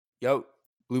Yo,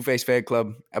 Blueface Fan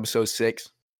Club, episode 6.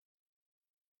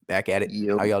 Back at it.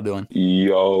 Yo. How y'all doing?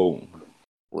 Yo,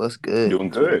 What's good? doing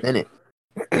good. Minute.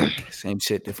 Same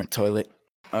shit, different toilet.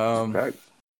 Back.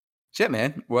 Shit,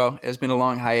 man. Well, it's been a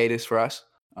long hiatus for us.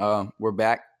 We're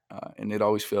back, and it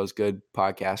always feels good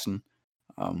podcasting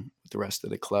with the rest of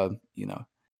the club, you know.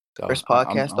 So First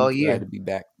podcast I'm all glad year. to be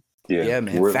back. Yeah, Yeah,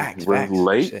 man. We're, Facts. we're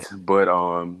late, Shit. but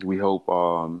we hope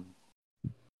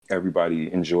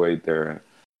everybody enjoyed their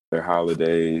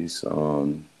holidays.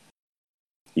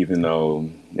 Even though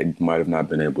they might have not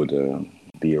been able to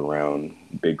be around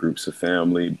big groups of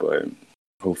family, but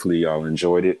hopefully y'all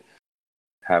enjoyed it.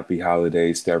 Happy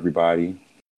holidays to everybody.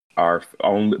 Our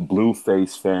only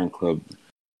Blueface Fan Club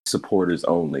supporters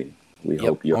only. We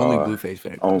hope you only are Blueface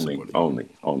Fan Club supporters.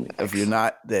 only. If you're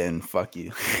not, then fuck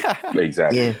you.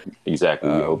 Exactly. Yeah. Exactly.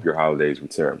 We hope your holidays were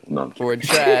terrible. No, I'm Or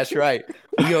trash, right?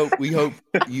 We hope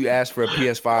you asked for a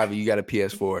PS5 and you got a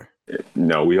PS4.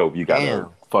 No, we hope you got Damn.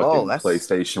 a fucking that's-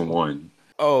 PlayStation 1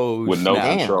 Oh, with no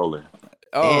snap. controller.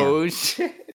 Oh,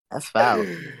 shit. That's foul.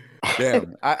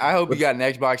 Damn. I hope you got an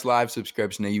Xbox Live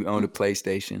subscription and you own a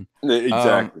PlayStation.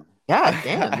 Exactly. God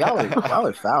damn, y'all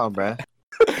are foul, bro.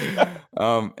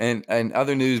 And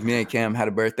other news, me and Cam had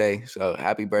a birthday, so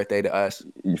happy birthday to us.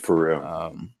 For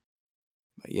real.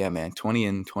 But yeah, man, 20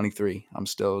 and 23. I'm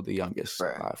still the youngest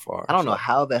Bruh. by far. I don't know so.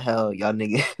 how the hell y'all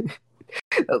niggas.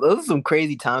 Those are some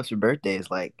crazy times for birthdays.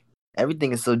 Like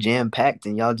everything is so jam packed,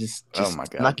 and y'all just Oh my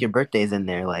God. knock your birthdays in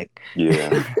there. Like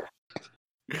Yeah.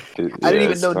 I didn't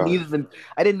even know tough. neither of them.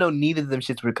 I didn't know neither of them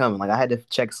shits were coming. Like I had to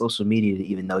check social media to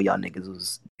even know y'all niggas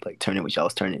was like turning what y'all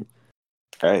was turning.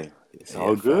 Hey, it's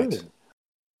all good. Facts.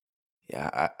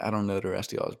 Yeah, I don't know the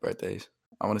rest of y'all's birthdays.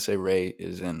 I want to say Ray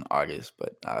is in August,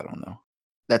 but I don't know.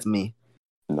 That's me.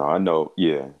 No, I know.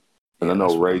 Yeah. And Yeah, I know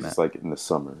that's what I Ray's meant. is like in the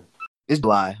summer. It's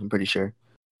July. I'm pretty sure.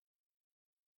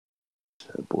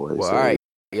 Boy, Well, so- all right,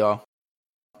 y'all.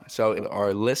 So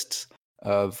our lists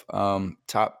of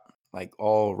top like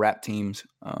all rap teams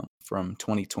from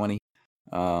 2020,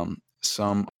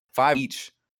 some 5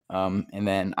 each, and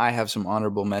then I have some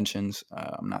honorable mentions.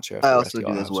 I'm not sure if I the rest also of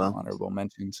y'all do have as well. some honorable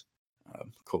mentions.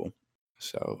 Cool.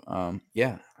 So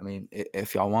yeah, I mean,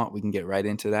 if y'all want, we can get right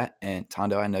into that. And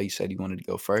Tondo, I know you said you wanted to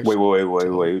go first. Wait.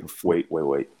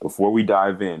 Before we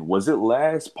dive in, was it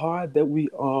last pod that we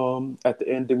at the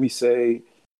end did we say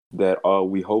that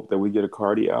we hope that we get a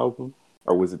Cardi album?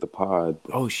 Or was it the pod?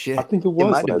 Oh shit! I think it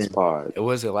was might have last been. pod. It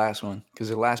was the last one because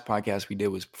the last podcast we did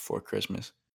was before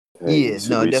Christmas. Yeah, so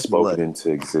no, it we definitely spoke was. it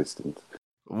into existence.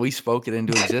 We spoke it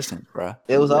into existence, bro.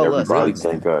 It was all us. Everybody really,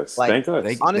 thank man. us. Like, Thank us.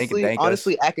 They can Honestly, thank us.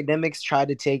 academics tried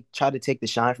to take the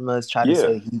shine from us. Tried to Yeah.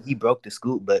 say he broke the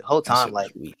scoop, but whole That time shit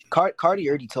like was weak. Cardi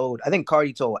already told. I think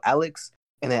Cardi told Alex,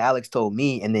 and then Alex told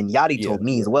me, and then Yachty Yeah. told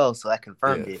me as well. So that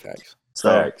confirmed Yeah, it. facts. So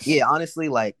Facts. yeah, honestly,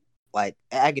 like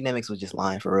academics was just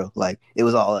lying for real. Like it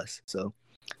was all us. So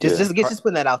just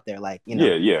putting that out there, like you know.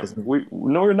 Yeah. 'cause-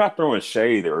 We're not throwing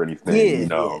shade or anything. Yeah, you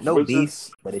know. yeah, no We're beef,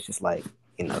 just- but it's just like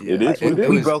you know, Yeah. It is like, what it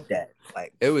we is. broke that.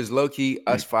 Like It was low key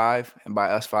us 5, and by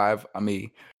us 5, I mean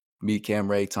me,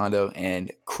 Cam, Ray, Tondo,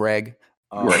 and Craig.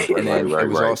 Right, and then it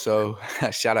was right. also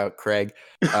shout out Craig,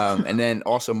 and then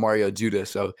also Mario Judah.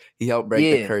 So he helped break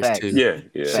the Yeah, curse facts. too. Yeah.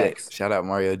 Sick. Facts. Shout out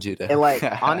Mario Judah. And like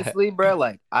honestly, bro,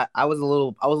 like I was a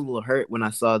little hurt when I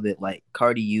saw that like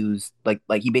Cardi used like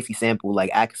he basically sampled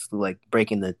like actually like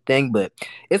breaking the thing, but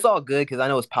it's all good because I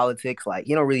know it's politics. Like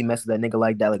he don't really mess with that nigga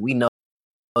like that. Like we know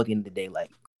at the end of the day,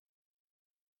 like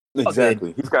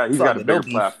Exactly. He's got all a good. No bigger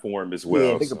beef. platform as well.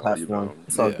 yeah, bigger so, platform. You know.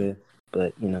 It's all Yeah. good,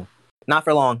 but you know, not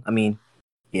for long. I mean,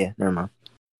 yeah, never mind.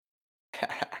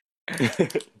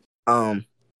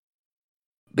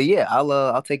 But yeah,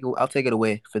 I'll take it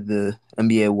away for the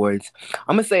NBA awards.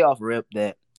 I'm gonna say off rip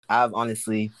that I've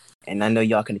honestly, and I know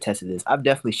y'all can attest to this, I've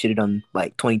definitely shitted on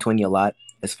like 2020 a lot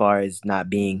as far as not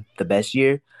being the best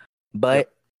year,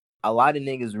 but a lot of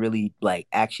niggas really like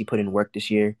actually put in work this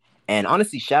year. And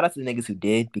honestly, shout out to the niggas who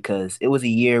did, because it was a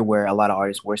year where a lot of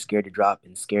artists were scared to drop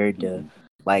and scared to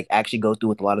like actually go through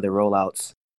with a lot of their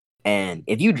rollouts. And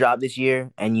if you drop this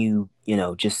year and you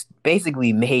know, just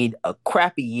basically made a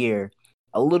crappy year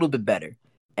a little bit better,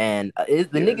 and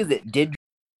niggas that did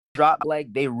drop,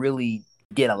 like they really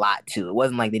did a lot too. It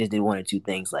wasn't like they just did one or two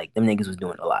things. Like them niggas was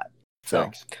doing a lot. So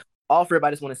Facts. all for it. I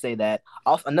just want to say that.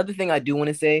 Also, another thing I do want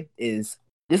to say is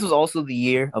this was also the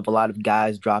year of a lot of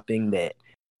guys dropping that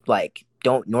like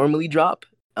don't normally drop,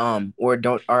 or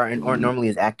aren't normally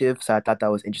as active. So I thought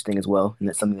that was interesting as well, and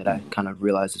that's something that I kind of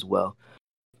realized as well.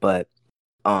 But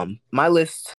my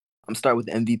list, I'm start with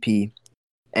the MVP,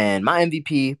 and my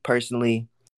MVP personally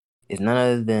is none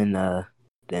other than the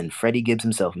than Freddie Gibbs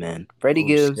himself, man. Freddie Oh,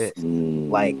 Gibbs, shit.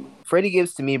 like Freddie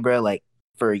Gibbs to me, bro, like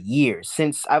for years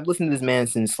since I've listened to this man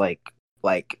since like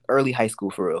early high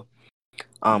school for real.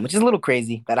 Which is a little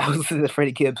crazy that I was listening to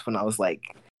Freddie Gibbs when I was like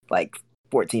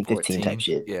 14, 15 type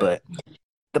shit. Yeah.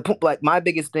 But like my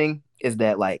biggest thing is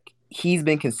that like he's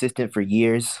been consistent for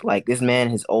years. Like this man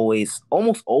has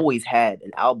almost always had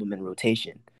an album in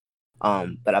rotation.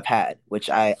 That I've had, which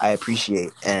I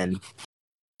appreciate. And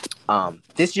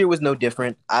this year was no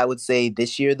different. I would say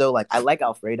this year though, like I like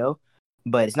Alfredo,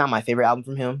 but it's not my favorite album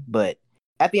from him. But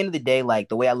at the end of the day, like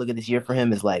the way I look at this year for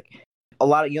him is like a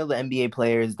lot of the NBA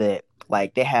players that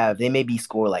like they maybe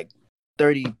score like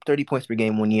 30 points per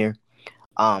game one year.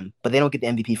 But they don't get the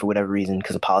MVP for whatever reason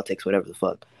because of politics, whatever the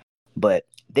fuck. But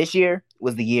this year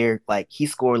was the year like he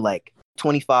scored like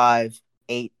 25,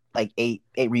 8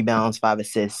 rebounds, 5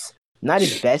 assists. Not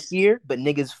his best year, but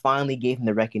niggas finally gave him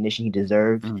the recognition he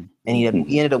deserved, and he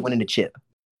ended up winning the chip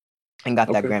and got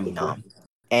that Grammy nom.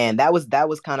 And that was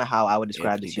kind of how I would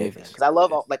describe this year because I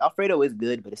love like Alfredo is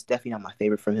good, but it's definitely not my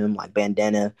favorite from him. Like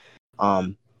Bandana,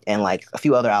 and like a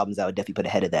few other albums I would definitely put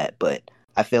ahead of that. But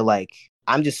I feel like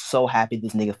I'm just so happy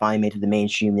this nigga finally made it to the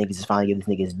mainstream. Niggas just finally give this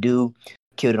nigga his due,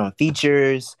 killed it on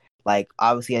features. Like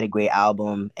obviously had a great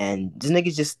album, and this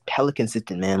nigga's just hella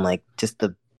consistent, man. Like just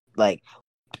the like.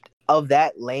 Of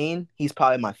that lane, he's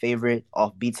probably my favorite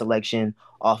off beat selection,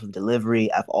 off of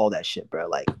delivery, off all that shit, bro.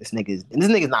 Like this nigga's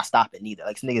not stopping either.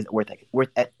 Like this nigga's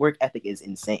work ethic is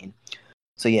insane.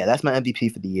 So yeah, that's my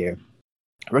MVP for the year.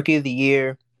 Rookie of the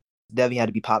year definitely had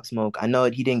to be Pop Smoke. I know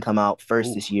he didn't come out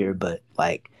first this year, but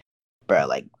like, bro,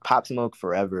 like Pop Smoke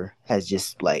forever has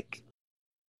just like,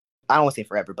 I don't want to say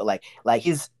forever, but like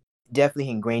he's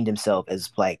definitely ingrained himself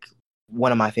as like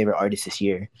one of my favorite artists this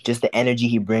year. Just the energy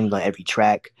he brings on every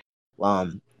track.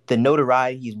 The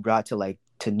notoriety he's brought to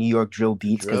New York drill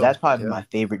beats, because that's probably my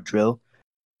favorite drill.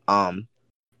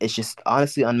 It's just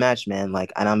honestly unmatched, man.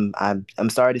 Like, and I'm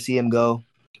sorry to see him go.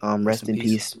 Rest in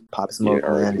peace, Pop Smoke,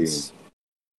 man. It's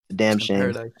a damn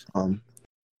shame.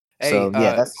 Hey,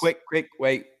 that's quick,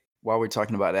 wait. While we're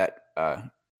talking about that,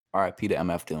 R.I.P. to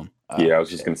MF Doom. I was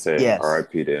just gonna say,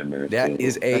 R.I.P. to MF Doom. That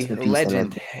is a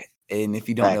legend. And if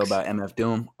you don't know about MF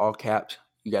Doom, all caps,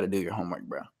 you got to do your homework,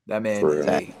 bro. That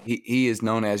man, he is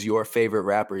known as your favorite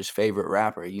rapper's favorite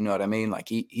rapper. You know what I mean? Like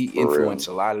he influenced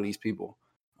a lot of these people.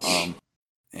 Real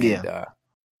shit.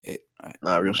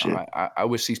 I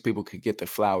wish these people could get their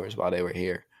flowers while they were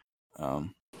here.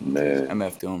 Man,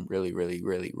 MF Doom really, really,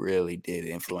 really, really did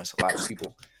influence a lot of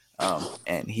people.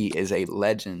 And he is a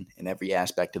legend in every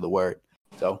aspect of the word.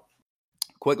 So,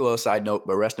 quick little side note,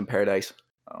 but rest in paradise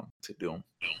to Doom.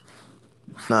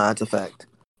 Nah, that's a fact.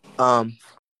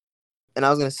 And I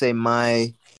was gonna say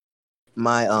my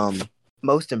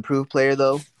most improved player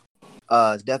though,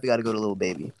 is definitely got to go to Lil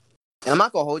Baby. And I'm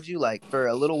not gonna hold you, like for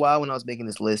a little while when I was making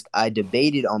this list, I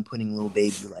debated on putting Lil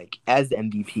Baby like as the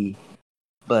MVP,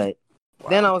 but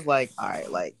then I was like, all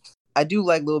right, like I do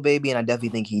like Lil Baby, and I definitely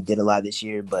think he did a lot this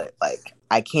year, but like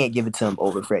I can't give it to him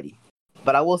over Freddie.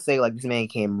 But I will say, like this man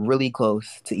came really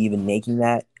close to even making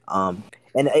that.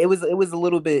 And it was a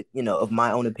little bit, of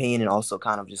my own opinion, and also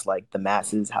kind of just like the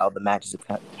masses, how the matches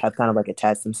have kind of like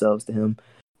attached themselves to him,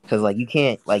 because like you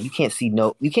can't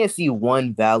see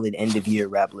one valid end of year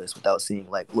rap list without seeing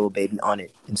like Lil Baby on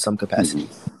it in some capacity.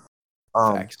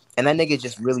 And that nigga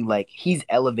just really like he's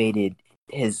elevated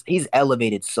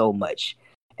so much,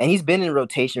 and he's been in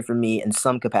rotation for me in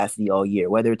some capacity all year,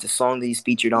 whether it's a song that he's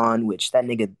featured on, which that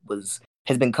nigga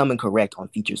has been coming correct on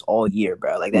features all year,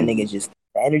 bro. Like that nigga just.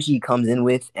 The energy he comes in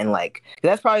with, and like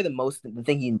that's probably the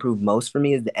thing he improved most for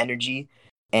me is the energy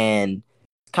and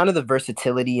kind of the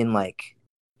versatility and like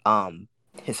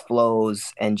his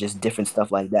flows and just different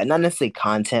stuff like that. Not necessarily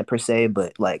content per se,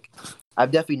 but like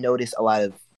I've definitely noticed a lot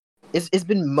of it's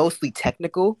been mostly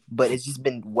technical, but it's just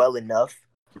been well enough.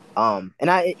 And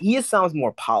he just sounds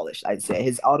more polished, I'd say.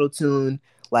 His auto-tune,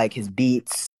 like his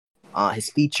beats, his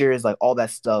features, like all that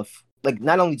stuff. Like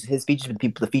not only his features,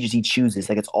 but the features he chooses,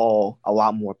 like it's all a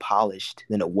lot more polished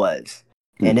than it was.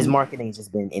 And his marketing has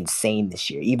just been insane this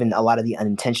year. Even a lot of the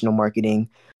unintentional marketing,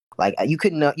 like you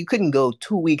couldn't go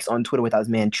 2 weeks on Twitter without this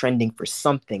man trending for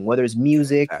something, whether it's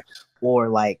music or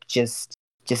like just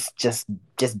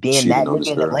being that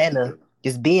nigga in Atlanta.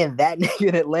 Just being that nigga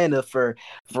in Atlanta for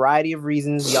a variety of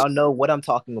reasons. Y'all know what I'm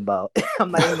talking about.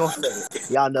 I'm not even gonna say it.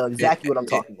 Y'all know exactly what I'm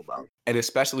talking about. And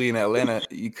especially in Atlanta,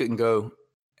 you couldn't go.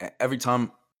 Every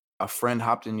time a friend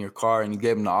hopped in your car and you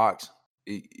gave him the aux,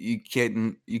 you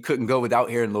couldn't go without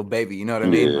hearing Lil Baby. You know what I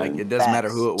mean? Like it doesn't matter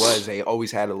who it was; they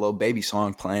always had a Lil Baby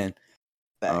song playing.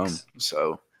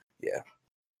 So yeah,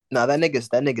 No, that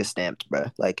nigga's stamped, bro.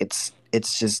 Like it's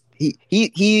just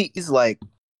he's like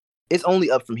it's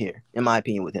only up from here, in my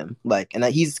opinion, with him. Like, and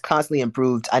he's constantly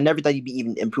improved. I never thought he'd be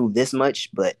even improved this much,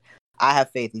 but I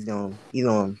have faith he's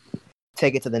gonna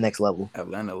take it to the next level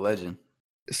Atlanta legend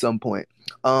at some point.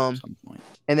 at some point.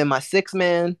 And then my sixth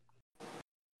man,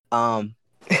 um,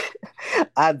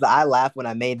 I laugh when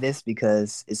I made this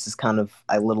because it's just kind of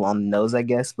a little on the nose, I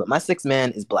guess. But my sixth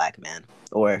man is Black Man,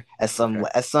 or as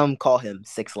some call him,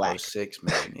 Six Oh, Lack. 6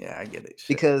 man. Yeah, I get it. Shit.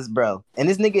 Because, bro, and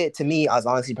this nigga to me, I was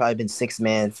honestly probably been sixth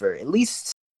man for at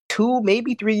least 2,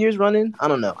 maybe 3 years running. I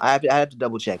don't know. I have to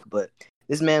double check, but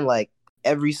this man, like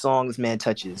every song this man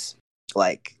touches,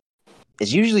 like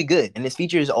it's usually good, and his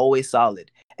feature is always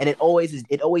solid, and it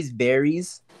always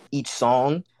varies each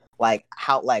song, like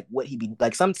how like what he be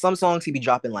like some songs he be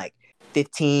dropping like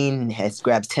 15,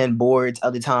 grabs 10 boards.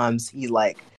 Other times he's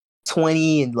like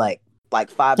 20 and like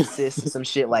 5 assists or some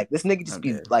shit. Like this nigga just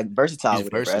be like versatile He's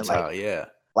with versatile, it, bro. yeah.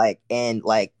 And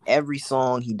every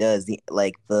song he does, the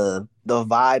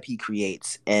vibe he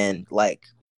creates, and like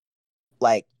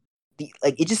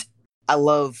it just I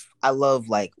love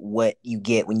like what you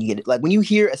get when you get it. Like when you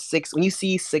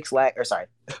see Six Lack or sorry,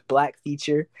 Black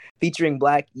featuring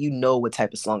Black, you know what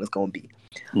type of song it's gonna be.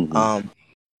 Mm-hmm.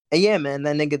 And yeah, man,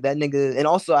 that nigga, and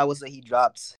also I would say he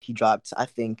dropped I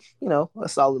think, a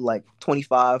solid like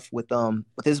 25 with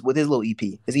his little EP.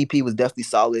 His EP was definitely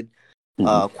solid.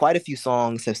 Mm-hmm. Quite a few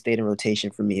songs have stayed in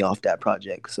rotation for me off that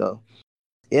project. So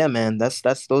yeah, man, that's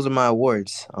those are my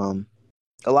awards. A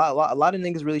lot of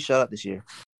niggas really shut up this year.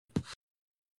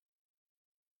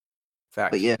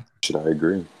 Facts. But yeah. Should I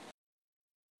agree?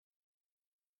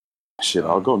 Shit,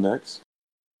 I'll go next.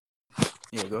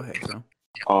 Yeah, go ahead,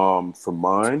 bro. For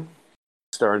mine,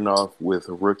 starting off with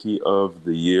Rookie of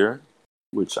the Year,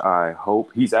 which I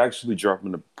hope he's actually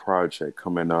dropping a project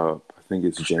coming up. I think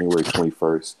it's January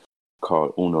 21st,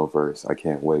 called Unoverse. I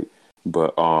can't wait.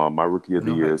 But my Rookie of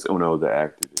the Year is Uno the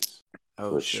Activist,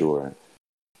 for sure.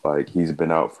 Like, he's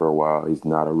been out for a while. He's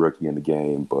not a rookie in the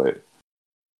game, but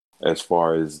as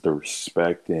far as the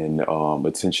respect and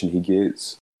attention he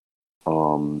gets,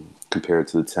 compared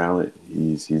to the talent,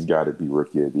 he's got to be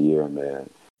Rookie of the Year, man.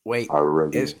 Wait,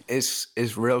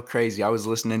 it's real crazy. I was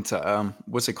listening to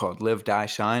what's it called? Live, Die,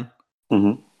 Shine.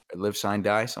 Mm-hmm. Live, Shine,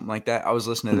 Die, something like that. I was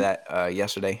listening to that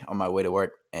yesterday on my way to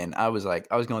work, and I was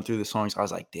going through the songs. I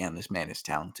was like, damn, this man is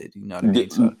talented. You know what I mean?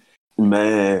 So,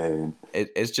 man,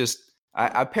 it's just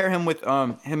I pair him with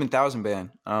him and Thousand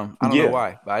Band. I don't know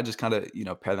why, but I just kind of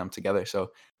pair them together.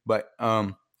 So, but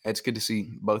it's good to see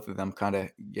both of them kind of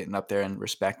getting up there and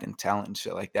respect and talent and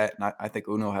shit like that. And I think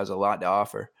Uno has a lot to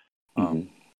offer.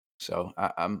 So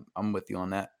I'm with you on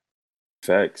that.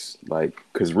 Facts, like,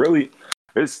 because really,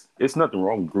 it's nothing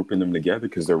wrong with grouping them together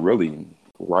because they're really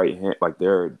right hand, like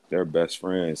they're best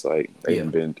friends. Like they've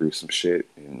been through some shit,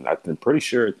 and I'm pretty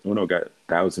sure Uno got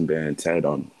Thousand Band Ted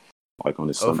on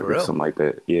his stomach or something like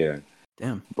that. Yeah,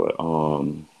 damn.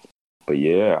 But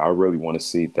yeah, I really want to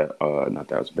see that not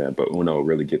Thousand Band, but Uno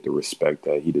really get the respect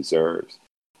that he deserves.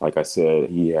 Like I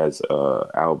said, he has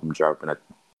album dropping. I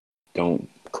don't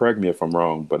correct me if I'm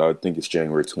wrong, but I think it's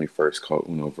January 21st called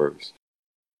Unoverse.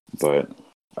 But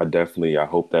I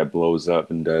hope that blows up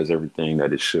and does everything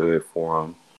that it should for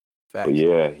him. Facts. But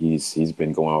yeah, he's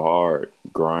been going hard,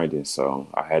 grinding. So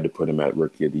I had to put him at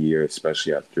Rookie of the Year,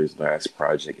 especially after his last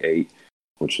Project 8,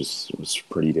 which was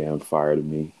pretty damn fire to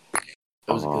me.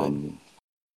 It was good.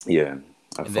 Yeah,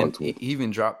 and then he even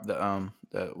dropped the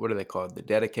what are they called? The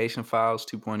Dedication Files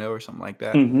 2.0 or something like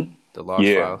that. Mm-hmm. The Lost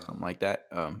File, something like that.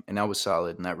 And that was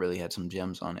solid, and that really had some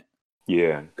gems on it.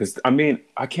 Yeah, because I mean,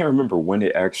 I can't remember when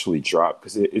it actually dropped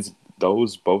because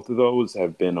both of those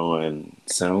have been on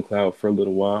SoundCloud for a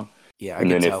little while. Yeah, I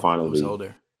can tell. It finally was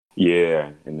older.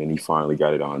 Yeah, and then he finally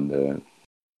got it on the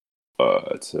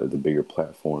to the bigger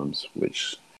platforms,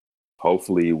 which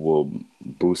hopefully will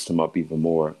boost him up even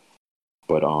more.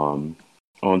 But on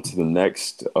to the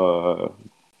next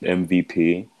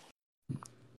MVP.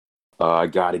 I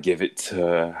gotta give it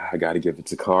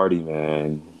to Cardi,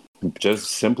 man.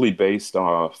 Just simply based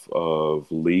off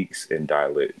of leaks and Die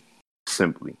Lit.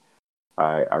 Simply.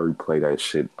 I replay that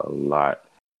shit a lot.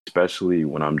 Especially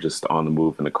when I'm just on the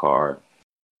move in the car.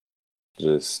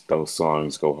 Just those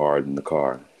songs go hard in the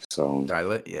car. So Die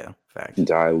Lit, yeah. Facts.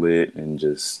 Die Lit and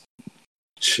just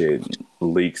shit.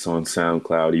 Leaks on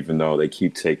SoundCloud, even though they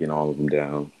keep taking all of them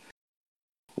down.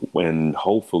 When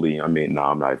hopefully, I'm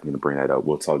not even going to bring that up.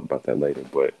 We'll talk about that later.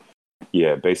 But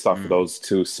yeah, based off of those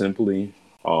two, simply,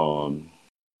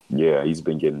 yeah, he's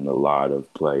been getting a lot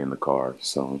of play in the car.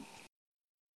 So,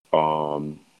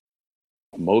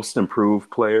 most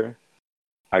improved player,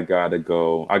 I gotta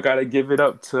go. I gotta give it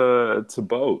up to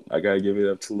Boat. I gotta give it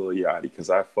up to Lil Yachty because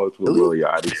I fucked with Really? Lil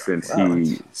Yachty since Wow.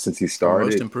 he For most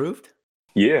started. improved.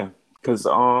 Yeah, because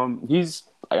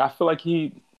I feel like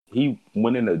he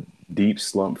went in a deep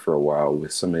slump for a while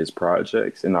with some of his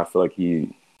projects, and I feel like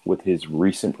he with his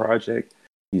recent project,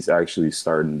 he's actually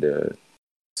starting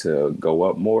to go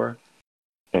up more.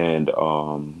 And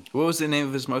What was the name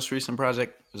of his most recent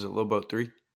project? Was it Lil Boat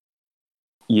 3?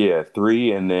 yeah,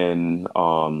 3, and then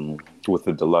with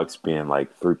the deluxe being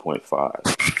like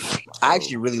 3.5. I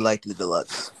actually really liked the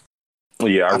deluxe.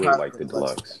 Yeah, I I really probably like the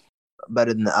deluxe.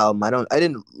 better than the album. I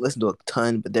didn't listen to a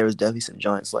ton, but there was definitely some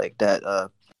joints like that.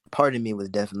 Pardon Me was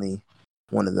definitely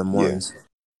one of them Yeah. ones.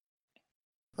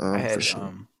 I For had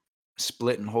sure.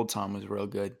 Split and Hold Time was real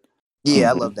good.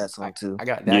 Yeah, I Mhm. love that song too. I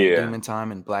got that Yeah. Doom in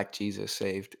Time and Black Jesus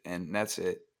saved, and that's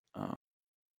it.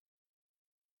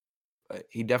 But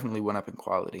he definitely went up in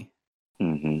quality.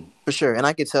 Mm-hmm. For sure. And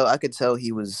I could tell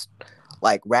he was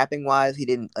like rapping wise,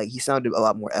 he sounded a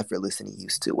lot more effortless than he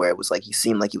used to, where it was like he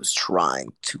seemed like he was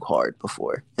trying too hard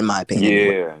before, in my opinion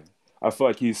anyway. Yeah, I feel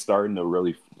like he's starting to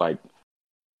really like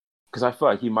because I feel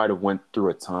like he might have went through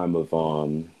a time of I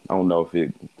don't know if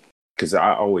it because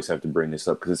I always have to bring this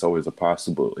up because it's always a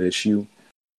possible issue,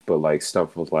 but like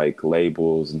stuff with like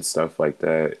labels and stuff like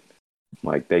that,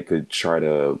 like they could try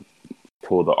to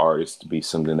pull the artist to be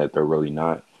something that they're really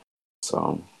not.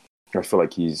 So I feel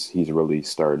like he's really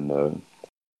starting to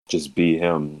just be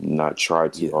him, not try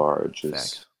too hard,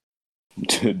 just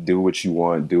do what you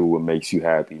want, do what makes you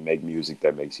happy, make music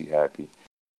that makes you happy.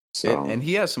 So And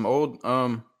he has some old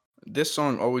this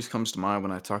song always comes to mind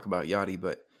when I talk about Yachty,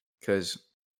 but because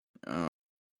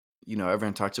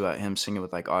everyone talks about him singing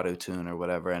with like auto tune or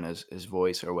whatever and his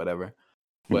voice or whatever.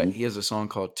 But he has a song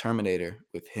called Terminator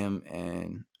with him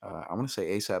and I want to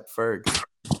say ASAP Ferg.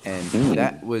 And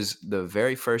that was the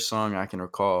very first song I can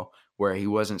recall where he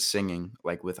wasn't singing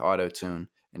like with auto tune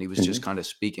and he was just kind of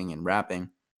speaking and rapping.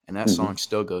 And that song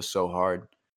still goes so hard.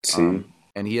 see,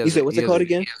 And You said what's it called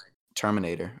again?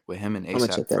 Terminator with him and I'm gonna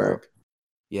ASAP check that Ferg. out.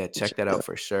 Yeah, check that out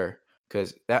for sure.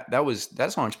 Because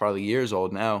that song's probably years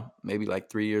old now, maybe like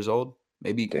 3 years old,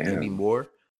 maybe damn. more.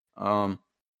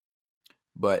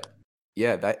 But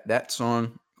yeah, that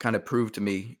song kind of proved to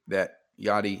me that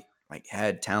Yachty like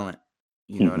had talent.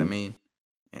 You know what I mean?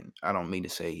 And I don't mean to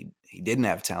say he didn't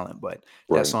have talent, but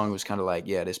that Right. song was kind of like,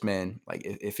 yeah, this man, like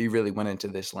if he really went into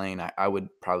this lane, I would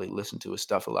probably listen to his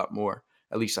stuff a lot more.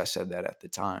 At least I said that at the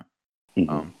time.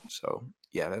 So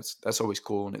yeah, that's always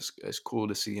cool, and it's cool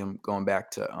to see him going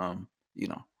back to you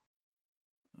know,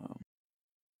 um,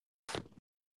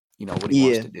 what he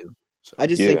wants Yeah. to do. So I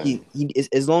just think Yeah. he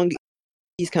as long as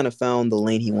he's kind of found the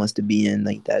lane he wants to be in,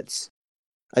 like I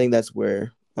think that's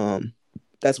where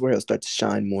he'll start to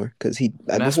shine more because and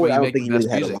that's before when I you don't make think the he really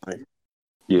best had a music. line.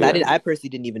 Yeah. I personally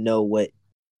didn't even know what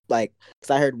like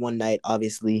because I heard One Night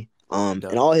obviously and Duh.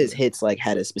 all his hits like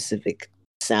had a specific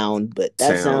sound, but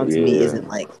that sound to me isn't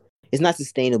like it's not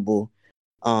sustainable.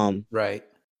 Right.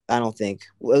 I don't think,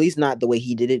 well, at least not the way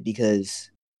he did it because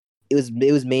it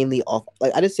was mainly off.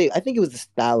 Like I think it was the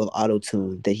style of auto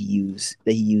tune that he used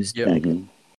Yep. back then.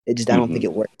 It just I don't think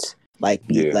it worked like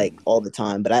all the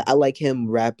time. But I like him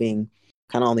rapping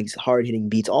kind of on these hard hitting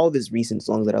beats. All of his recent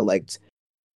songs that I liked.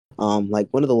 Like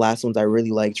one of the last ones I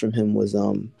really liked from him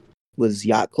was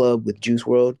Yacht Club with Juice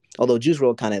WRLD. Although Juice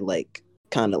WRLD kind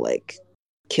of like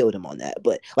killed him on that.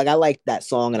 But like I liked that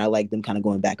song and I liked them kind of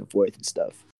going back and forth and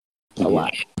stuff a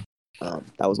lot.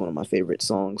 That was one of my favorite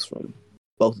songs from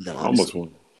both of them. I almost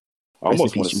want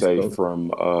to say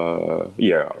from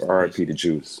R.I.P. to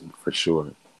Juice for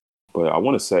sure. But I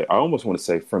almost want to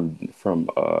say from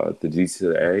the D to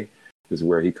the A is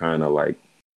where he kind of like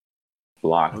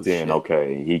locked in. Shit.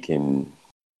 Okay, he can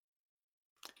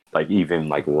like even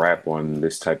like rap on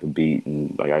this type of beat,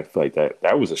 and like I feel like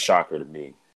that was a shocker to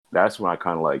me. That's when I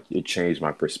kind of like it changed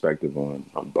my perspective on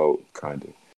Boat. Kind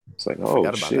of, it's like I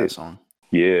forgot shit, about that song.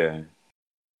 yeah.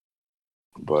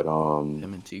 But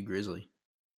Him and T Grizzly.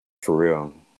 for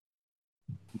real.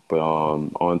 But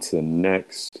on to the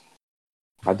next.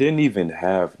 I didn't even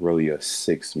have really a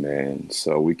 6-man,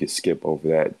 so we could skip over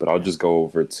that. But I'll just go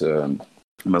over to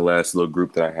my last little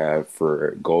group that I have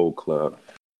for Gold Club,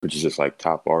 which is just like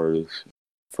top artists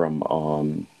from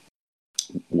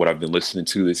what I've been listening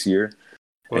to this year.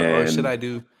 Or should I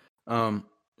do?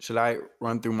 Should I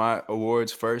run through my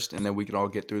awards first, and then we can all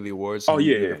get through the awards? Oh, And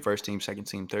you yeah, do yeah. the first team, second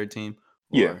team, third team.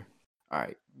 Yeah. All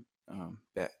right.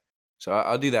 Bet. So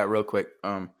I'll do that real quick.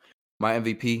 My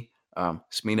MVP,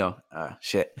 Smino.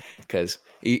 Shit, because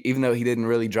even though he didn't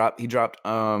really drop, he dropped.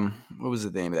 What was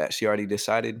the name of that? She already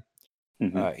decided.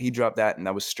 Mhm. He dropped that, and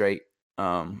that was straight.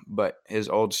 But his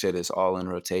old shit is all in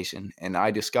rotation, and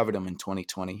I discovered him in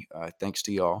 2020, thanks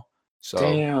to y'all. So,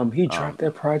 Damn, he dropped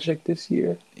that project this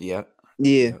year. yeah,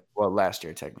 Yeah. well, last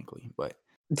year technically, but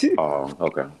Oh,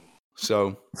 okay.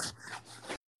 so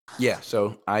yeah,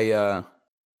 so I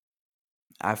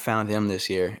found him this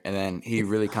year, and then he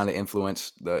really kind of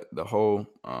influenced the whole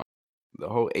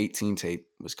 18 tape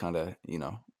was kind of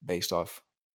based off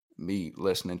me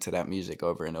listening to that music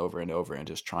over and over and over and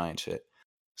just trying shit.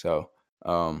 So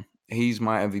he's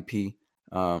my MVP.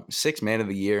 Sixth man of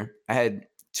the year. I had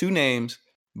two names,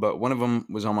 but one of them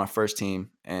was on my first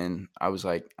team, and I was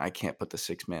like, I can't put the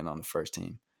sixth man on the first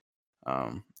team.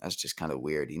 That's just kind of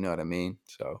weird. You know what I mean?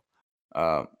 So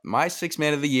my sixth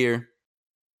man of the year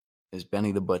is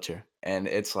Benny the Butcher. And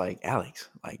it's like, Alex,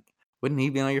 like, wouldn't he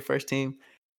be on your first team?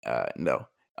 No.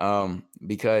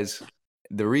 Because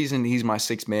the reason he's my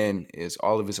sixth man is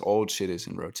all of his old shit is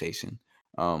in rotation.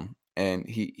 And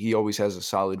he always has a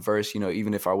solid verse.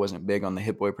 Even if I wasn't big on the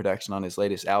Hit Boy production on his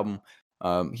latest album,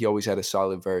 he always had a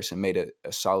solid verse and made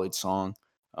a solid song.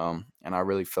 And I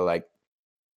really feel like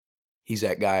he's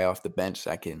that guy off the bench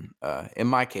that can, in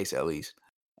my case at least,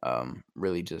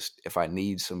 really just if I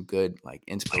need some good like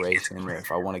inspiration or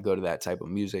if I want to go to that type of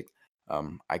music,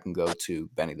 I can go to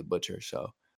Benny the Butcher. So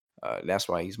that's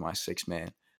why he's my sixth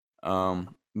man.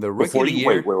 The rookie Before of the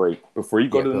you year. wait. Before you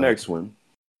go Yeah, to the go ahead. next one,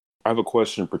 I have a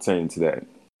question pertaining to that.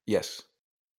 Yes.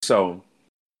 So,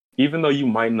 even though you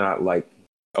might not like,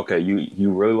 okay,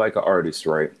 you really like an artist,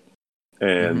 right?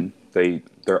 And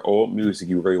their old music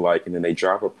you really like, and then they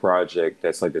drop a project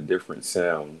that's like a different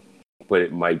sound, but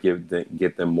it might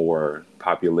get them more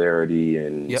popularity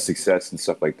and Yep. success and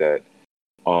stuff like that.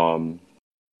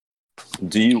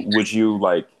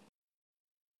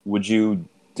 Would you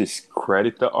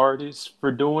discredit the artist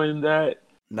for doing that?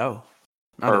 No,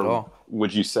 not at all.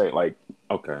 Would you say like,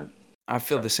 okay? I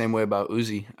feel the same way about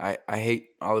Uzi. I hate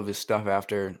all of his stuff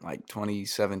after like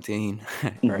 2017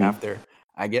 or after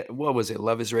what was it?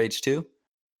 Love is Rage 2?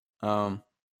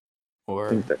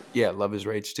 Or yeah, Love is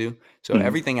Rage 2. So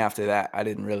everything after that I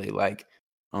didn't really like.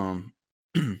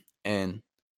 And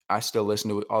I still listen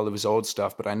to all of his old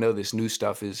stuff, but I know this new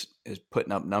stuff is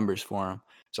putting up numbers for him.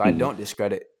 So I don't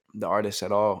discredit the artists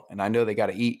at all. And I know they got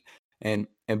to eat. And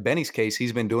in Benny's case,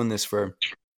 he's been doing this for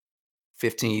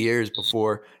 15 years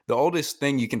before. The oldest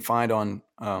thing you can find on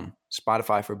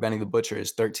Spotify for Benny the Butcher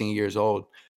is 13 years old.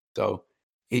 So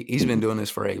he's been doing this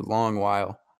for a long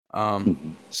while.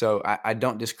 So I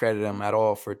don't discredit him at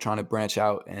all for trying to branch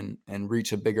out and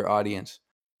reach a bigger audience.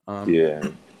 Yeah,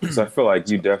 because I feel like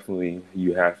you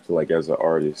have to, like, as an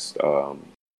artist,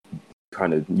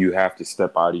 you have to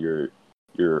step out of your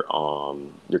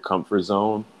comfort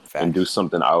zone. Facts. And do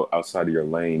something outside of your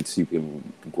lane so you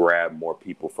can grab more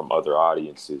people from other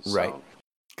audiences. Right.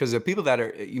 Because the people that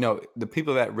are, the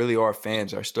people that really are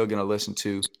fans are still going to listen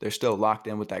to, they're still locked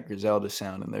in with that Griselda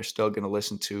sound, and they're still going to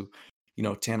listen to,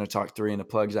 Tana Talk 3 and the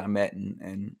Plugs I Met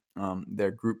and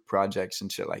their group projects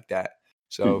and shit like that.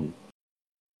 So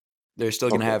they're still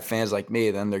going to have fans like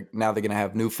me. Then they're going to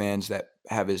have new fans that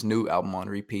have his new album on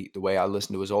repeat the way I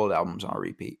listen to his old albums on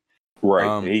repeat. Right,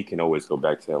 and he can always go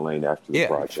back to that lane after the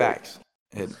project. Yeah, facts.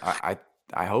 And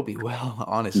I hope he will,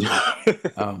 honestly.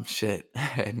 Shit,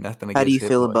 nothing against How do you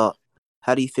feel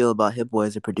Hit-Boy. about Hit-Boy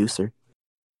as a producer?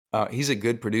 He's a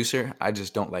good producer. I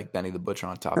just don't like Benny the Butcher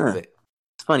on top of it.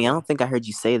 It's funny. I don't think I heard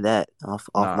you say that off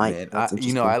mic.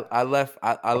 Man.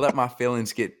 I let my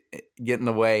feelings get in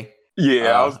the way.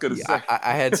 Yeah, I was gonna say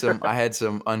I had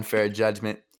some unfair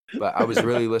judgment. But I was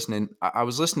really listening. I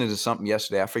was listening to something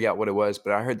yesterday. I forgot what it was,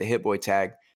 but I heard the Hit Boy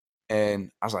tag,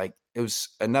 and I was like, it was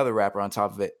another rapper on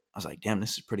top of it. I was like, damn,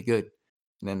 this is pretty good.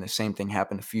 And then the same thing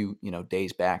happened a few,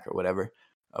 days back or whatever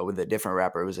with a different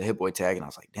rapper. It was a Hit Boy tag, and I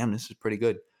was like, damn, this is pretty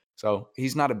good. So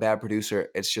he's not a bad producer.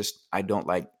 It's just I don't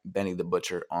like Benny the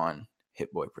Butcher on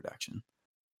Hit Boy production.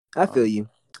 I feel you.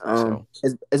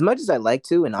 As much as I like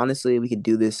to, and honestly, we could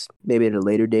do this maybe at a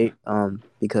later date.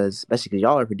 Because especially because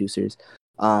y'all are producers.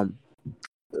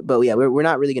 But yeah, we're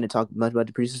not really going to talk much about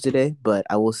the producers today, but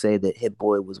I will say that Hit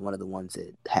Boy was one of the ones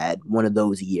that had one of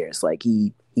those years. Like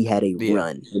he had a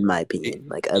run, in my opinion.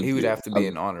 He would have to be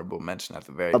an honorable mention at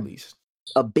the very least.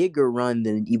 A bigger run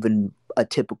than even a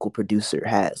typical producer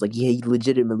has. Like he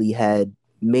legitimately had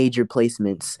major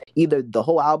placements, either the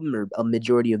whole album or a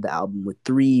majority of the album with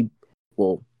three.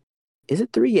 Well, is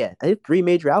it three? Yeah, I think 3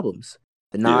 major albums.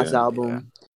 The Nas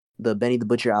album. The Benny the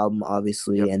Butcher album,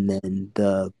 obviously, and then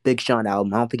the Big Sean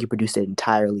album. I don't think he produced it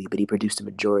entirely, but he produced a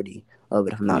majority of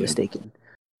it, if I'm not mistaken.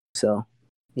 So,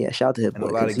 yeah, shout out to Hit Boy.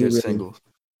 And a lot of good singles.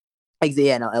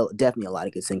 Yeah, no, definitely a lot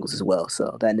of good singles as well.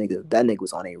 So that nigga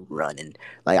was on a run, and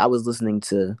like I was listening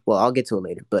to. Well, I'll get to it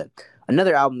later, but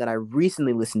another album that I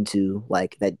recently listened to,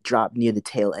 like that dropped near the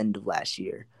tail end of last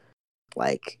year.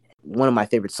 Like one of my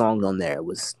favorite songs on there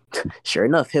was, sure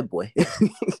enough, Hit Boy.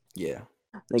 Yeah.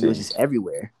 Nigga was just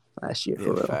everywhere last year for Yeah,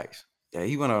 real. facts. Yeah,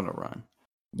 he went on a run.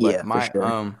 Yeah, But for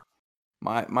sure.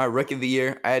 my rookie of the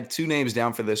year, I had two names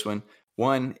down for this one.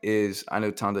 One is, I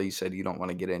know Tondo, you said you don't want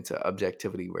to get into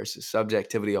objectivity versus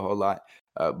subjectivity a whole lot,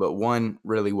 but one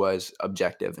really was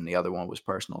objective and the other one was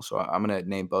personal. So I'm gonna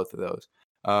name both of those.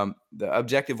 The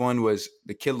objective one was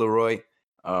the Kid Laroi.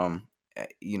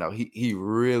 He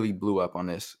really blew up on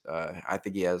this. I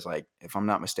think he has, like, if I'm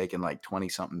not mistaken, like 20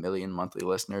 something million monthly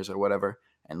listeners or whatever.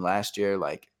 And last year,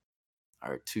 like,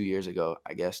 or 2 years ago,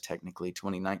 I guess technically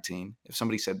 2019. If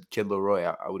somebody said Kid Laroi,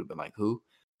 I would have been like, who?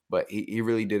 But he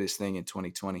really did his thing in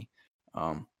 2020.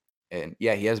 And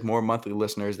yeah, he has more monthly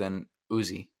listeners than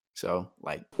Uzi. So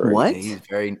like, What? he's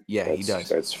very, yeah, he does.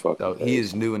 That's fucking So he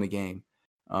is crazy. new in the game.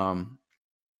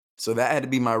 So that had to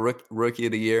be my rookie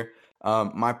of the year.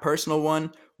 My personal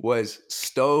one was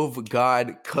Stove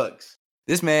God Cooks.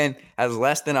 This man has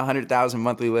less than 100,000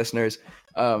 monthly listeners.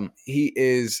 He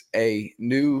is a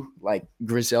new, like,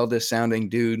 Griselda sounding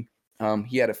dude.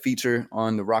 He had a feature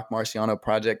on the Rock Marciano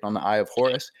project on the Eye of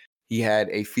Horus. He had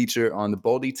a feature on the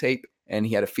Boldy tape, and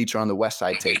he had a feature on the West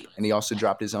Side tape. And he also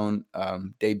dropped his own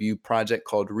debut project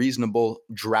called Reasonable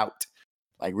Drought,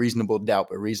 like reasonable doubt,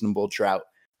 but reasonable drought.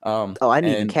 Oh, I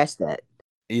didn't even And catch that.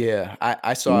 yeah,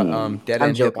 I saw Dead I'm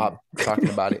End Hip joking. Hop talking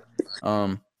about it.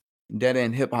 Dead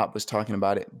End Hip Hop was talking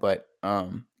about it, but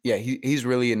yeah, he's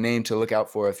really a name to look out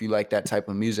for if you like that type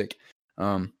of music.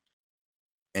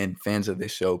 And fans of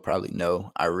this show probably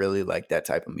know I really like that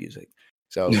type of music.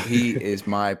 So he is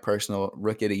my personal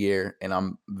rookie of the year, and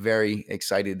I'm very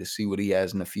excited to see what he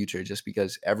has in the future. Just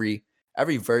because every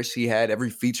verse he had, every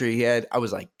feature he had, I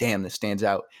was like, damn, this stands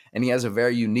out. And he has a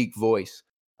very unique voice,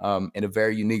 and a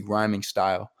very unique rhyming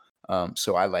style.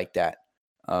 So I like that.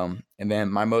 And then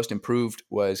my most improved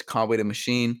was Conway the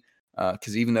Machine,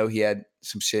 because even though he had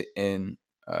some shit in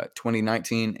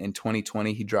 2019 and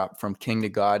 2020, he dropped From King to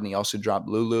God, and he also dropped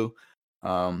Lulu.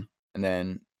 And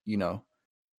then,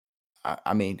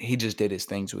 I mean, he just did his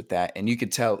things with that, and you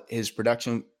could tell his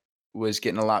production was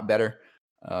getting a lot better.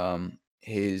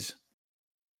 His,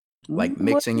 like,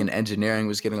 mixing and engineering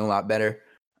was getting a lot better.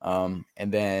 And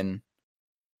then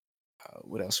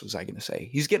what else was I going to say?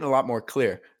 He's getting a lot more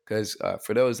clear because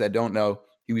for those that don't know,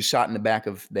 he was shot in the back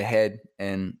of the head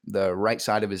and the right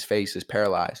side of his face is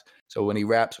paralyzed. So when he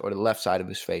raps, or the left side of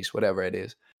his face, whatever it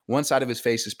is, one side of his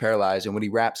face is paralyzed. And when he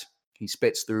raps, he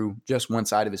spits through just one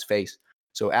side of his face.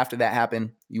 So after that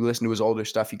happened, you listen to his older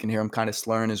stuff, you can hear him kind of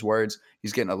slurring his words.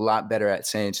 He's getting a lot better at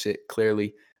saying shit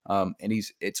clearly. And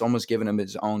it's almost giving him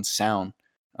his own sound.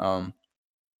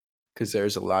 Because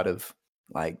there's a lot of,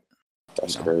 like,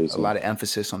 That's crazy. a lot of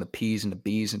emphasis on the P's and the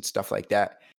B's and stuff like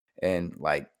that. And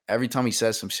like every time he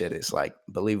says some shit, it's like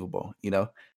believable,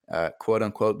 quote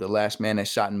unquote, the last man that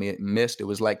shot me missed. It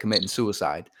was like committing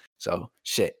suicide. So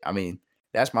shit. I mean,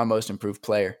 that's my most improved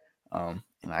player. And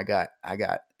I got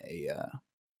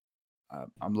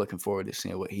I'm looking forward to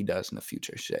seeing what he does in the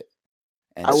future. Shit.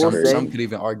 And I will some say- could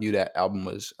even argue that album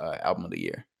was album of the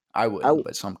year. I wouldn't,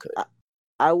 but some could.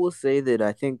 I will say that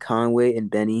I think Conway and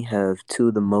Benny have two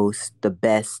of the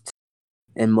best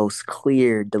and most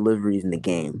clear deliveries in the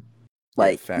game.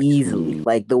 Like, facts. easily.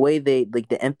 Like the way they, like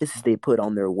the emphasis they put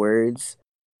on their words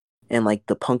and like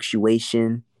the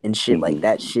punctuation and shit, like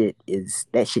that shit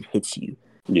hits you.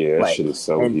 Yeah, that Like, shit is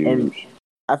so and huge.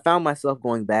 I found myself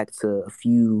going back to a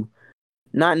few,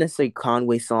 not necessarily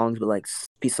Conway songs, but like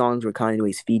songs where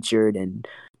Conway's featured, and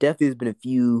definitely there's been a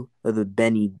few of the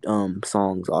Benny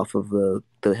songs off of the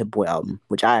Hit Boy album,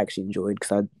 which I actually enjoyed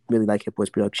because I really like Hit Boy's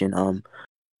production.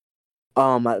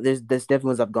 There's definitely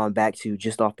ones I've gone back to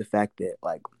just off the fact that,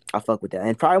 like, I fuck with that,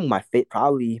 and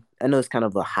probably I know it's kind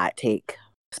of a hot take,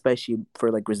 especially for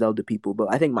like Griselda people,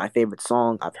 but I think my favorite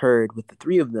song I've heard with the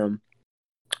three of them,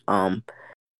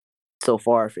 so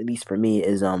far, at least for me,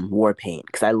 is War Paint,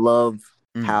 because I love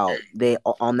how they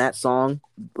on that song,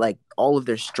 like all of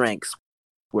their strengths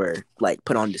were like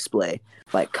put on display.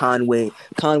 Like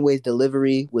Conway's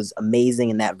delivery was amazing,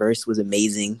 and that verse was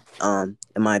amazing, in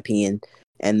my opinion.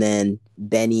 And then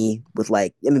Benny with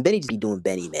Benny just be doing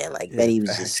Benny, man. Like, Benny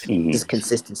was just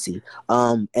consistency.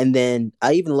 And then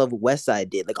I even love what Westside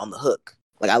did, like on the hook.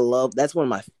 Like, that's one of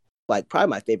my, like, probably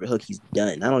my favorite hook he's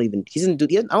done. I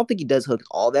don't think he does hooks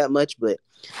all that much, but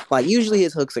like usually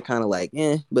his hooks are kind of like,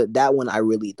 but that one I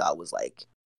really thought was like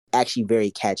actually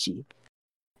very catchy.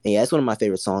 And yeah, that's one of my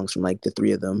favorite songs from like the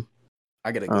three of them.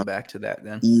 I gotta go back to that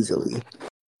then. Easily.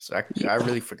 So I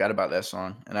really forgot about that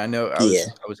song, and I know I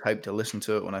was hyped to listen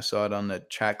to it when I saw it on the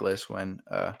track list when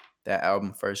that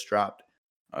album first dropped.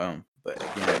 But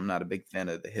again, I'm not a big fan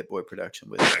of the Hit Boy production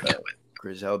with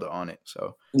Griselda on it,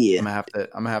 so Yeah. I'm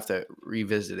gonna have to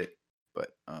revisit it. But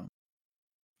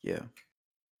yeah.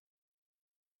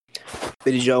 But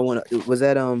did y'all want to? Was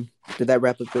that Did that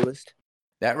wrap up your list?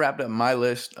 That wrapped up my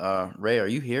list. Ray, are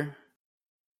you here?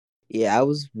 Yeah, I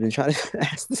was been trying to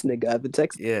ask this nigga. I've been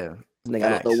texting. Yeah. This nigga, I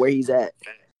don't know where he's at.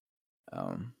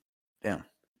 Damn,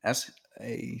 that's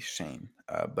a shame.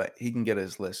 But he can get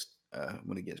his list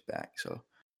when he gets back. So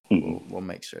we'll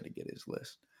make sure to get his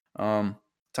list.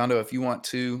 Tondo, if you want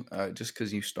to, just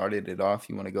because you started it off,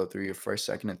 you want to go through your first,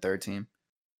 second, and third team?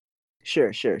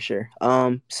 Sure.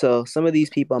 So some of these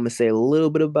people I'm gonna say a little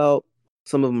bit about.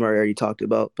 Some of them are already talked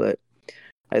about, but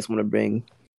I just want to bring,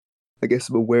 I guess,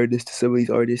 some awareness to some of these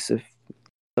artists if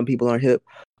some people aren't hip.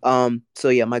 So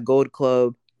yeah, my gold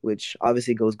club, which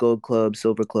obviously goes gold club,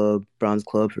 silver club, bronze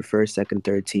club for first, second,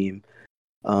 third team.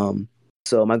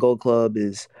 So my gold club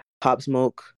is Pop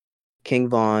Smoke, King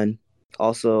Von,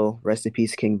 also rest in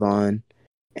peace King Von,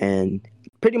 and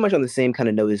pretty much on the same kind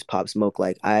of note as Pop Smoke.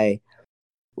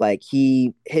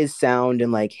 His sound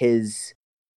and his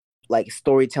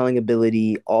storytelling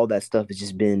ability, all that stuff has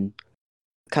just been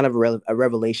kind of a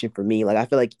revelation for me. I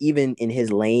feel like even in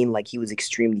his lane, he was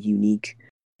extremely unique,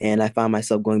 and I found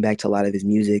myself going back to a lot of his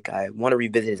music. I want to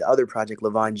revisit his other project,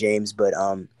 Levon James, but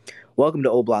Welcome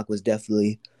to O Block was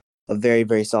definitely a very,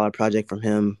 very solid project from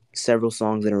him. Several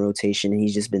songs in a rotation, and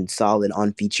he's just been solid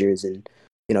on features and,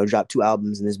 dropped 2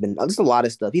 albums, and there's been just a lot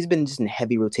of stuff. He's been just in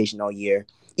heavy rotation all year,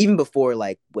 even before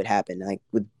what happened.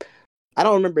 I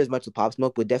don't remember as much with Pop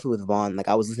Smoke, but definitely with Vaughn,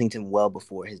 I was listening to him well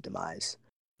before his demise.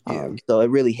 Yeah. So it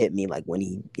really hit me when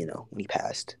he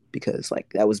passed, because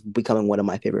that was becoming one of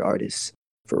my favorite artists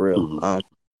for real. Mm-hmm.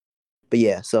 But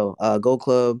yeah, so Gold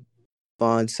Club,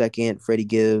 Vaughn second, Freddie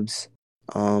Gibbs,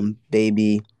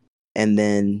 Baby, and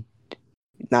then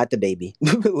not the Baby,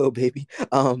 Lil Baby.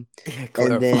 And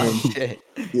then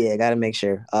yeah, gotta make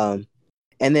sure. And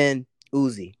then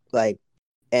Uzi,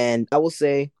 and I will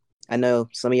say, I know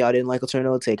some of y'all didn't like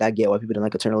Eternal Take. I get why people didn't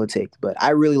like Eternal Take, but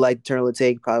I really liked Eternal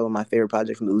Take. Probably one of my favorite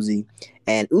projects from Uzi.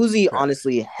 And Uzi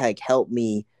honestly helped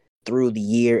me through the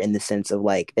year in the sense of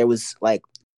there was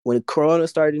when Corona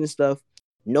started and stuff,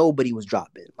 nobody was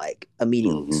dropping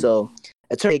immediately. Mm-hmm. So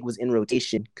Eternal Take was in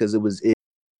rotation because it was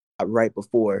right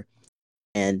before,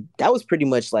 and that was pretty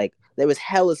much there was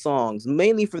hella songs,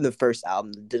 mainly from the first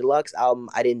album. The deluxe album,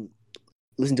 I didn't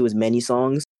listen to as many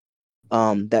songs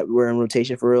that were in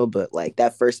rotation for real, but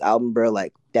that first album, bro,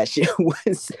 that shit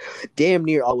was damn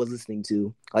near all I was listening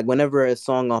to. Whenever a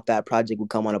song off that project would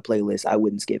come on a playlist, I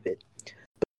wouldn't skip it.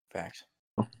 Facts.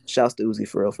 Shouts to Uzi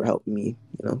for real for helping me,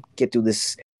 get through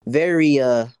this very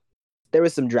there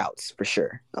was some droughts for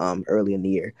sure early in the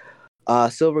year.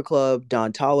 Silver Club,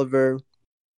 Don Toliver,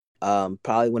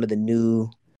 probably one of the new,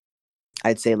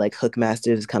 I'd say Hook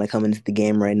Masters is kind of coming into the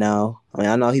game right now. I mean,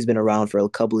 I know he's been around for a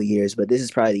couple of years, but this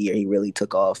is probably the year he really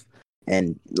took off.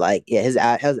 And his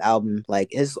album,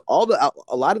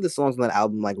 a lot of the songs on that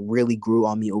album really grew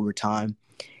on me over time,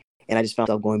 and I just found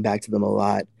myself going back to them a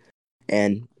lot.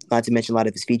 And not to mention, a lot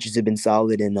of his features have been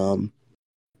solid, and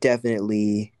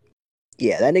definitely,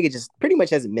 yeah, that nigga just pretty much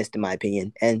hasn't missed in my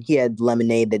opinion. And he had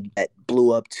Lemonade that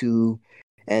blew up too,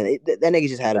 and that nigga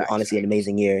just had honestly an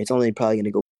amazing year. It's only probably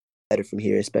gonna go better from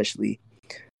here, especially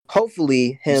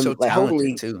hopefully him. He's so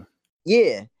hopefully too.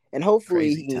 Yeah, and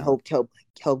hopefully Crazy he can talent.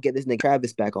 help get this nigga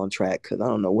Travis back on track, because I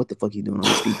don't know what the fuck he's doing on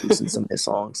the speakers in some of his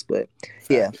songs. But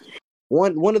yeah,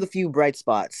 one of the few bright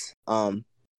spots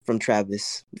from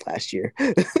Travis last year.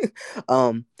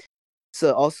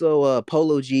 So also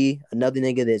Polo G, another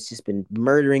nigga that's just been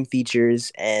murdering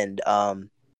features, and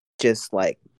just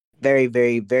very,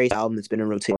 very, very album that's been in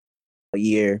rotation all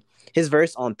year. His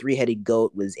verse on Three-Headed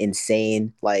Goat was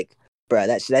insane. Bruh,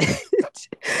 that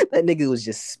that nigga was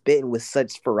just spitting with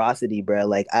such ferocity,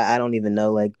 bruh. I don't even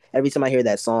know. Every time I hear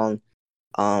that song,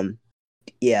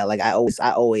 yeah,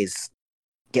 I always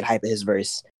get hype at his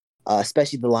verse.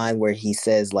 Especially the line where he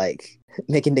says make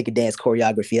a nigga dance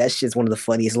choreography. That's just one of the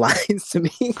funniest lines to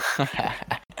me.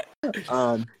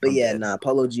 But yeah,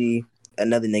 Polo G,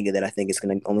 another nigga that I think is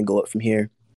gonna only go up from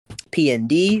here.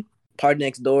 PND, Party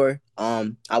Next Door.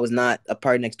 I was not a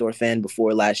Party Next Door fan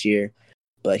before last year,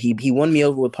 but he won me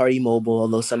over with Party Mobile,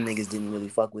 although some niggas didn't really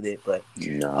fuck with it. But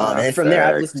and then from there,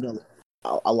 I've listened to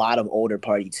a lot of older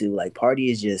Party too.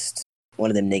 Party is just one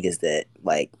of them niggas that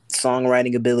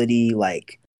songwriting ability,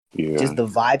 just the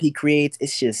vibe he creates.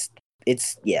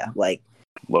 It's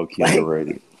low key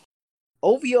underrated.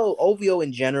 OVO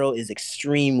in general is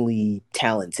extremely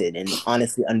talented and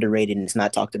honestly underrated, and it's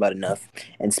not talked about enough.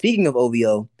 And speaking of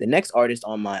OVO, the next artist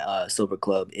on my Silver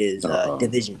Club is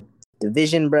Division.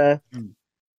 Division, bruh.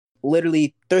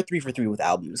 Literally, they're 3 for 3 with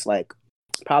albums. Like,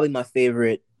 probably my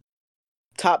favorite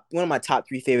one of my top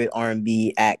 3 favorite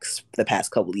R&B acts for the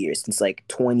past couple of years, since like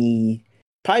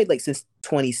since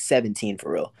 2017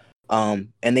 for real.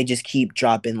 And they just keep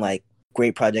dropping like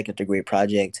great project after great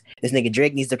project. This nigga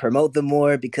Drake needs to promote them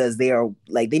more because they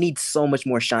need so much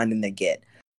more shine than they get.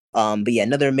 But yeah,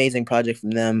 another amazing project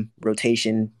from them.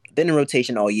 Rotation, been in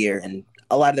rotation all year, and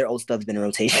a lot of their old stuff's been in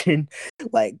rotation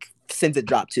like since it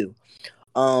dropped too.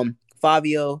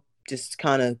 Fabio just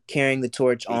kind of carrying the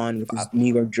torch on with his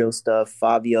New York drill stuff.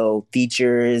 Fabio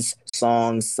features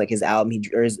songs like his album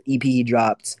his EP he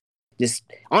dropped. Just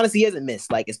honestly, he hasn't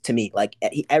missed. Like, it's to me like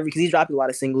because he's dropped a lot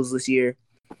of singles this year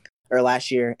or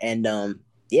last year, and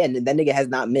yeah, that nigga has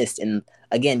not missed. And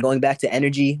again, going back to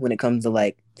energy when it comes to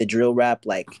like the drill rap,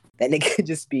 like that nigga could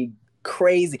just be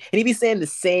crazy, and he be saying the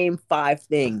same 5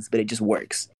 things, but it just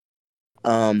works.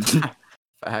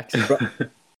 Facts.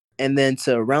 And then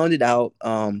to round it out,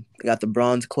 I got the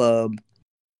Bronze Club,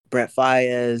 Brent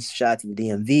Faiyaz, shout out to the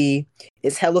DMV.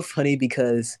 It's hella funny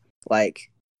because, like,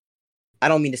 I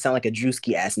don't mean to sound like a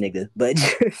Drewski ass nigga, but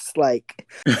just like,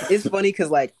 it's funny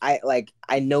because like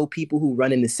I know people who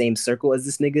run in the same circle as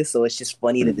this nigga, so it's just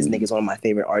funny that this nigga is one of my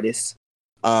favorite artists.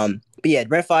 But yeah,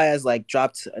 Brent Faiyaz like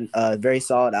dropped a very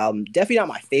solid album. Definitely not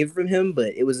my favorite from him,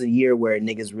 but it was a year where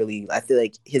niggas really, I feel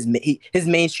like his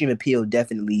mainstream appeal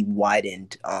definitely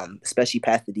widened, especially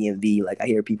past the DMV. Like, I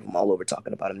hear people from all over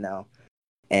talking about him now,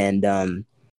 and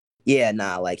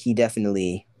like he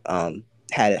definitely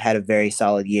had a very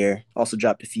solid year. Also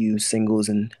dropped a few singles,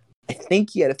 and I think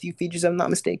he had a few features, if I'm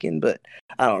not mistaken, but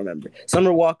I don't remember.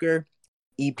 Summer Walker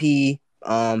EP,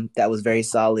 that was very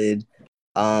solid.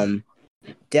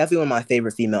 Definitely one of my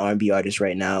favorite female R&B artists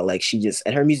right now. Like,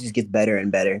 and her music just gets better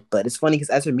and better. But it's funny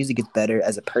because as her music gets better,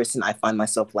 as a person, I find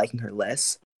myself liking her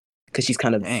less because she's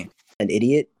kind of an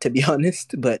idiot, to be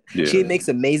honest. But she makes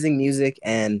amazing music,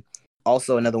 and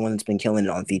also another one that's been killing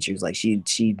it on features. Like, she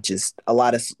just a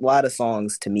lot of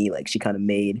songs to me, like, she kind of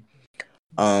made.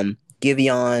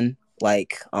 Giveon,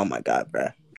 like, oh my god,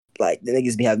 bruh. Like, the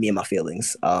niggas be having me in my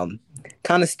feelings.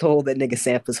 Kind of stole that nigga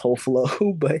Sampa's whole flow,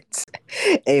 but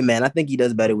hey, man, I think he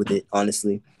does better with it,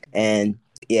 honestly. And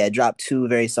yeah, dropped 2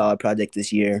 very solid projects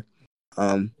this year.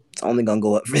 It's only gonna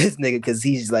go up for this nigga because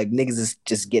he's like, niggas is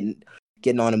just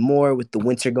getting on him more with the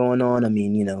winter going on. I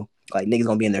mean, you know, like, niggas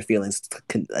gonna be in their feelings,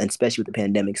 especially with the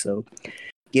pandemic. So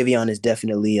Giveon is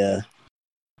definitely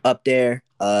up there.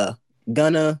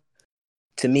 Gunna,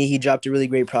 to me, he dropped a really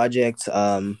great project.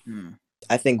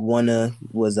 I think Wanna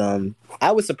was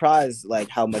I was surprised like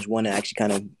how much Wanna actually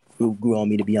kind of grew on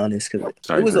me, to be honest, because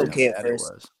it was okay at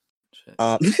first.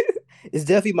 It's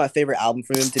definitely my favorite album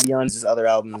from him, to be honest. His other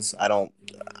albums, I don't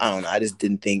know. I just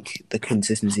didn't think the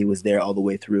consistency was there all the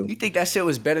way through. You think that shit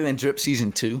was better than Drip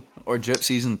Season 2 or Drip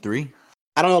Season 3?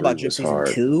 I don't know about Drip Season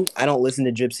 2. I don't listen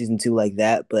to Drip Season 2 like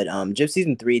that, but Drip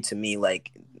Season 3 to me,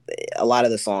 like, a lot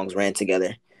of the songs ran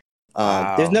together.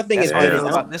 Wow. There's nothing as hard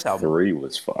about this album. 3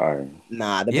 was fire.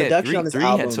 Nah, the production on this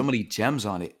album had so many gems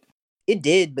on it. It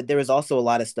did, but there was also a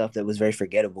lot of stuff that was very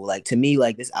forgettable. Like, to me,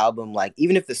 like, this album, like,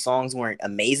 even if the songs weren't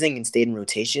amazing and stayed in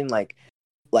rotation, like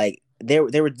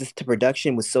the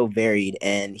production was so varied,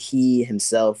 and he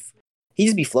himself, he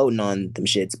just be floating on them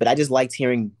shits. But I just liked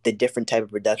hearing the different type of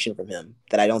production from him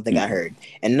that I don't think I heard.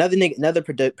 And another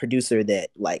producer that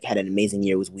like had an amazing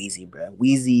year was Wheezy, bro.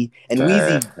 Wheezy to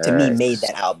me made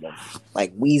that album.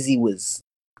 Like, Wheezy was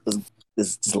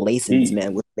just lacing this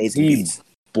man with amazing beats.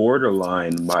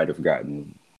 Borderline might have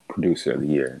gotten producer of the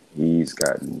year. He's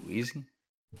gotten Wheezy.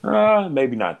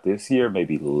 Maybe not this year.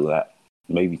 Maybe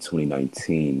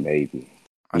 2019. Maybe.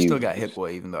 I still got Hit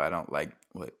Boy, even though I don't like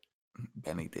what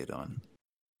Benny did on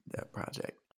that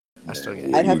project. I still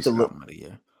get. I'd have to look.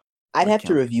 I'd have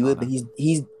to review it, but he's.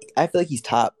 I feel like he's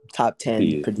top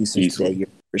 10 producers that year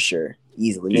for sure.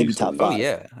 Easily, maybe top 5. Oh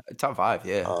yeah, top 5.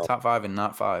 Yeah, top 5 and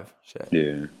not 5. Shit.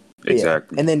 Yeah,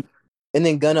 exactly. Yeah. And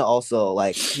then Gunna also,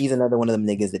 like, he's another one of them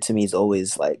niggas that to me is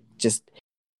always like, just,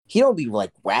 he don't be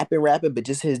like rapping, but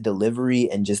just his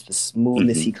delivery and just the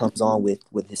smoothness he comes on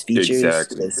with his features.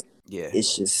 Exactly.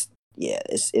 It's just,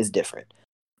 it's different.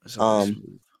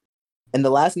 And the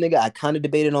last nigga I kind of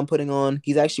debated on putting on,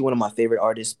 he's actually one of my favorite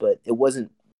artists, but it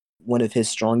wasn't one of his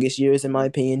strongest years in my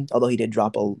opinion, although he did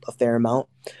drop a fair amount,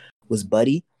 was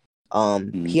Buddy.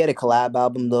 He had a collab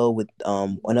album though with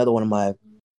another one of my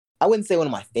I wouldn't say one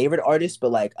of my favorite artists,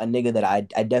 but like a nigga that I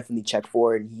definitely check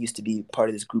for, and he used to be part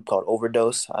of this group called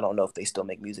Overdose. I don't know if they still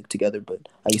make music together, but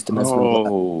I used to mess with him a lot.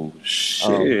 Oh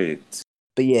shit!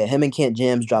 But yeah, him and Kent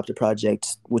Jams dropped a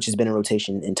project which has been in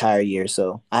rotation the entire year,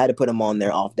 so I had to put him on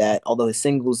there off that. Although his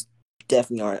singles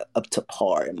definitely aren't up to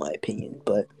par in my opinion,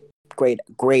 but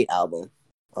great album.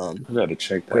 I gotta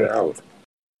check that Great out. album.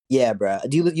 Yeah, bro.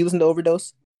 Do you listen to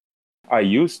Overdose? I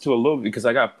used to a little because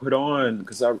I got put on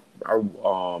because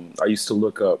I used to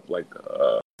look up like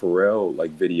Pharrell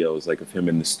like videos like of him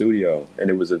in the studio, and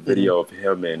it was a video of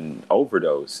him in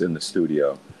Overdose in the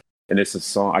studio, and it's a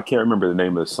song I can't remember the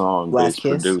name of the song, but it's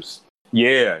produced.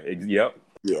 Yeah, yep.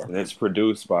 Yeah, and it's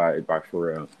produced by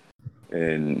Pharrell,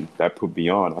 and that put me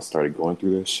on. I started going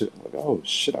through this shit like, oh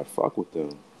shit, I fuck with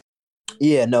them.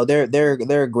 Yeah, no, they're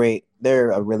great.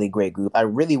 They're a really great group. I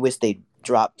really wish they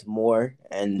dropped more,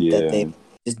 and that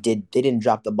they didn't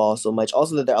drop the ball so much.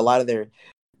 Also, that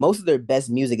most of their best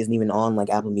music isn't even on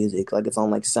like Apple Music. Like it's on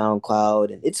like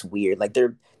SoundCloud, and it's weird. Like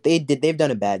they've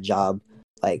done a bad job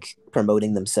like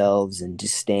promoting themselves and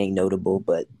just staying notable.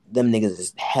 But them niggas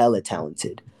is hella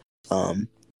talented.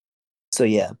 So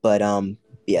yeah, but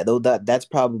yeah, though that's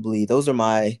probably those are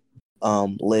my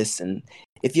lists. And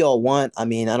if y'all want, I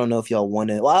mean, I don't know if y'all want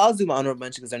to. Well, I'll do my honorable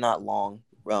mention because they're not long.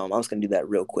 I'm just gonna do that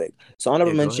real quick. So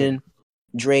honorable mention,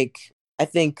 Drake. I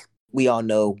think we all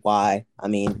know why. I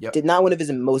mean, did not one of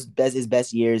his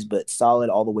best years, but solid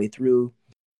all the way through.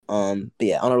 But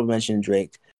yeah, honorable mention,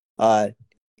 Drake. The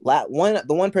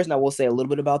one person I will say a little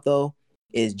bit about though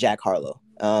is Jack Harlow.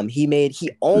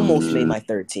 He almost made my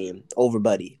third team over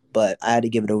Buddy, but I had to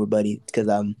give it over Buddy because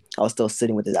I was still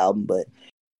sitting with his album, but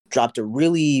dropped a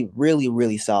really, really,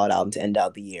 really solid album to end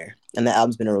out the year. And that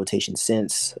album's been in rotation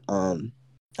since.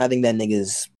 I think that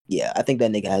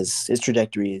nigga has his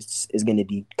trajectory is going to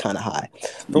be kind of high.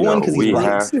 For one, because he's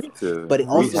white, but it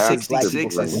also takes black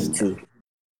people like him too.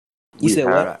 You said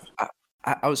what?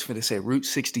 I was going to say Route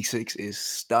 66 is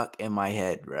stuck in my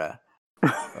head, bruh.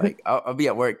 Like I'll be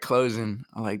at work closing.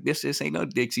 I'm like, this ain't no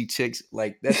Dixie Chicks.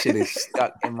 Like that shit is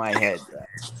stuck in my head,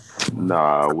 bruh.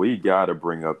 Nah, we gotta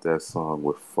bring up that song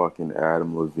with fucking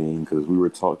Adam Levine because we were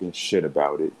talking shit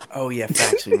about it. Oh yeah,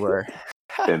 facts we were.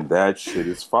 And that shit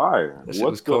is fire. That shit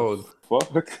was cold.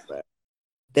 Fuck?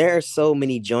 There are so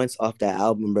many joints off that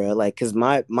album, bro. Like, cause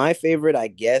my favorite, I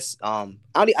guess, I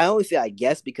only say I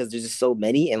guess because there's just so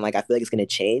many, and like I feel like it's gonna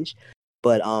change.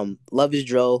 But Love Is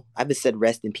Dro. I've been said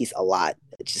rest in peace a lot.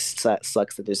 It just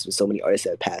sucks that there's been so many artists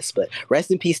that have passed. But rest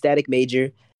in peace, Static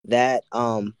Major. That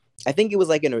I think it was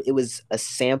like it was a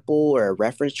sample or a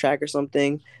reference track or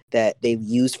something that they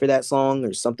used for that song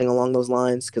or something along those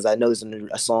lines. Because I know there's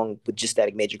a song with just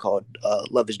Static Major called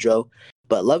Love Is Dro.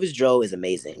 But Love Is Dro is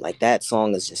amazing. Like that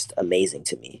song is just amazing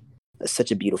to me. It's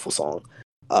such a beautiful song.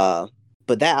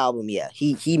 But that album, yeah,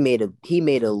 he made a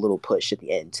little push at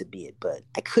the end to be it, but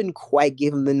I couldn't quite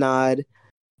give him the nod.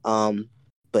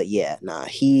 But yeah, nah,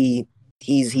 he's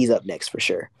up next for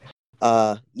sure.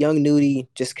 Young Nudy,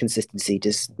 just consistency,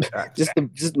 just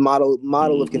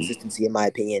model of consistency in my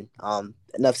opinion.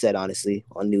 Enough said, honestly,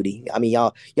 on Nudy. I mean,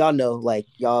 y'all know, like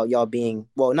y'all being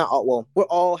not all, we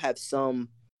all have some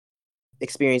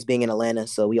experience being in Atlanta,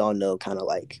 so we all know kind of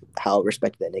like how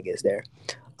respected that nigga is there.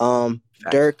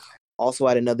 Dirk also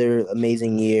had another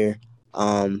amazing year.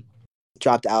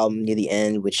 Dropped the album near the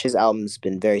end, which his album's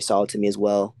been very solid to me as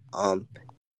well.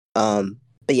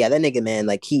 But yeah, that nigga, man,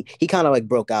 like he kind of like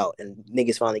broke out, and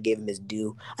niggas finally gave him his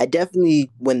due. I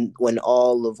definitely when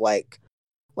all of like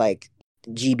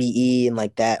GBE and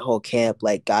like that whole camp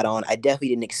like got on, I definitely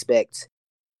didn't expect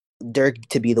Dirk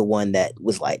to be the one that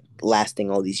was like lasting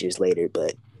all these years later.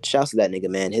 But shouts to that nigga,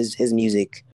 man. His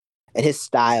music and his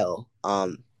style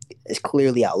it's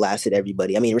clearly outlasted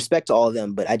everybody. I mean, respect to all of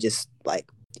them, but I just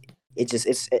like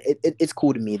it's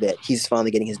cool to me that he's finally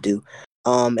getting his due.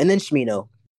 And then Smino.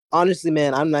 Honestly,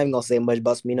 man, I'm not even gonna say much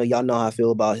about Smino. Y'all know how I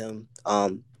feel about him.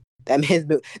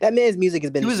 That man's music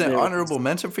has been. He was an honorable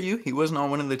mention for you. He wasn't on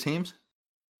one of the teams.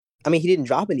 I mean, he didn't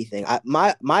drop anything.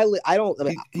 My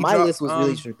list was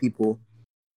really for people.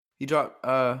 He dropped.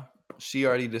 She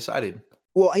Already Decided.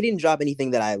 Well, he didn't drop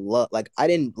anything that I love. Like, I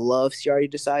didn't love She Already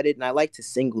Decided, and I liked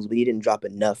his singles, but he didn't drop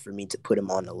enough for me to put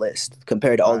him on the list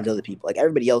compared to all these other people. Like,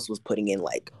 everybody else was putting in,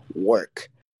 like, work.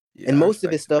 Yeah, and most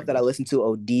of his stuff that I listen to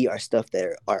OD are stuff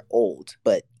that are old.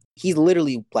 But he's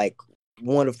literally, like,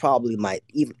 one of probably my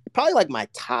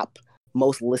top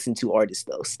most listened to artists,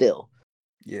 though, still.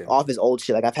 Yeah. Off his old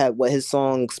shit. Like, I've had his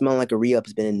song Smelling Like a Re-Up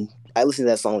has been I listen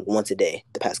to that song once a day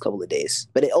the past couple of days.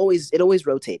 But it always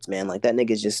rotates, man. Like that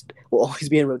nigga just will always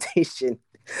be in rotation,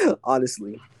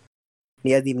 honestly.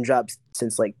 He hasn't even dropped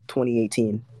since like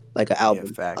 2018. like an Yeah,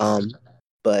 album. facts.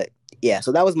 But yeah,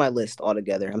 so that was my list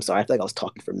altogether. I'm sorry, I feel like I was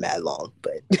talking for mad long,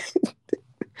 but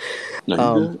No, you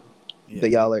um, good? Yeah, but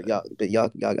y'all good. y'all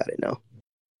got it now.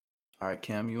 All right,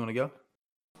 Cam, you want to go?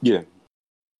 Yeah.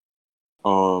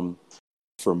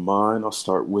 For mine, I'll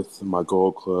start with my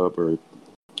Gold Club or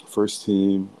first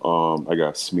team. I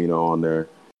got Smino on there.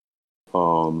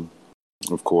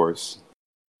 Of course,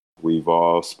 we've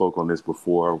all spoke on this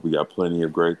before. We got plenty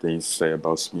of great things to say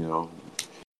about Smino.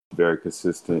 Very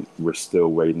consistent. We're still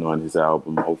waiting on his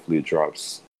album. Hopefully, it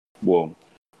drops. Well,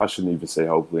 I shouldn't even say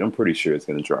hopefully. I'm pretty sure it's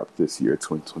going to drop this year,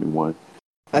 2021.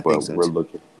 I think But so we're too.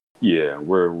 looking. Yeah,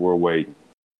 we're waiting.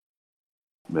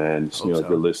 Man, Hope Smino, if so.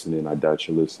 you're listening, I doubt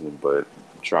you're listening, but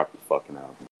drop the fucking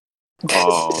album.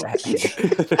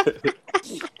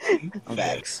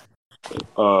 Facts.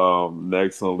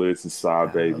 Next on the list is Saw I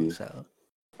hope Baby. so.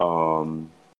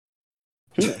 Um,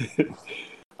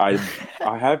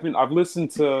 I've been listening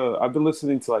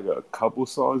to like a couple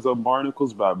songs of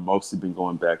Barnacles, but I've mostly been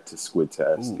going back to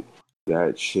Squidtastic. Ooh,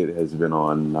 That shit has been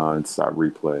on nonstop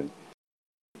replay.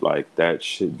 Like that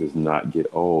shit does not get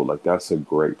old. Like that's a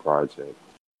great project.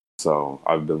 So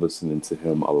I've been listening to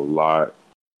him a lot.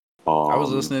 I was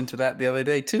listening to that the other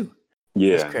day too.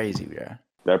 That's Yeah, crazy, yeah.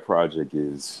 that project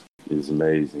is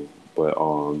amazing. But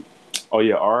oh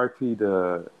yeah, R.I.P.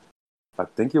 to I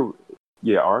think it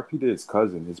yeah R.I.P. to his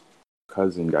cousin. His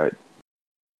cousin got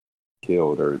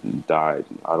killed or died.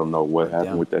 I don't know what happened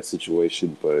Damn. with that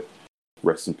situation, but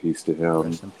rest in peace to him.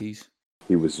 Rest in peace.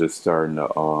 He was just starting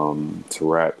to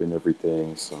rap and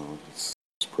everything, so it's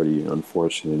pretty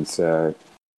unfortunate and sad.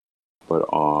 But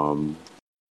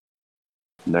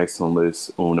next on the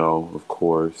list, Uno, of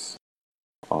course.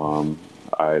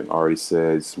 I already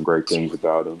said some great things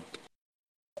about him.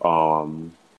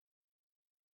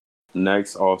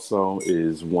 Next also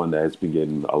is one that has been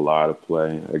getting a lot of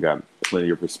play. I got plenty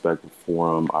of respect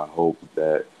for him. I hope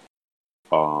that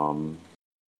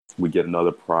we get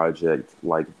another project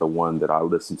like the one that I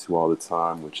listen to all the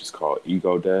time, which is called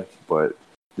Ego Death. But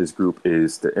this group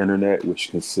is The Internet,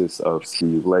 which consists of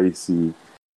Steve Lacy,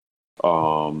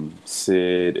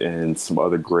 Sid, and some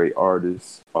other great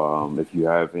artists. If you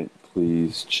haven't,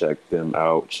 please check them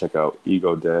out. Check out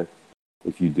Ego Death.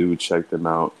 If you do, check them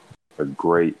out. A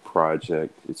great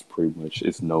project.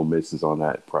 It's no misses on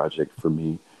that project for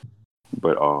me.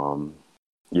 But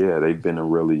yeah, they've been a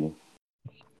really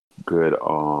good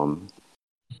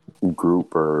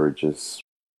group or just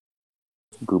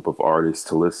group of artists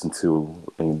to listen to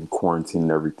in quarantine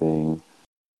and everything.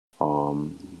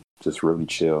 Just really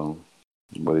chill.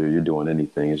 Whether you're doing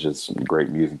anything, it's just great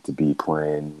music to be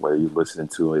playing. Whether you're listening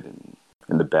to it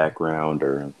in the background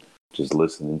or just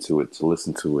listening to it to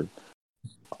listen to it.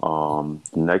 The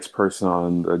next person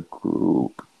on the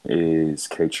group is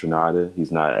K Tronada.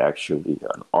 He's not actually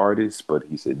an artist, but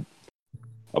he's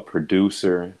a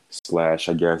producer / I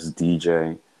guess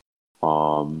DJ.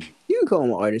 You can call him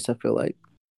an artist, I feel like.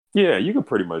 Yeah, you could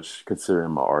pretty much consider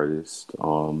him an artist.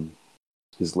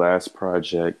 His last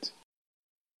project,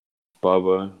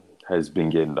 Bubba, has been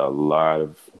getting a lot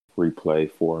of replay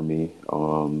for me.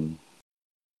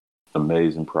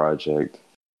 Amazing project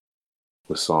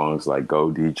with songs like Go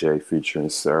DJ featuring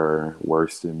Sir,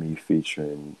 Worse Than Me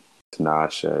featuring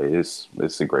Tinashe.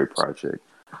 It's a great project.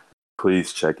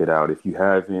 Please check it out if you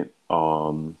haven't.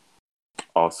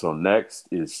 Also next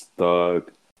is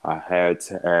Thug. I had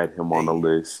to add him on the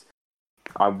list.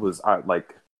 I think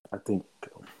I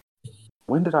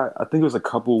think it was a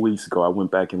couple of weeks ago. I went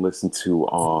back and listened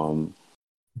to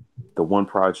the one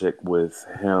project with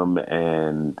him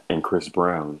and Chris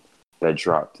Brown that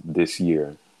dropped this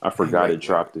year. I forgot it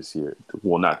dropped this year.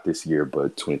 Well, not this year,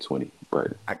 but 2020.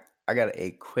 But I got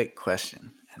a quick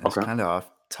question, and it's kind of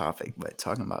off topic, but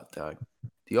talking about Thug,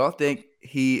 do y'all think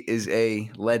he is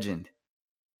a legend?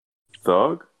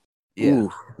 Thug? Yeah,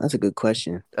 Ooh, that's a good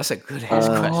question. that's a good ass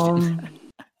question.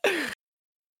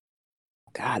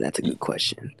 God, that's a good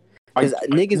question. Because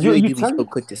niggas you really do be tell so me-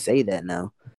 quick to say that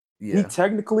now. Yeah, He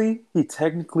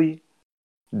technically,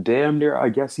 damn near, I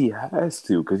guess he has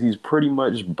to, because he's pretty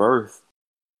much birthed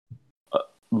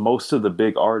most of the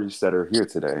big artists that are here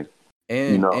today.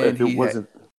 and if it wasn't,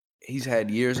 he's had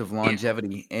years of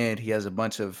longevity, and he has a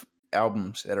bunch of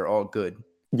albums that are all good.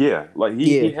 yeah, like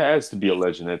he has to be a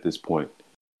legend at this point,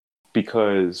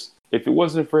 because if it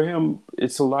wasn't for him,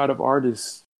 it's a lot of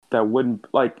artists that wouldn't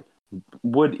like.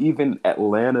 Would even the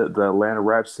Atlanta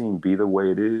rap scene be the way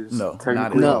it is? No,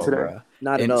 technically not at all, today. bro.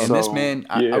 Not at all. And this man,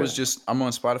 I'm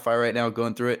on Spotify right now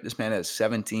going through it. This man has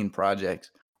 17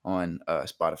 projects on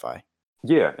Spotify.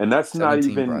 Yeah, and that's not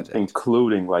 17 even projects.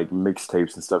 including like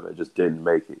mixtapes and stuff that just didn't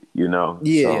make it, you know?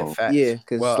 Yeah, Yeah, So, yeah. facts.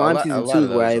 Because Well, Slime a season lot two of is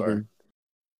where I those are. even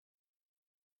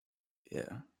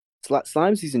Yeah.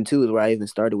 Slime season 2 is where I even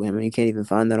started with him, and you can't even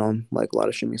find that on like a lot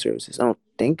of streaming services. I don't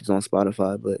think it's on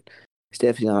Spotify, but it's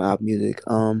definitely on Apple Music.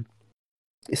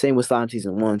 Same with Slime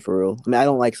season 1 for real. I mean, I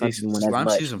don't like Slime season 1 as Slime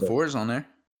much, season but 4 is on there.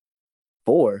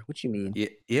 4? What you mean?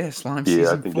 Yeah, Slime yeah, I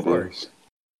season think it 4. is.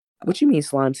 What you mean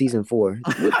Slime season 4?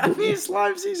 I mean,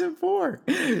 Slime season 4.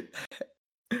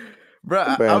 Bro,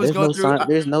 I Bruh, was going through.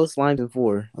 there's no Slime in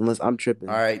 4 unless I'm All tripping.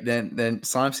 right, then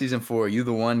Slime season 4. You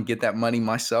the one, get that money,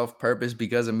 myself, purpose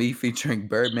because of me, featuring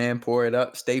Birdman, pour it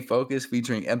up, stay focused,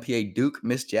 featuring MPA Duke,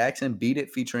 Miss Jackson, beat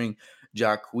it, featuring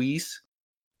Jacquees,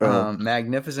 Bro,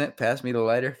 Magnificent, pass me the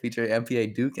lighter, featuring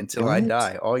MPA Duke, until I what?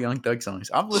 die. All Young Thug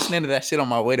songs. I'm listening to that shit on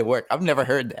my way to work. I've never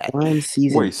heard that. Slime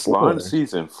season Wait, Slime 4?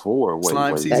 season 4. Wait,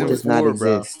 Slime wait, That season does wait. not 4,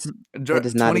 bro. exist. That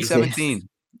does not exist. 2017.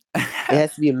 It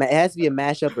has to be it has to be a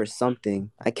mashup or something.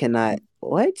 I cannot.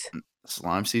 What?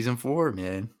 Slime season 4,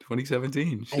 man.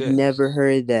 2017. I Shit. never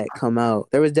heard that come out.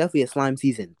 There was definitely a Slime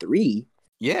season 3,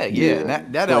 Yeah. And Yeah.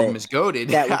 that album but is goaded.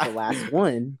 that was the last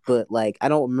one. But like, I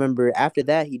don't remember after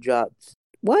that he dropped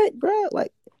what, bro?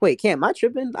 Like, wait, am I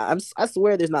tripping? I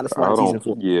swear there's not a Slime season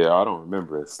 4. I don't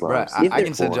remember Slime Bruh, If I season there,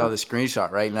 can send y'all 4. the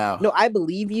screenshot right now. no, I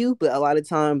believe you, but a lot of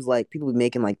times like people be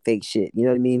making like fake shit. You know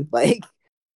what I mean? Like,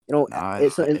 you know, Nah,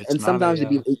 it's it's and not sometimes a.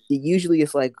 it usually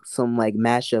it's like some like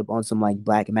mashup on some like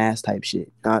Black Mass type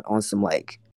shit, not on some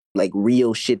like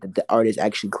real shit that the artist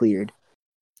actually cleared.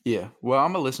 Yeah. Well,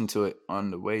 I'm gonna listen to it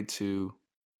on the way to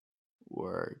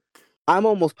work. I'm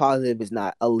almost positive it's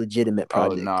not a legitimate Oh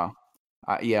project. no.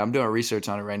 Yeah, I'm doing research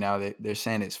on it right now. They're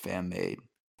saying it's fan made.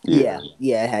 Yeah,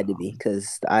 Yeah. it had to be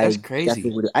because That's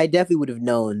crazy. I definitely would have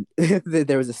known that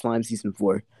there was a Slime season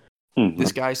 4. Mhm.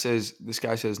 This guy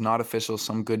says not official.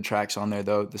 Some good tracks on there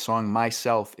though. The song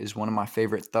 "Myself" is one of my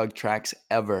favorite Thug tracks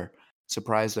ever.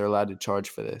 Surprised they're allowed to charge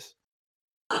for this.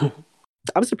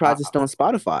 I'm surprised Uh, it's still on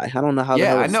Spotify. I don't know how the yeah,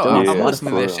 hell I it's know. still on I'm Yeah,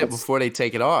 listening to for that Spotify. shit real. before they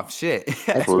take it off. Shit.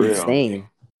 That's For real. insane.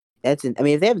 I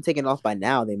mean, if they haven't taken it off by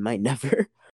now, they might never.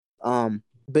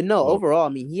 But no, Well, overall, I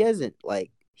mean, he hasn't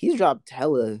he's dropped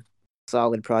hella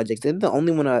solid projects. And the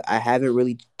only one I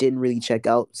didn't really check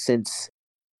out since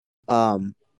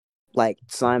like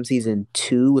Slime season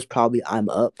 2 was probably I'm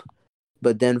Up.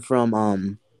 But then from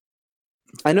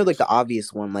I know like the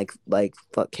obvious one like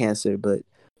fuck cancer, but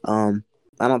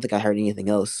I don't think I heard anything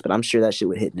else. But I'm sure that shit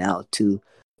would hit now too.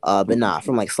 But nah,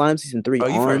 from like Slime season 3 oh,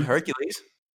 you've heard on, Hercules?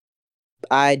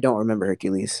 I don't remember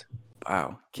Hercules.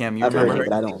 Wow, Cam, you I've remember heard it,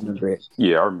 but I Hercules? don't remember it.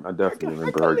 Yeah, I definitely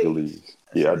remember Hercules.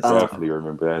 That Yeah, I shit is tough. definitely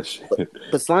remember that shit.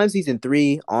 But Slime season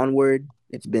 3 onward,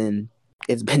 it's been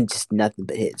just nothing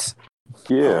but hits.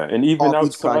 Yeah, and even Each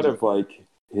outside project. of like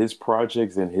his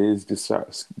projects and his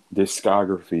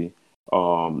discography,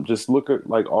 just look at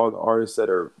like all the artists that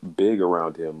are big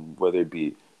around him, whether it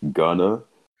be Gunna,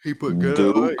 He put good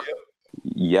on it. Duke,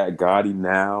 yeah, Gotti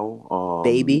now,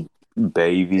 Baby.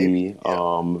 Baby,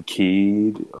 Yeah.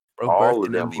 Keed, Bro all birthed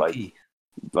of an them. MVP.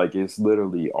 Like it's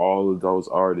literally all of those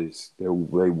artists. They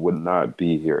would not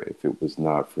be here if it was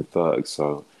not for Thug.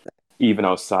 So even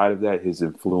outside of that, his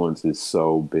influence is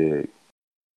so big, And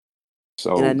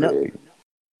so I know big.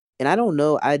 and I don't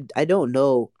know, I don't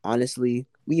know, honestly.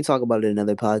 We can talk about it in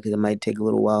another pod because it might take a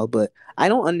little while, but I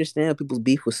don't understand people's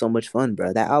beef was so much fun,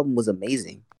 bro. That album was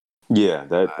amazing. Yeah,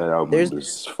 that album There's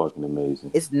was fucking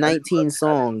amazing. It's 19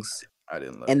 songs. I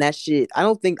didn't love And it. that shit, I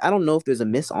don't know if there's a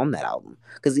miss on that album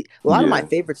because a lot of my Yeah,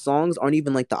 favorite songs aren't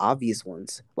even like the obvious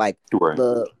ones. Like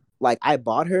right. I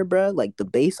bought her, bruh. Like the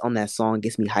bass on that song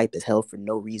gets me hype as hell for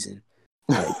no reason,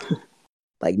 like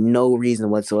like no reason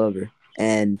whatsoever.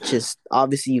 And just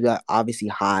obviously you got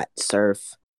hot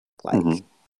surf, like, Mhm.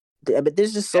 but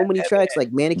there's just so many tracks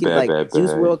like Mannequin, Bad, like bad, bad.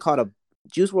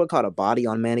 Juice World caught a body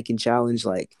on Mannequin Challenge,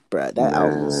 like, bruh, Man. that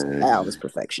album's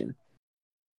perfection.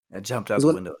 I jumped out 'Cause the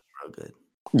when, window. Real good.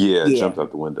 Yeah, it yeah, jumped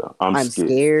out the window. I'm I'm scared.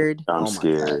 scared. I'm Oh my god.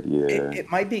 scared. Yeah. It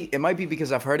might be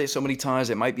because I've heard it so many times.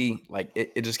 It might be like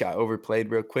it just got overplayed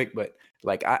real quick. But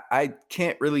like I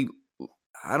can't really.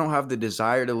 I don't have the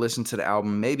desire to listen to the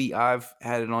album. Maybe I've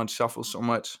had it on shuffle so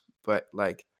much, but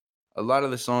like a lot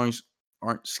of the songs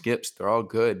aren't skips. They're all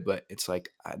good, but it's like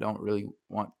I don't really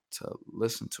want to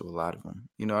listen to a lot of them.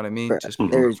 You know what I mean? Bruh, Just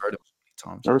because Mhm. I've heard them so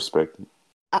many times. I respect it.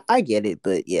 I get it,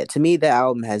 but yeah, to me, that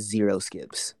album has zero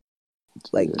skips.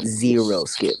 Like, Yeah. zero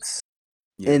skips.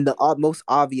 Yeah. And the most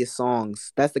obvious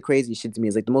songs, that's the crazy shit to me,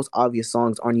 is like the most obvious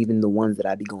songs aren't even the ones that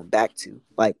I'd be going back to.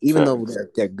 Like, even though Facts.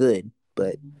 they're good,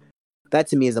 but that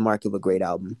to me is a mark of a great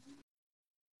album.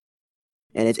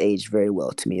 And it's aged very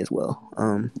well to me as well.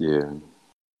 Yeah.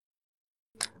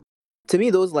 to me,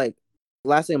 those like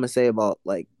last thing I'm gonna say about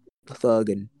like Thug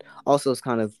and also it's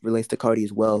kind of relates to Cardi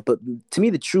as well. But to me,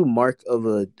 the true mark of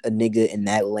a nigga in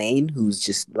that lane who's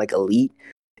just like elite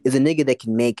is a nigga that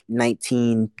can make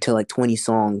 19 to like 20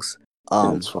 songs.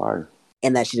 And it's fire.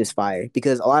 And that shit is fire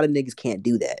because a lot of niggas can't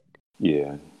do that.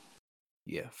 Yeah.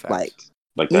 Yeah, facts.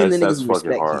 Like even that's the niggas who fucking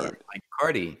respect hard. can't. Like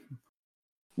Cardi.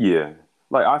 Yeah.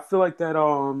 Like I feel like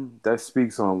that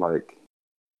speaks on like,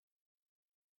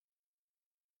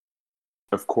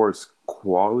 of course,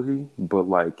 quality, but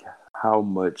like how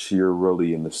much you're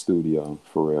really in the studio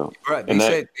for real. Right.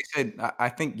 They said I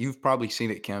think you've probably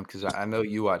seen it, Kim, because I know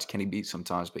you watch Kenny Beats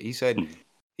sometimes, but he said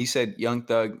Young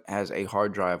Thug has a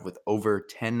hard drive with over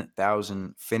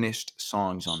 10,000 finished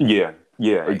songs on it.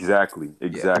 Yeah, right? exactly.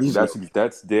 Yeah.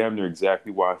 That's damn near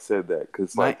exactly why I said that.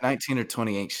 Cause like 19 or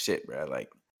 20 ain't shit, bro. Like,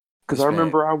 because I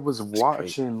remember I was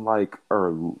watching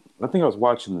or I think I was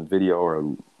watching the video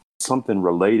or something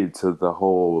related to the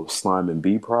whole Slime and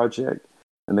B project,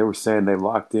 and they were saying they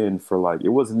locked in for like it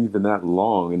wasn't even that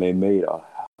long, and they made a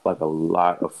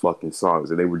lot of fucking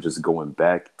songs, and they were just going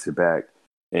back to back.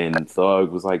 And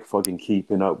Thug was like fucking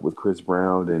keeping up with Chris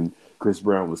Brown, and Chris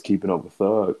Brown was keeping up with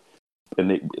Thug,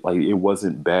 and it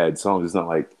wasn't bad songs. It's not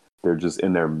like they're just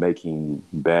in there making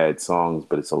bad songs,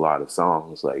 but it's a lot of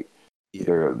songs. Like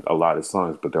there are a lot of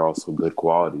songs, but they're also good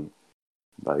quality.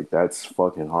 Like that's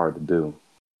fucking hard to do.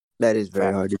 That is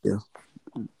very hard to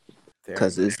do.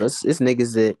 Because it's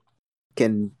niggas that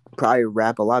can probably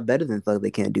rap a lot better than Thug. They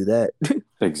can't do that.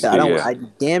 I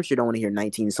damn sure don't want to hear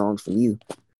 19 songs from you.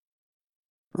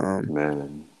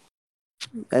 Man,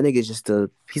 that nigga's just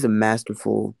he's a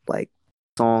masterful like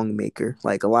song maker.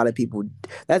 Like a lot of people,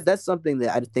 that's something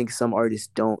that I think some artists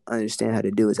don't understand how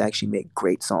to do is actually make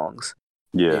great songs.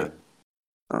 Yeah.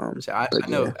 So I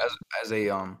know as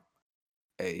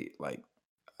a like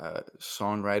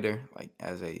songwriter, like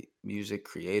as a music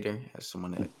creator, as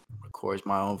someone that records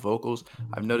my own vocals,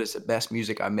 I've noticed the best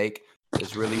music I make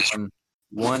is really when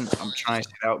one, I'm trying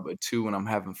shit out, but two, when I'm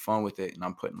having fun with it and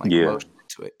I'm putting like emotion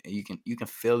into it, and you can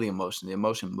feel the emotion. The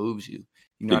emotion moves you.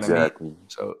 You know what I mean?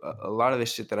 So a lot of the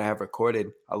shit that I have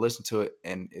recorded, I listen to it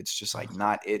and it's just like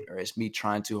not it, or it's me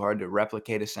trying too hard to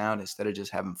replicate a sound instead of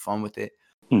just having fun with it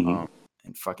and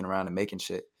fucking around and making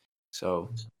shit. So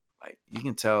like you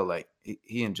can tell like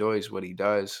he enjoys what he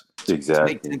does. To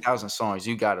make 10,000 songs,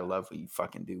 you gotta love what you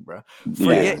fucking do, bro.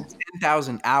 Forget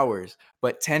 10,000 hours,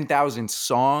 but 10,000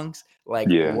 songs. Like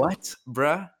what,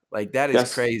 bruh? Like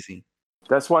that's crazy.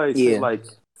 That's why they say like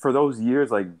for those years,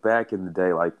 like back in the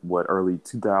day, like what early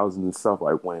 2000s and stuff,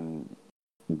 like when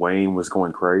Wayne was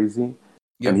going crazy,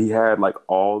 and he had like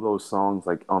all those songs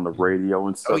like on the radio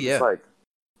and stuff. It's like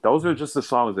those are just the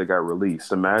songs that got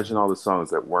released. Imagine all the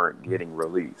songs that weren't getting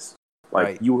released.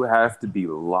 Like you have to be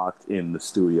locked in the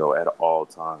studio at all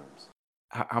times.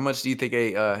 How much do you think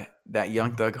that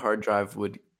Young Thug hard drive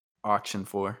would auction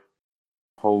for?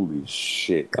 Holy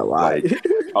shit! A lot, like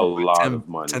a lot of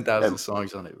money. 10,000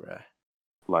 songs on it, bro.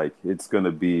 Like it's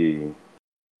gonna be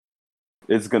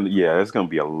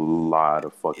a lot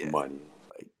of fucking money.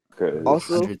 Like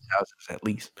also 100,000 at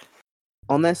least.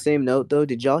 On that same note, though,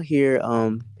 did y'all hear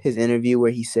his interview where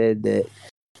he said that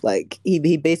like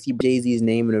he basically Jay-Z's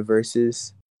name in the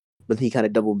verses, but he kind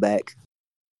of doubled back.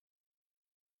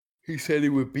 He said he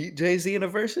would beat Jay-Z in the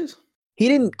verses? He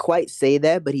didn't quite say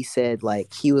that, but he said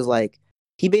like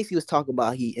he basically was talking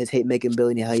about his hit making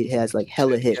ability, how he has like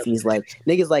hella hits, and he's like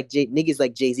niggas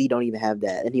like Jay-Z don't even have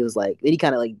that, and he was like, then he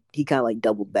kind of like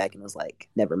doubled back and was like,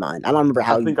 never mind. I don't remember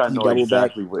how. I think I know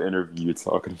exactly what interview you're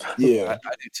talking about. Yeah,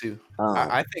 I do too.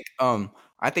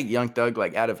 I think Young Thug,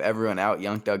 like out of everyone out,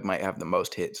 Young Thug might have the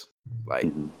most hits.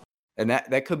 Like, and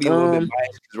that could be a little bit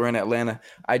biased because we're in Atlanta.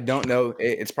 I don't know.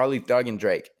 It's probably Thug and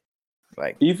Drake.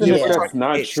 Like even if that's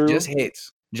not true, just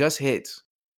hits.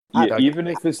 Yeah, even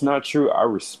if it's not true, I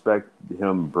respect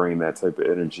him bringing that type of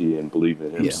energy and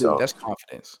believing in himself. That's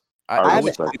confidence. I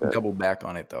would double back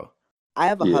on it though. I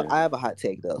have a hot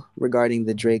take though regarding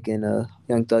the Drake and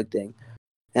Young Thug thing,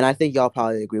 and I think y'all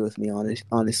probably agree with me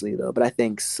honestly though. But I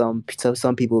think some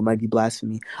people might be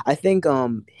blasphemy. I think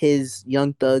his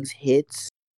Young Thug's hits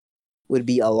would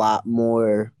be a lot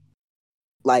more.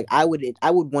 Like I would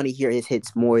want to hear his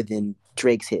hits more than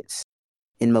Drake's hits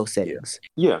in most settings.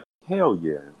 Yeah. Hell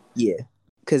yeah. Yeah,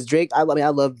 because Drake, I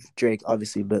love Drake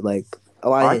obviously, but like a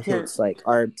lot of his hits like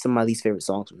are some of my least favorite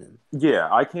songs from him. Yeah,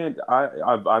 I can't.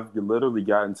 I've literally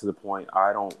gotten to the point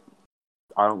I don't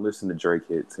listen to Drake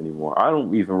hits anymore. I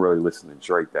don't even really listen to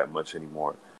Drake that much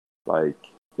anymore. Like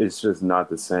it's just not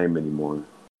the same anymore.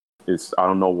 I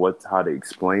don't know how to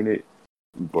explain it,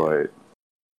 but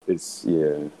it's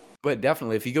But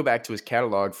definitely, if you go back to his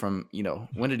catalog from,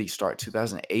 when did he start?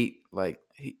 2008. Like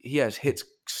he has hits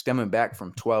stemming back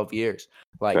from 12 years.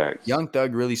 Like Facts. Young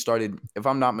Thug really started, if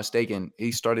I'm not mistaken,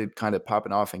 he started kind of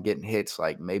popping off and getting hits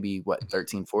like maybe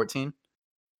 13, 14.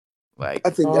 Like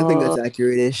I think that's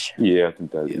accurate-ish. Yeah, I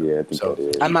think that. Yeah. Yeah, I think So that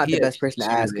is. I'm not he the best has person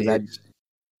to ask series because of hits,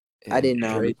 I and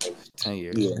didn't Drake has 10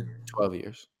 years, yeah. 12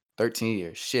 years, 13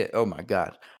 years. Shit. Oh my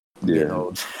God. I'm getting Yeah.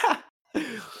 old.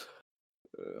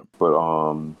 But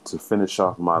to finish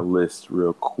off my list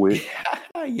real quick.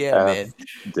 Yeah, man.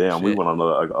 Damn, we Shit. went on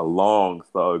a long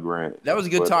Thug rant. That was a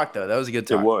good talk, though. That was a good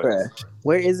It talk. was. Bruh,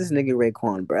 where is this nigga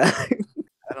Raekwon, bruh?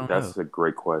 I don't That's know. a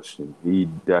great question. He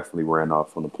definitely ran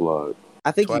off on the plug.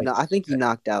 I think Twice. he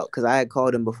knocked out because I had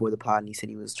called him before the pod and he said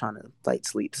he was trying to fight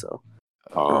sleep. So,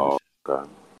 Oh, okay.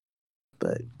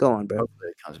 but go on, bro. Hopefully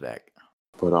it comes back.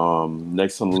 But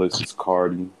next on the list is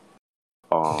Cardi.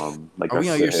 Like Are we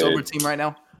I on said, your sober team right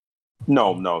now?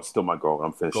 No, still my goal.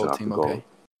 I'm finishing Gold out team, the goal. okay.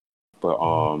 But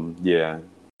yeah,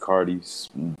 Cardi's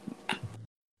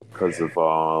because of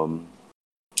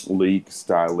Leak,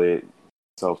 Style It,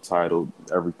 self-titled,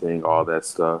 everything, all that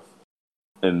stuff.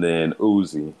 And then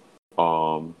Uzi.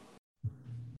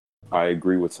 I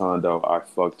agree with Tondo. I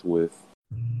fucked with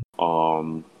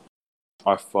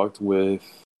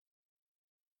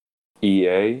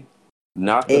EA.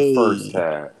 Not the first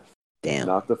half. Damn.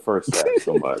 Not the first half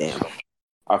so much. Damn.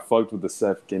 I fucked with the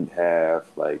second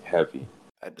half like heavy.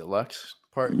 At deluxe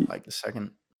part, like the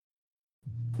second.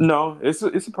 No, it's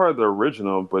a part of the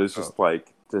original, but it's just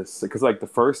like this because like the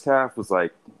first half was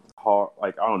like hard.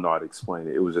 Like I don't know how to explain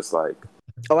it. It was just like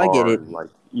I get it. Like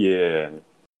yeah,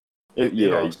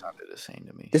 It all sounded the same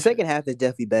to me. The second half is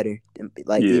definitely better.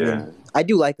 Like even I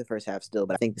do like the first half still,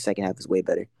 but I think the second half is way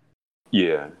better.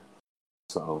 Yeah.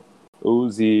 So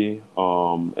Uzi,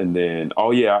 and then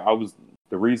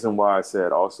the reason why I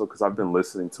said also because I've been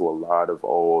listening to a lot of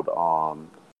old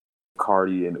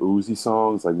Cardi and Uzi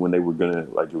songs, like when they were gonna,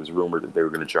 like it was rumored that they were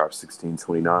gonna drop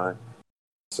 1629.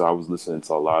 So I was listening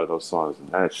to a lot of those songs, and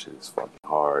that shit is fucking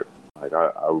hard. Like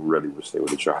I really wish they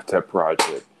would have dropped that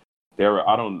project.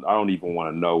 I don't even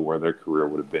want to know where their career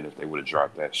would have been if they would have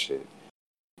dropped that shit.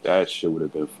 That shit would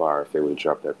have been fire if they would have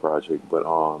dropped that project. But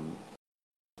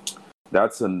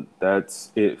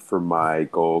that's it for my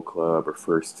gold club or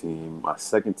first team. My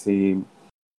second team.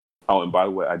 Oh, and by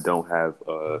the way, I don't have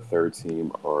a third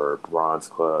team or bronze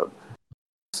club.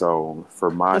 So for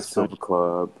my silver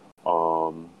club,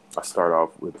 I start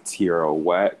off with Tierra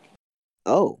Whack.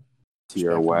 Oh.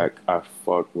 Tierra Whack. I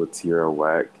fuck with Tierra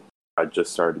Whack. I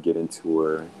just started to get into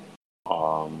her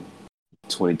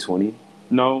 2020.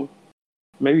 No,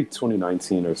 maybe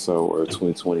 2019 or so, or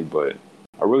 2020, but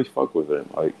I really fuck with her.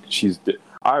 Like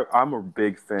I'm a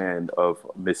big fan of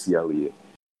Missy Elliott,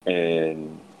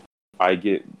 and I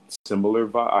get similar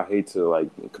vibe. I hate to like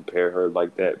compare her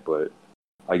like that, but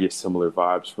I get similar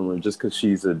vibes from her just because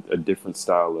she's a different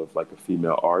style of like a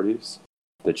female artist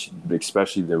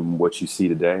especially than what you see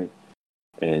today.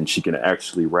 And she can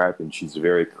actually rap, and she's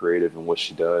very creative in what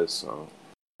she does. So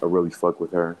I really fuck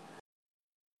with her.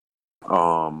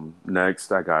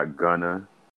 Next I got Gunna.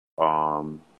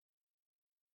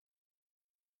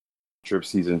 Drip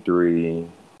Season 3,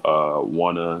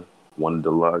 Wanna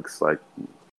Deluxe, like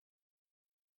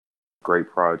great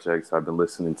projects. I've been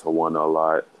listening to Wanna a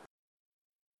lot.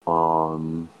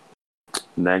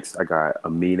 Next I got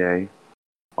Amine.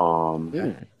 I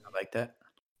like that.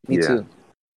 Me too.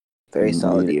 Very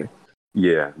solid year.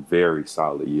 Yeah, very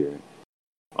solid year.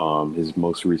 His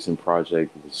most recent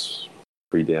project was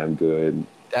pretty damn good.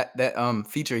 That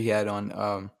feature he had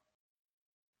on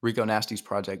Rico Nasty's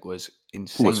project was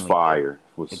insanely fire.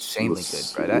 Good. Insanely good,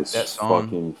 bro. That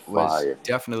song was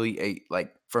definitely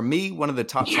for me one of the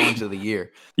top songs of the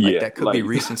year. That could be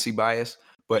recency bias,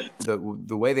 but the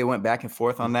way they went back and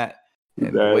forth on that,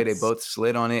 and the way they both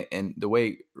slid on it, and the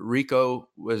way Rico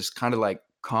was kind of like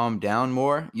calmed down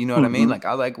more. You know what I mean? Like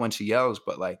I like when she yells,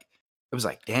 but like it was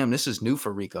like, damn, this is new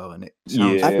for Rico, and it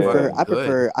sounds I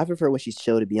prefer when she's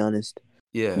chill, to be honest.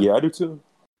 Yeah, I do too.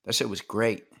 That shit was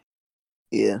great.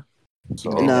 Yeah.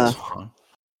 So,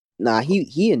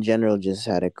 he in general just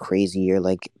had a crazy year.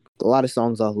 Like a lot of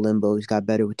songs off Limbo, he's got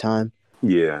better with time.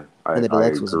 Yeah, and the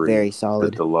deluxe was very solid.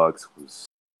 The deluxe was,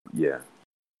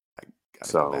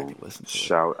 So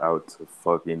shout out to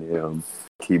fucking him.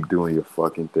 Keep doing your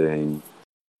fucking thing.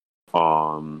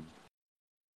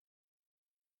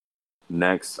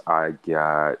 Next I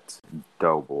got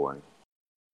Doughboy.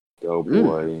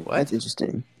 That's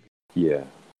interesting. Yeah.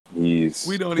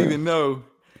 We don't even know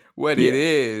what it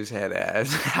is, head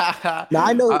ass. No,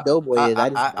 I know who Doughboy is.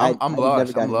 I'm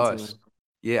lost.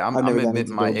 Yeah, I've I'm never gotten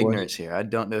admitting into my Doughboy. ignorance here. I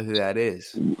don't know who that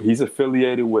is. He's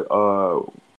affiliated with I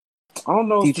don't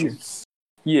know if Future. he's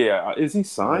is he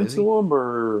signed is to he? him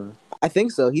or I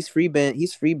think so. He's free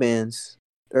bands.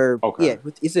 Or okay.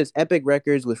 it says Epic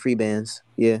Records with free bands.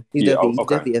 Yeah, Yeah, he's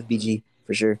okay. definitely FBG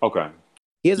for sure. Okay.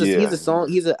 He has Yeah. a song.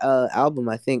 He's a album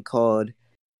I think called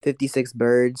 56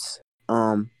 Birds.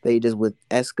 They just with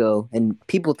Esco, and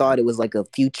people thought it was like a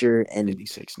Future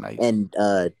 56 Nights. and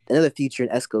another Future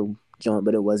and Esco joint,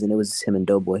 but it wasn't. It was him and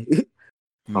Doughboy.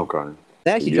 Okay.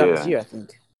 That actually dropped this year, I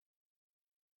think.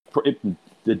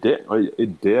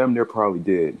 It damn near probably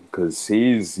did because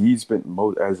he's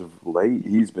been as of late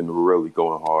he's been really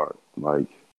going hard. Like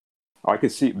I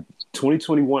could see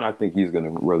 2021. I think he's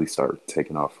gonna really start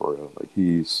taking off for real. Like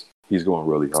he's going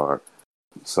really hard.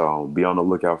 So be on the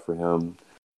lookout for him.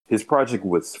 His project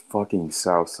was fucking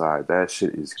Southside. That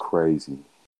shit is crazy.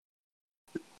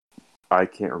 I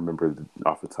can't remember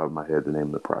off the top of my head the name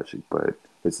of the project, but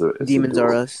it's Demons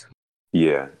Are Us.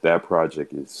 Yeah, that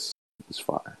project is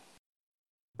fire.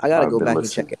 I gotta go back and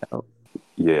check it out.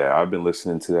 Yeah, I've been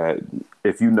listening to that.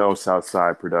 If you know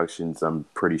Southside Productions, I'm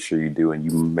pretty sure you do, and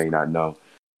you may not know,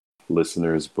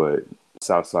 listeners, but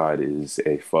Southside is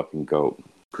a fucking GOAT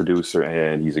producer,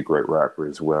 and he's a great rapper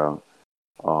as well.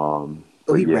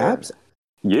 He raps?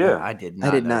 Yeah. I did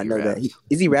not know that.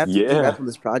 Is he rapping? Yeah. He rap on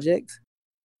this project?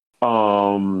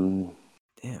 Damn.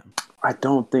 I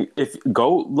don't think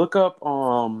go look up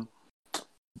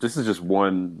this is just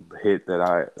one hit that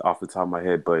I off the top of my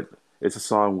head, but it's a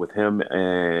song with him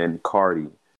and Cardi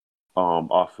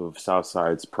off of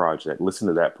Southside's project. Listen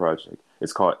to that project.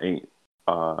 It's called Ain't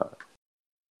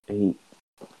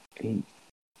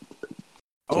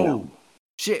Oh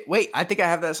shit, wait, I think I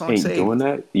have that song Ain't saved. Doing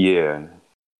That? Yeah.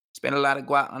 Spend a lot of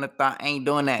guap on the thought, ain't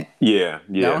doing that. Yeah,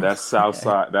 No? that's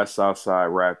Southside. That's Southside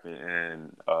rapping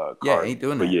and Cardi. Yeah, ain't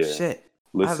doing that. Yeah, shit.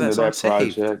 listen to that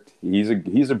project. He's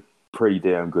a pretty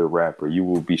damn good rapper. You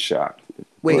will be shocked.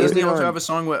 Wait, doesn't he also have a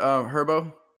song with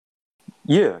Herbo?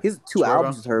 Yeah, his two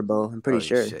albums with Herbo. I'm pretty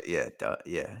sure. Shit. Yeah,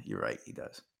 yeah, you're right. He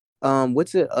does.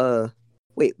 What's it?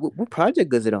 Wait, what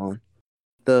project is it on?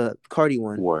 The Cardi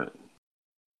one. What?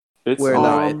 It's where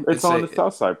it's on the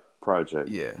Southside project.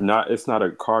 Yeah, it's not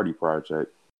a Cardi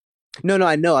project. No,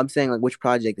 I know. I'm saying like which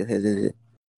project it is it?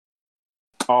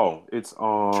 Oh, it's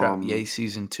Trap Yay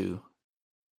Season 2.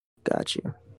 Got you.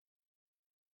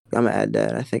 I'm gonna add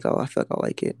that. I feel like I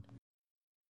like it.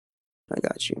 I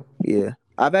got you. Yeah.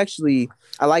 I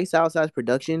like Southside's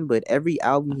production, but every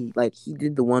album he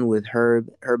did the one with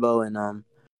Herbo, and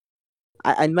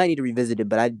I might need to revisit it,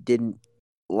 but I didn't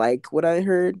like what I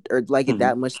heard or like it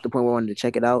that much to the point where I wanted to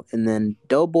check it out. And then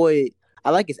Doughboy, I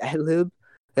like his ad-lib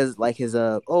as like his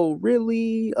oh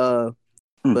really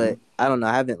but I don't know,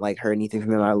 I haven't like heard anything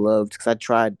from him I loved because I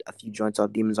tried a few joints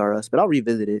off Demons R Us, but I'll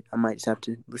revisit it. I might just have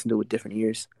to listen to it with different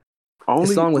ears. The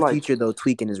song with Future though,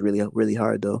 Tweaking, is really really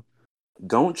hard though.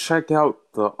 Don't check out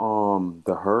the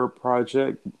Herb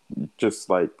project just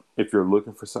like if you're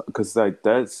looking for something, because like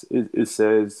it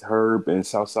says Herb and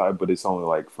Southside, but it's only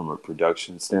like from a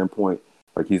production standpoint.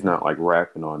 Like he's not like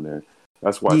rapping on there.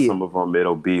 That's why some of them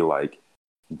it'll be like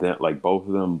that, like both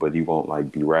of them, but he won't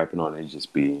like be rapping on it.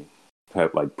 Just be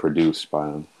like produced by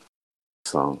him.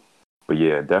 So, but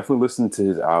yeah, definitely listen to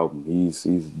his album. He's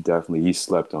definitely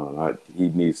slept on. He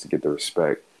needs to get the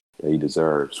respect that he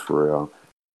deserves for real.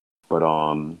 But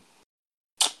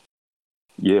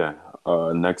yeah.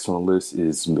 Next on the list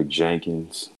is Mick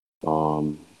Jenkins.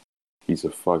 He's a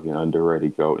fucking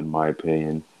underrated GOAT in my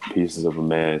opinion. Pieces of a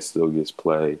Man still gets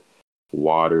play.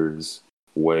 Waters,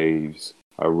 Waves.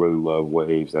 I really love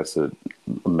Waves. That's an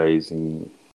amazing,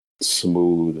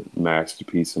 smooth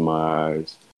masterpiece in my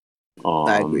eyes.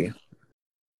 I agree.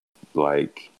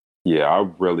 Like, yeah, I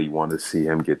really want to see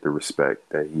him get the respect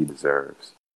that he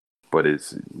deserves. But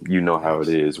it's how it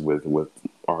is with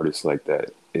artists like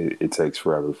that. It takes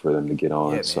forever for them to get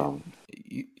on. Yeah, so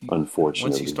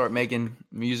unfortunately, once you start making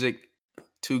music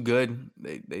too good,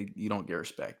 you don't get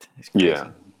respect. It's crazy. Yeah,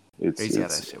 it's crazy how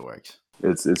that shit works.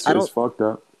 It's just fucked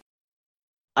up.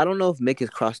 I don't know if Mick has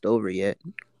crossed over yet.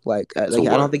 I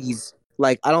don't think he's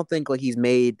he's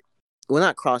made. Well,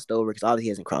 not crossed over because obviously he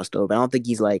hasn't crossed over. I don't think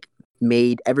he's like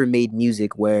ever made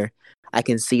music where I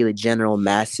can see the general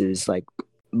masses like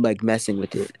messing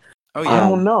with it. Oh yeah, I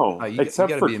don't know.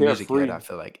 Except for Carefree, I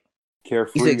feel like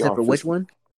Carefree. You said except for which one?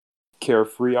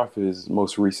 Carefree off his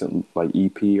most recent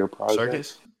EP or project.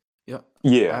 Circus. Yep.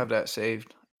 Yeah, I have that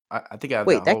saved. I think I have.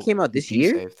 Wait, that came out this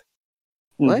year? Saved.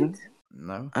 What?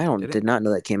 No, I did not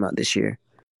know that came out this year.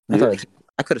 I thought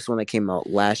I could have sworn that came out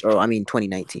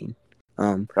 2019.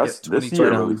 This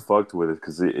year really fucked with it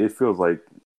because it feels like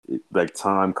like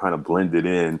time kind of blended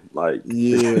in. Like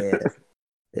Yeah,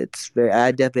 it's very.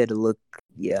 I definitely had to look.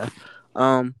 Yeah,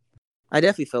 I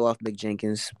definitely fell off Mick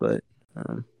Jenkins, but I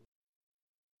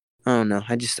don't know.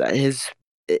 I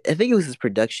think it was his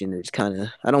production. It's kind of.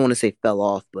 I don't want to say fell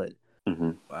off, but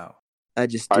mhm. Wow. I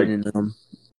just I didn't.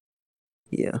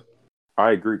 Yeah.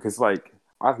 I agree because like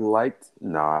I really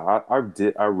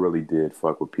did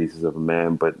fuck with Pieces of a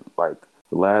Man, but like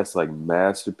the last like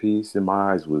masterpiece in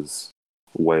my eyes was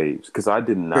Waves because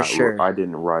For sure. I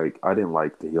didn't like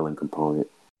the healing component.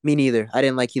 Me neither. I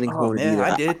didn't like Healing Oh Component man, either.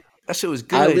 I I, did. That shit was I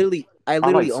good. literally, I I like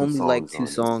literally some only liked songs two on it.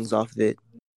 songs off of it.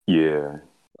 Yeah.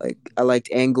 Like I liked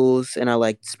Angles and I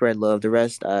liked Spread Love. The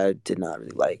rest I did not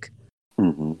really like.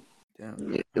 Mm-hmm.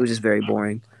 Damn. It was just very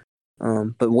boring.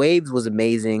 But Waves was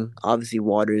amazing. Obviously,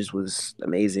 Waters was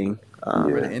amazing.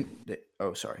 Bro, Yeah.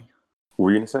 oh, sorry. What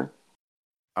were you gonna say?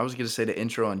 I was gonna say the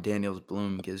intro on Daniel's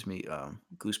Bloom gives me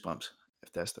goosebumps,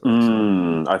 if that's the right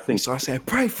song. I He think starts saying,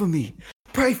 pray for me,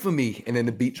 and then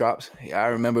the beat drops. Yeah, I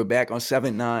remember back on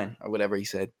 7-9 or whatever he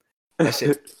said. That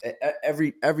shit.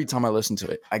 Every time I listen to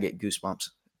it, I get goosebumps.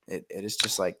 It is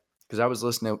just like because I was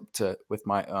listening to with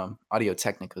my Audio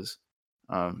Technicas.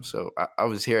 So I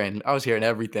was hearing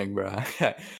everything, bro.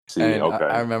 see. And I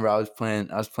Okay. remember I was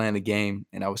playing the game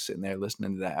and I was sitting there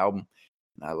listening to that album.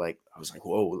 And I was like,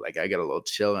 whoa, like I got a little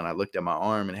chill and I looked at my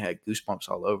arm and it had goosebumps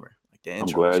all over. Like the I'm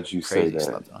intro was glad you say crazy that.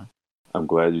 slept on. I'm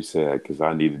glad you say that because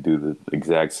I need to do the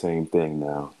exact same thing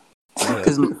now. Yeah.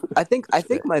 Because I think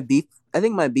Respect. my beef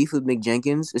with Mick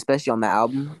Jenkins, especially on that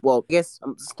album. Well, I guess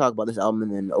let's talk about this album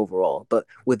and then overall. But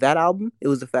with that album, it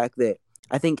was the fact that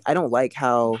I don't like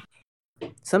how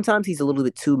sometimes he's a little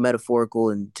bit too metaphorical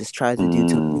and just tries to do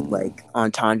too many Mm, like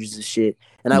entendres and shit.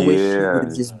 And I wish he would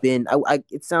have yeah. just been.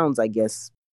 It sounds I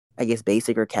guess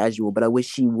basic or casual, but I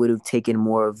wish he would have taken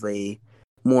more of a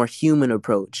more human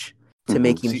approach to Hmm.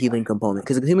 making See, Healing Component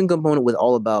because the Healing Component was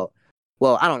all about.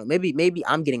 Well, I don't know. Maybe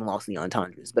I'm getting lost in the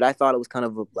entendres, but I thought it was kind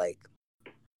of like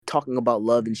talking about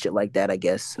love and shit like that. I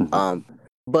guess. Hmm.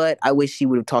 But I wish he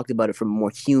would have talked about it from a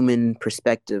more human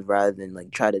perspective rather than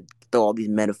like try to throw all these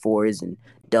metaphors and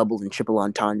double and triple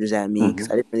entendres at me because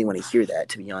Hmm. I didn't really want to hear that,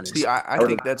 to be honest. see, I I would've-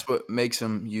 think that's what makes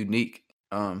him unique.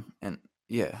 And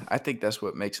yeah, I think that's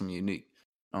what makes him unique.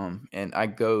 And I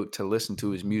go to listen to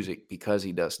his music because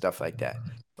he does stuff like that. Hmm.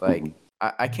 Like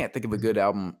I can't think of a good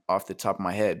album off the top of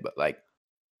my head, but like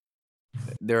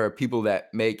there are people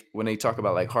that make when they talk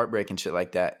about like heartbreak and shit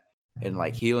like that and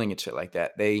like healing and shit like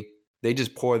that, they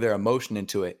just pour their emotion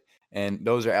into it. And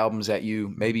those are albums that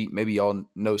you maybe y'all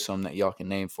know some that y'all can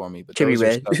name for me, but Trippie those are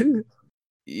Red. stuff.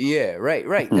 Yeah,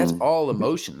 right. That's Hmm. all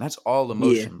emotion. That's all Yeah.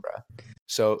 emotion, bro.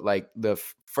 So like the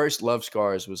first Love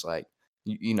Scars was like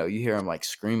you know, you hear him like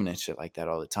screaming and shit like that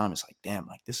all the time. It's like, damn,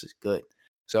 like this is good.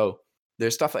 So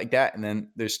there's stuff like that, and then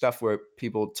there's stuff where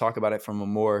people talk about it from a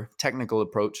more technical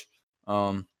approach.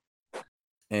 Um,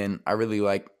 and I really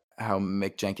like how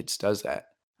Mick Jenkins does that.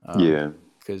 Yeah,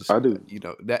 Because I do. you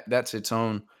know that's its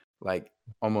own like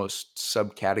almost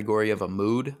subcategory of a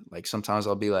mood. Like sometimes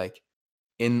I'll be like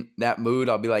in that mood,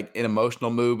 I'll be like in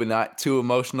emotional mood, but not too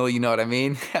emotional. You know what I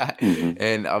mean? Hmm.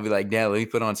 And I'll be like, damn, let me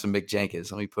put on some Mick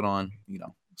Jenkins. Let me put on, you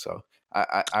know. So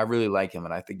I really like him,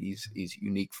 and I think he's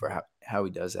unique for how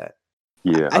he does that.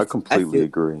 Yeah, I I f- I completely feel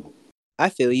agree. I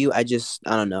feel you. I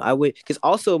don't know. I would because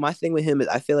also my thing with him is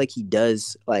I feel like he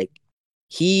does like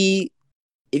he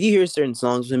if you hear certain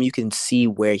songs with him, you can see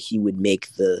where he would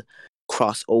make the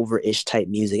crossover ish type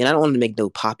music. And I don't want to make no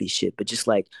poppy shit, but just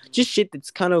shit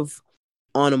that's kind of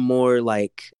on a more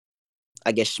like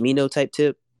I guess Shmino type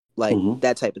tip, like Hmm.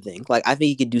 that type of thing. Like I think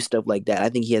he could do stuff like that. I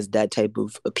think he has that type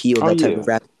of appeal, Oh that type of yeah,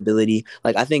 rap ability.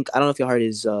 Like I don't know if you heard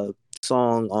his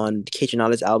song on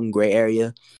Kaytranada's album Gray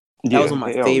Area. That was yeah, one of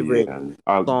my hell favorite yeah.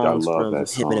 I songs love from that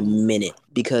him in a song. minute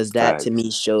because that to Facts.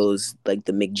 me shows like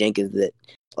the Mick Jenkins that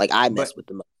like I But mess with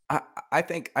the most. I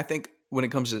think when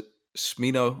it comes to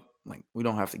Smino, like we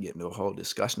don't have to get into a whole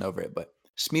discussion over it, but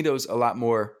Smito's a lot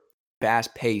more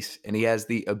fast paced, and he has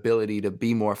the ability to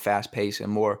be more fast paced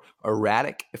and more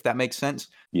erratic, if that makes sense.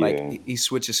 Like Yeah, he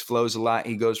switches flows a lot.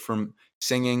 He goes from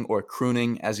singing or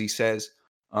crooning, as he says,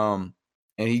 um,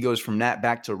 and he goes from that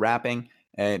back to rapping,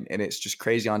 and it's just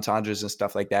crazy entendres and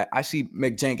stuff like that. I see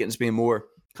Mick Jenkins being more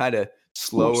kind of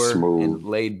more slower and smooth.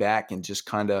 laid back and just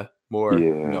kind of more, you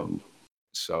Yeah, know,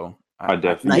 so I Now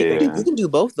definitely. I think Yeah, he can do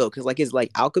both though, because like his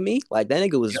like Alchemy, like that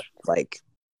nigga was like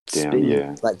damn. spitting,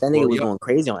 Yeah, like that nigga well was going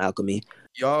crazy on Alchemy.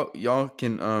 y'all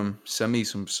can send me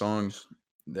some songs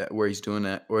that where he's doing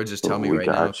that, or just tell me we right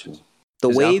now got you. The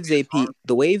because Alchemy Waves is AP, hard.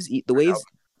 the Waves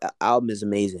album is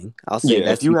amazing. I'll say Yeah,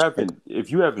 that's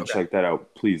if you haven't Okay, checked that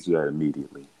out, please do that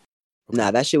immediately.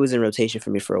 Nah, that shit was in rotation for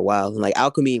me for a while. And like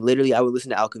Alchemy, literally, I would listen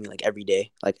to Alchemy like every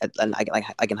day, like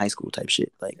in high school type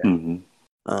shit. Like,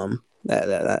 Mm-hmm.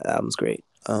 that album's great.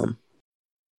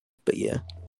 But yeah,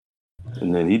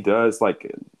 And then he does like.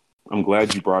 I'm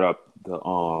glad you brought up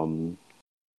the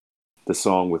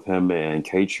song with him and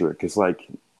K-Trick, because like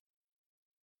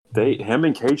him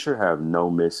and K-Trick have no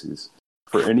misses.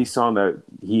 For any song that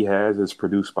he has that's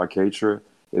produced by K-Trick,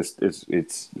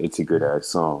 it's a good ass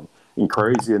song. And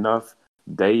crazy enough,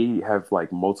 they have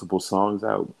like multiple songs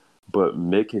out, but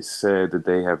Mick has said that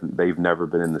they've never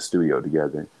been in the studio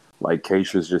together. Like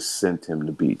K-Trick's just sent him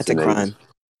the beats. it's a crime.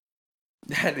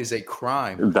 That is a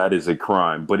crime. That is a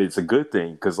crime, but it's a good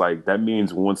thing because like that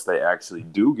means once they actually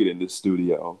do get in the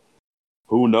studio,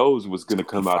 who knows what's gonna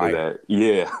come out of that?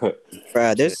 Yeah,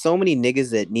 Bruh, there's so many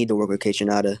niggas that need to work with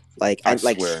Kaytranada. Like, I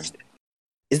swear.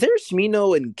 Is there a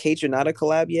Smino and Kaytranada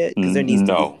collab yet? Because there needs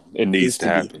to be. It needs to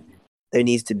happen. There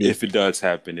needs to be. If it does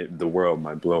happen, the world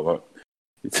might blow up.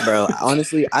 Bro,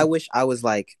 honestly, I wish I was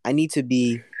like, I need to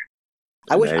be.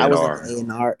 I wish I was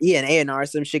an A&R. Yeah, an A&R or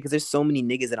some shit, because there's so many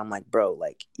niggas that I'm like, bro,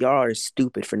 like, y'all are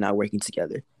stupid for not working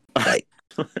together. Like,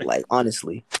 like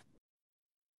honestly.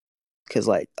 Because,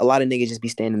 like, a lot of niggas just be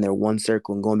standing there one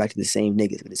circle and going back to the same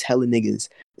niggas. But it's hella niggas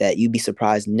that you'd be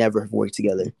surprised never have worked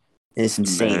together. And it's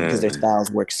insane because their styles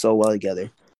work so well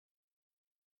together.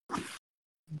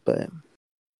 But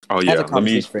that's a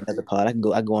conversation for another pod. I can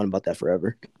go on about that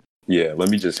forever. Yeah, let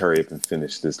me just hurry up and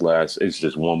finish this last. It's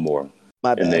just one more.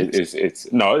 My bad. And it's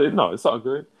all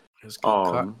good. It's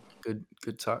good.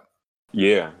 Good talk.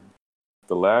 Yeah,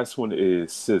 the last one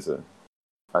is SZA.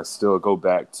 I still go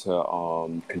back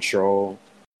to Control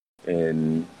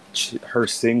and her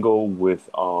single with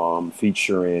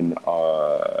featuring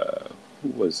who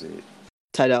was it?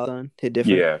 Ty Dolla $ign, Hit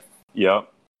Different. Yeah,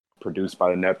 yep. Produced by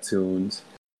the Neptunes.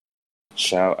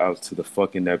 Shout out to the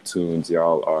fucking Neptunes.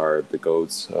 Y'all are the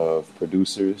goats of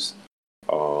producers.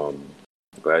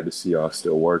 Glad to see y'all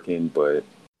still working, but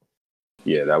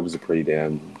yeah, that was a pretty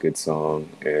damn good song,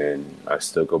 and I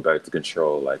still go back to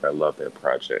Control. Like, I love that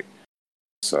project.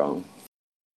 So,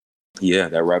 yeah,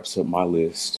 that wraps up my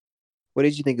list. What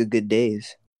did you think of Good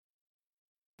Days?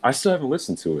 I still haven't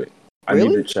listened to it. Really? I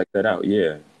need to check that out.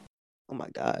 Yeah. Oh my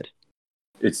god.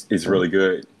 It's really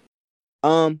good.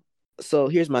 So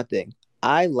here's my thing.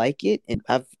 I like it, and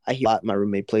I hear a lot. My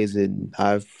roommate plays it, and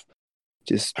I've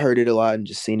just heard it a lot and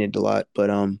just seen it a lot. But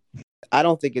I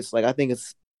don't think it's like, I think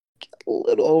it's a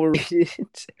little overrated.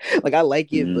 Like, I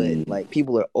like it, but like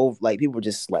people are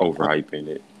just like overhyping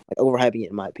it. Like overhyping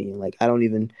it, in my opinion. Like, I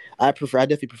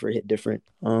definitely prefer Hit Different.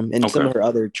 And some of her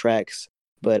other tracks.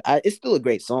 But it's still a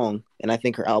great song, and I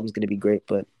think her album's gonna be great.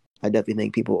 But I definitely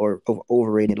think people are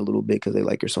overrating it a little bit because they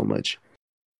like her so much.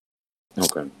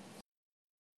 Okay.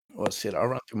 Well, shit, I'll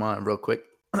run through mine real quick.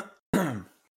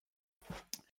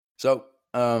 So,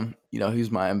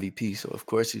 who's my MVP? So, of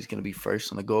course, he's going to be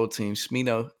first on the gold team.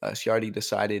 Smino, she already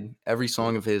decided every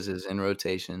song of his is in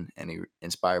rotation, and he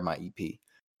inspired my EP.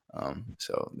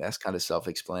 So that's kind of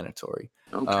self-explanatory.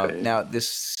 Okay. Now, this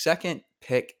second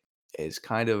pick is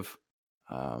kind of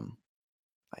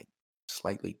like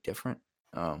slightly different.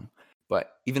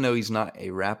 But even though he's not a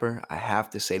rapper, I have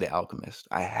to say The Alchemist.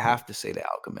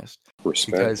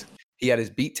 Respect. Because he had his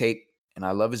beat tape, and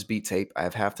I love his beat tape. I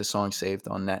have half the song saved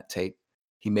on that tape.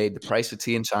 He made The Price of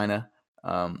Tea in China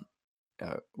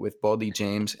with Boldy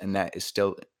James, and that is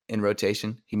still in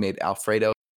rotation. He made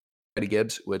Alfredo, Freddie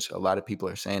Gibbs, which a lot of people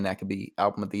are saying that could be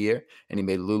album of the year, and he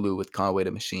made Lulu with Conway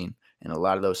the Machine, and a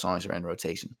lot of those songs are in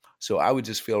rotation. So I would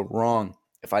just feel wrong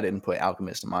if I didn't put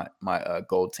Alchemist in my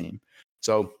gold team.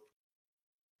 So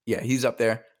yeah, he's up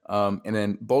there. And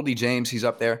then Boldy James, he's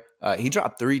up there. He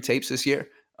dropped 3 tapes this year.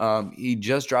 He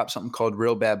just dropped something called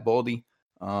Real Bad Boldy.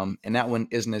 And that one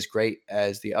isn't as great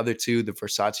as the other 2, the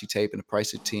Versace tape and The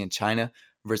Price of Tea in China.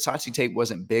 Versace tape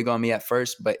wasn't big on me at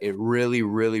first, but it really,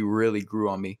 really, really grew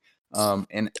on me.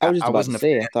 And I was just about to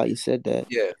say, I thought you said that.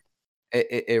 Yeah.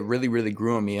 It really, really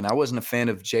grew on me. And I wasn't a fan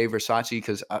of Jay Versace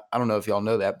because I don't know if y'all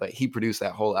know that, but he produced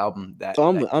that whole album.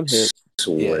 I'm hip.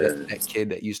 Yeah, that kid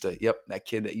that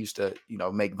used to,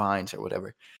 make vines or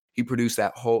whatever. He produced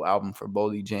that whole album for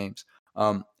Boldy James.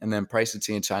 And then Price of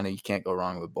Tea in China, you can't go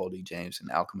wrong with Boldy James and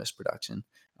Alchemist production.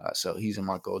 So he's in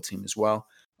my gold team as well.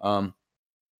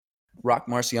 Rock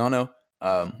Marciano,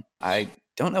 I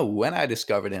don't know when I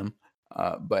discovered him,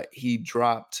 but he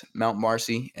dropped Mount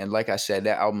Marcy. And like I said,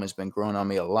 that album has been growing on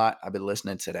me a lot. I've been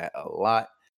listening to that a lot.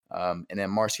 And then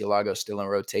Murcielago still in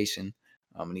rotation.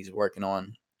 And he's working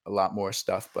on a lot more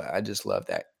stuff, but I just love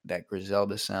that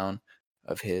Griselda sound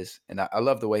of his. And I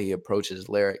love the way he approaches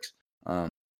lyrics.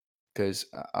 because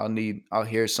I'll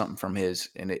hear something from his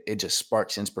and it just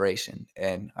sparks inspiration.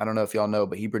 And I don't know if y'all know,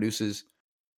 but he produces.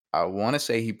 I want to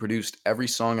say he produced every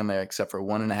song on there except for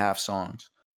 1.5 songs.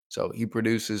 So he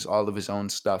produces all of his own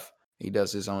stuff. He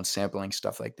does his own sampling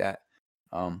stuff like that.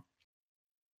 Um,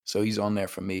 so he's on there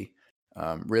for me.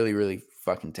 Really, really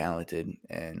fucking talented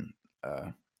and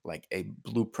like a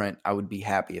blueprint. I would be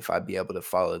happy if I'd be able to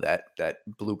follow that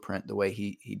blueprint the way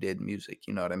he did music.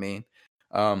 You know what I mean?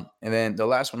 And then the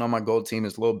last one on my gold team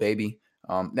is Lil Baby.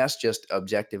 That's just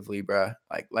objectively, bruh.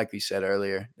 Like we said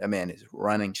earlier, that man is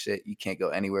running shit. You can't go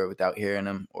anywhere without hearing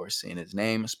him or seeing his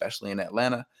name, especially in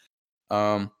Atlanta.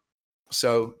 Um,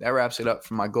 so that wraps it up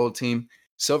for my gold team.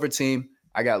 Silver team,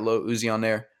 I got Lil Uzi on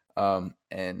there.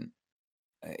 And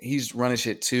he's running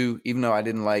shit too, even though I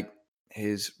didn't like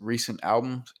his recent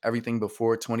albums. Everything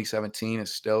before 2017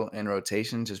 is still in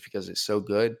rotation just because it's so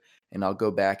good. And I'll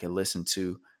go back and listen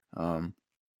to,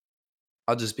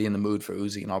 I'll just be in the mood for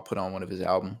Uzi and I'll put on one of his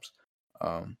albums.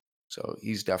 So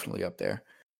he's definitely up there.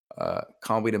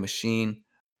 Conway the Machine,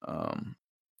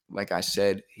 like I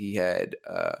said, he had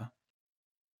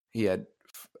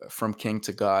From King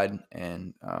to God,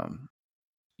 and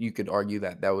you could argue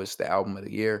that that was the album of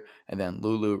the year. And then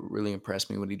Lulu really impressed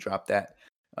me when he dropped that.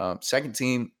 Second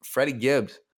team, Freddie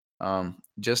Gibbs,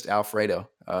 just Alfredo,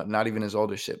 not even his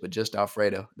older shit, but just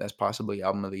Alfredo. That's possibly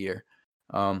album of the year.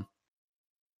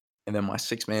 And then my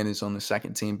sixth man is on the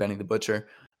second team, Benny the Butcher.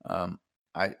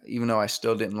 Even though I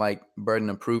still didn't like Burden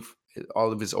of Proof,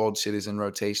 all of his old shit is in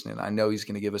rotation, and I know he's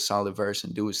going to give a solid verse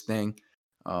and do his thing.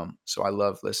 So I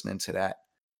love listening to that.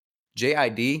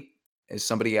 JID is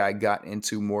somebody I got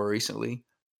into more recently.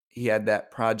 He had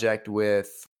that project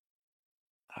with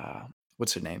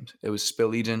what's her name? It was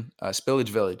Spillage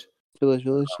Village. Village,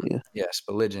 yeah. Yeah,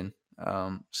 Spilligion.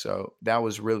 So that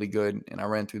was really good, and I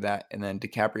ran through that. And then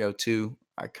DiCaprio 2,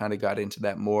 I kind of got into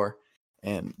that more,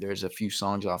 and there's a few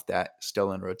songs off that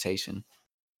still in rotation.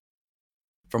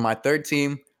 For my third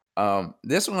team,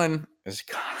 this one is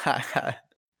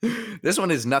this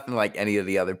one is nothing like any of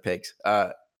the other picks.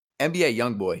 NBA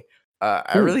YoungBoy.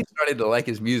 I really started to like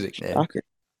his music, man. Shocker.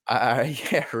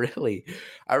 Yeah, really.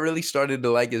 I really started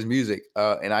to like his music.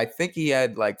 And I think he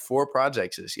had like 4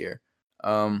 projects this year.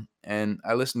 And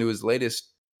I listened to his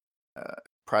latest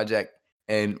project,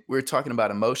 and we were talking about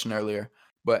emotion earlier.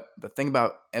 But the thing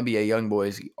about NBA YoungBoy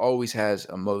is he always has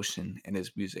emotion in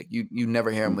his music. You never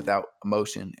hear him without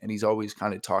emotion, and he's always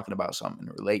kind of talking about something,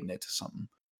 relating it to something.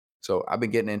 So I've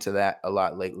been getting into that a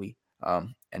lot lately.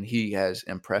 And he has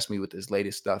impressed me with his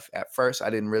latest stuff. At first, I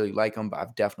didn't really like him, but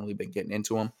I've definitely been getting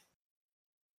into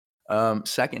him.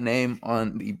 Second name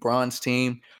on the bronze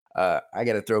team, I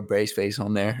got to throw Braceface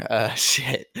on there.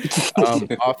 Shit.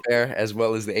 Off air as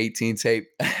well as the 18 tape.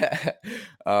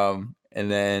 And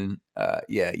then,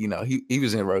 yeah, you know, he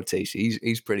was in rotation.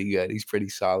 He's pretty good. He's pretty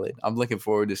solid. I'm looking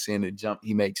forward to seeing the jump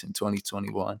he makes in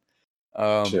 2021.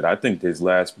 Shit, I think his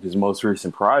most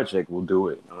recent project will do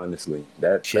it. Honestly,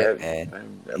 that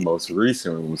most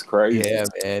recent one was crazy. Yeah,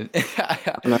 man.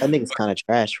 No, I think it's kind of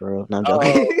trash, bro. No, I'm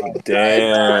joking. Oh,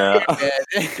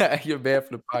 damn. You're bad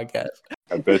for the podcast.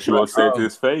 I bet you won't say it to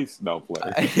his face. No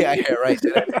play. Yeah, right.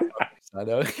 I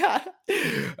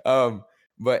know.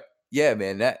 But yeah,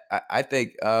 man, that I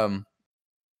think I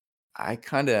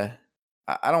kind of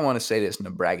I don't want to say this in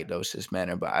a braggadocious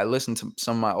manner, but I listen to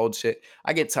some of my old shit.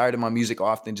 I get tired of my music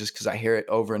often just because I hear it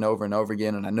over and over and over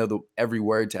again, and I know every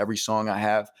word to every song I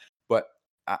have. But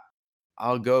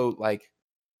I'll go like,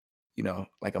 you know,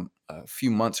 like a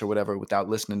few months or whatever without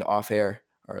listening to Off Air,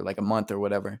 or like a month or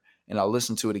whatever, and I'll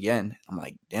listen to it again. I'm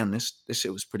like, damn, this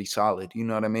shit was pretty solid. You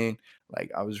know what I mean?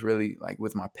 Like I was really like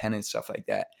with my pen and stuff like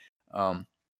that.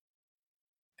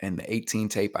 And the 18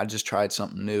 tape, I just tried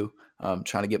something new,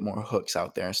 trying to get more hooks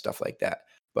out there and stuff like that.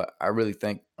 But I really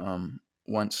think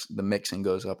once the mixing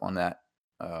goes up on that,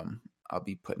 I'll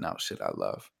be putting out shit I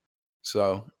love.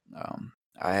 So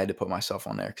I had to put myself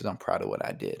on there because I'm proud of what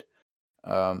I did.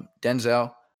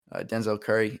 Denzel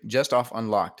Curry, just off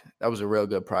Unlocked. That was a real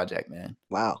good project, man.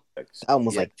 Wow.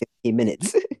 Almost like 15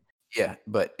 minutes. Yeah,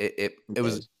 but it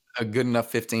was a good enough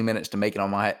 15 minutes to make it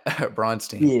on my bronze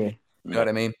team. Yeah. You know what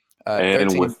I mean? And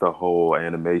 13, with the whole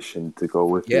animation to go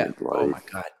with it. Like, oh my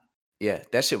God. Yeah,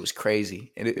 that shit was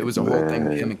crazy. And it was a whole thing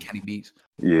with him and Kenny Beats.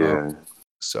 Yeah.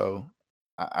 So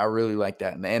I really like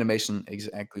that. And the animation,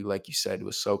 exactly like you said,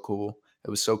 was so cool.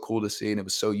 It was so cool to see, and it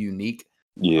was so unique.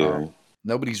 Yeah.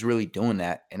 Nobody's really doing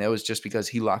that. And it was just because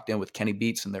he locked in with Kenny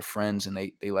Beats and their friends, and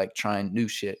they like trying new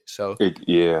shit. So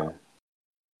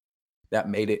that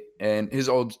made it. And his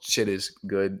old shit is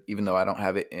good, even though I don't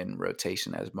have it in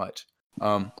rotation as much.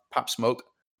 Pop Smoke,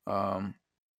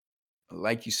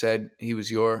 like you said, he was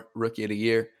your rookie of the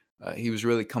year. He was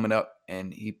really coming up,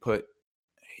 and he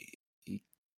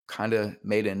kind of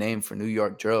made a name for New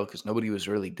York drill because nobody was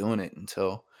really doing it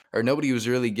until, or nobody was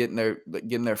really getting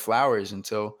their flowers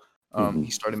until Hmm.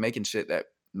 he started making shit that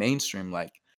mainstream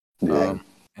like. Yeah. Um,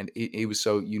 and he was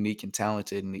so unique and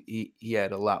talented, and he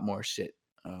had a lot more shit.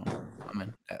 I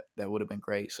mean, that would have been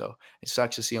great. So it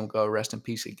sucks to see him go. Rest in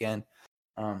peace again.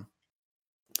 Um,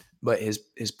 but his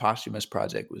posthumous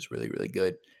project was really really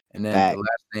good. And then Fact.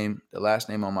 the last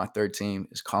name on my third team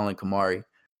is Colin Kamari,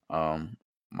 um,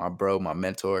 my bro, my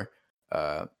mentor.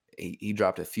 He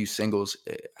dropped a few singles.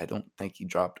 I don't think he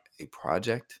dropped a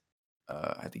project.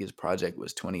 I think his project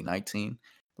was 2019,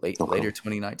 Okay. later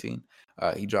 2019.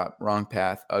 He dropped Wrong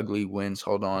Path, Ugly, Wins,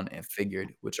 Hold On, and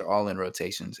Figured, which are all in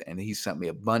rotations. And he sent me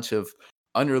a bunch of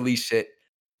unreleased shit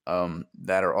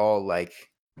that are all like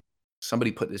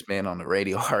somebody put this man on the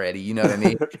radio already. You know what I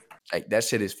mean? Like that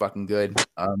shit is fucking good.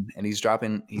 And he's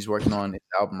working on his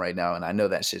album right now, and I know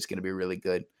that shit's gonna be really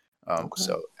good. Okay.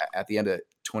 So at the end of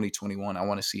 2021, I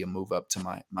want to see him move up to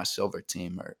my silver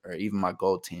team or even my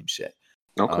gold team shit.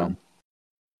 Okay. Um,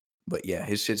 but yeah,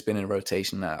 his shit's been in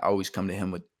rotation. I always come to him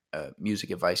with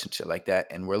music advice and shit like that,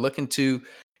 and we're looking to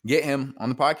get him on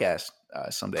the podcast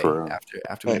someday For real.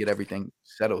 after we get everything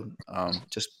settled.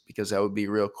 Just because that would be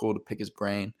real cool to pick his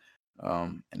brain,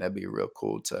 and that'd be real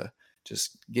cool to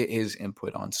just get his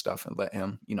input on stuff and let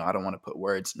him. I don't want to put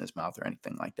words in his mouth or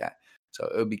anything like that. So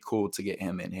it would be cool to get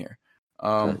him in here.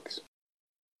 Thanks.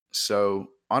 So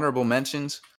honorable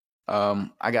mentions.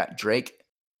 I got Drake,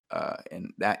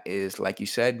 and that is, like you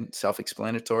said,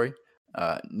 self-explanatory.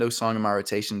 No song in my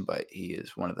rotation, but he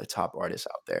is one of the top artists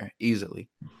out there easily.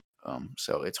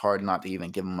 So it's hard not to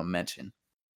even give him a mention.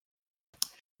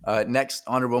 Next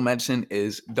honorable mention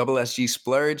is Double SG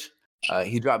Splurge.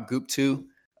 He dropped Goop 2.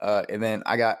 And then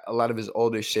I got a lot of his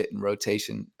older shit in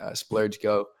rotation. Splurge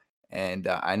Go. And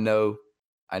I know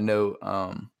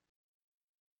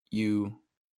you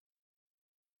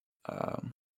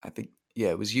I think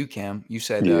it was you, Cam. You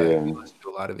said Yeah. you listen to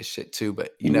a lot of his shit too,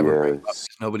 but you never bring him up Yes.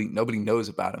 because nobody knows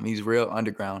about him. He's real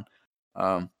underground.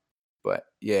 But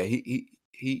yeah,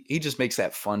 he just makes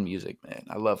that fun music, man.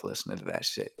 I love listening to that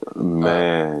shit.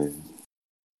 Man,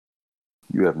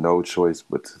 you have no choice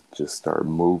but to just start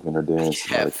moving or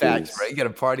dancing Yeah, like facts, this. bro. You got a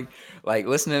party, like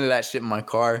listening to that shit in my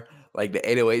car, like the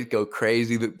 808s go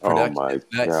crazy, the Oh production my is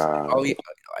nuts.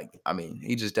 God.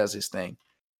 He just does his thing.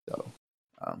 So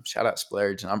shout out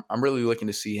Splurge. And I'm really looking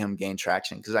to see him gain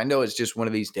traction because I know it's just one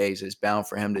of these days. It's bound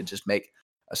for him to just make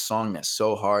a song that's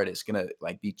so hard it's gonna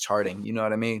like be charting. You know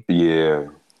what I mean? Yeah.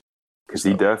 Because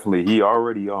So he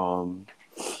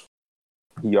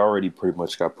already pretty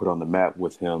much got put on the map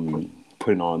with him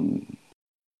putting on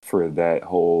for that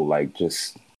whole like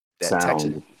just that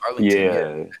Texas, sound. Arlington, yeah,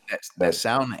 Yeah. that That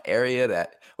sound area.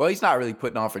 Well, he's not really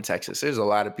putting on for Texas. There's a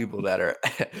lot of people that are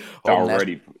holding that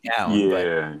already. down, but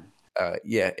Yeah.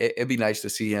 yeah, it'd be nice to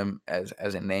see him as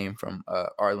a name from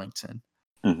Arlington.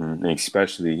 And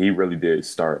especially he really did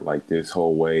start like this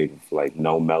whole wave of like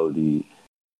no melody,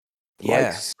 like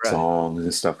Yeah, bruh. songs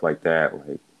and stuff like that.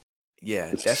 Like Yeah,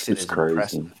 that shit it's is impressive.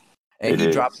 crazy. And It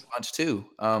he drops is. a bunch too.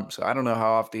 So I don't know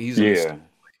how often he's in the Yeah. studio.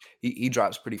 He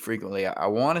drops pretty frequently. I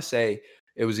want to say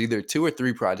it was either 2 or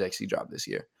 3 projects he dropped this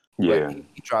year, but Yeah.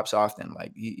 he drops often.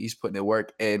 Like he's putting in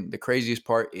work. And the craziest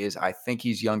part is I think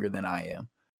he's younger than I am.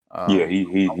 Yeah.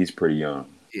 Um, He's pretty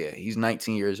young. yeah, he's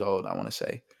 19 years old, I want to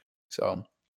say. So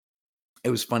it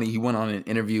was funny. He went on an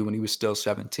interview when he was still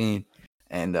 17,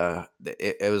 and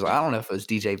it was, I don't know if it was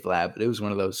DJ Vlad, but it was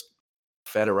one of those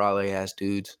federale ass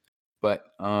dudes. But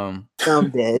I'm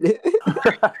dead.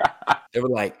 they were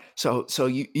like, so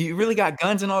you really got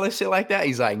guns and all this shit like that?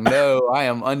 He's like, no, I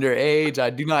am underage. I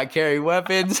do not carry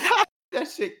weapons. That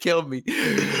shit killed me.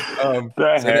 That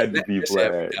So had to be that shit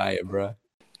had me Vlad. dying, bro.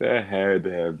 That had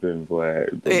to have been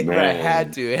Vlad. But It man,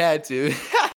 had to.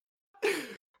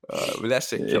 But that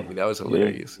shit killed me. That was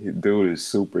hilarious. Dude is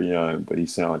super young, but he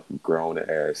sounds like a grown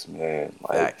ass man.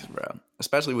 Like Facts, bro.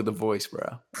 Especially with the voice,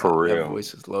 bro. for That real.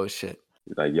 voice is low as shit.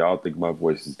 Like y'all think my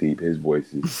voice is deep. His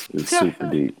voice is super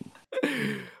deep.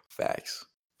 Facts.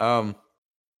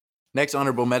 Next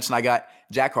honorable mention, I got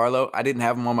Jack Harlow. I didn't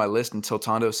have him on my list until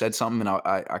Tondo said something, and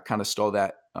I kind of stole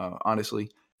that,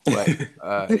 honestly. But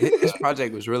his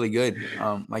project was really good,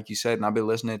 like you said, and I've been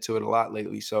listening to it a lot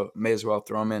lately, so may as well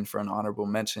throw him in for an honorable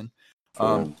mention.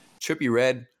 Trippie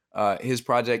Redd, his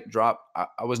project dropped.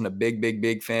 I wasn't a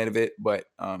big fan of it, but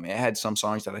it had some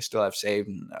songs that I still have saved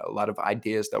and a lot of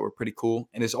ideas that were pretty cool.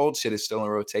 And his old shit is still in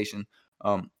rotation.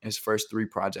 His first 3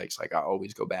 projects, like I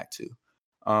always go back to.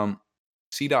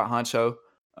 C. Honcho,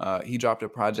 He dropped a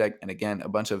project, and again, a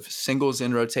bunch of singles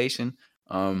in rotation.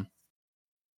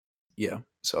 Yeah,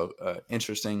 so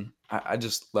interesting. I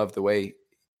just love the way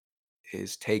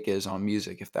his take is on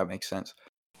music, if that makes sense.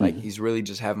 Like he's really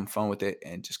just having fun with it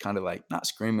and just kind of like not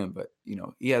screaming, but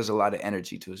he has a lot of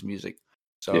energy to his music.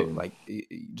 So like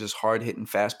just hard hitting,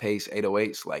 fast paced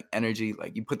 808s, like energy.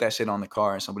 Like you put that shit on the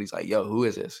car and somebody's like, "Yo, who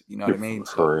is this?" You know what I mean?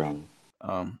 So,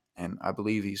 and I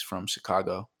believe he's from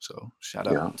Chicago. So shout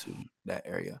out to that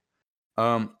area.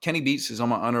 Kenny Beats is on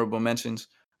my honorable mentions.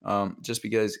 Just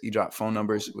because he dropped phone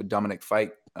numbers with Dominic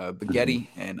Fike, Baghetti,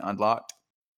 and Unlocked.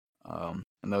 And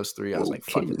those three, I was like,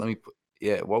 fuck it, let me put,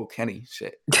 whoa, Kenny,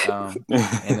 shit. And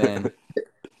then,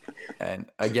 and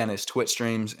again, his Twitch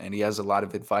streams, and he has a lot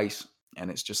of advice,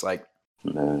 and it's just like,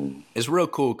 it's real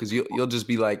cool because you'll just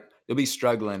be like, you'll be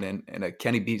struggling, and a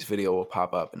Kenny Beats video will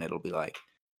pop up, and it'll be like,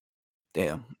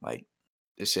 damn, like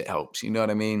this shit helps, you know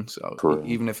what I mean? So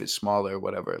even if it's smaller or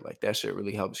whatever, like that shit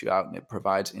really helps you out, and it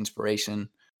provides inspiration.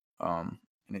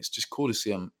 And it's just cool to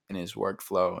see him in his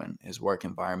workflow and his work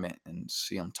environment, and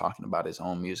see him talking about his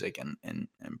own music and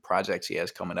projects he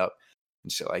has coming up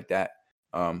and shit like that.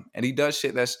 And he does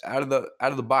shit that's out of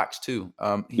the box too.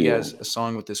 He has a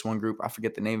song with this one group, I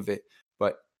forget the name of it,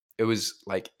 but it was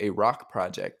like a rock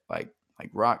project, like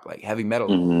rock, like heavy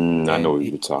metal. I know what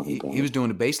you're talking about. He was doing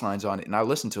the bass lines on it, and I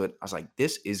listened to it. I was like,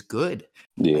 this is good.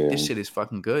 Yeah, like, this shit is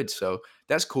fucking good. So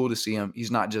that's cool to see him.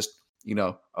 He's not just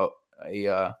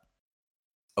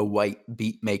a white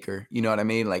beat maker, you know what I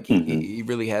mean? Like he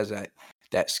really has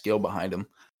that skill behind him.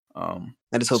 I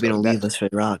just hope you don't leave us for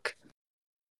rock.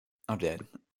 I'm dead.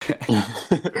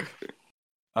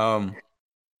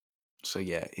 So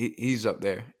yeah, he's up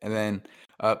there, and then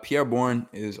Pierre Bourne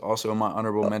is also in my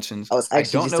honorable mentions. I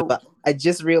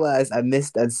just realized I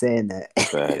missed on saying that.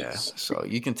 Yeah, so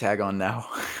you can tag on now.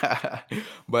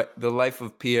 But The Life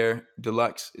of Pierre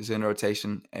Deluxe is in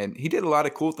rotation, and he did a lot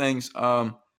of cool things.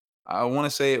 I want to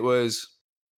say it was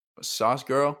Sauce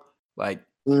Girl, like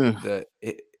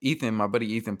Ethan, my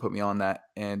buddy Ethan put me on that,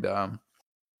 and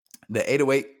the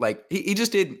 808, like he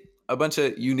just did a bunch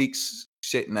of unique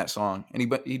shit in that song, and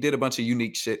he did a bunch of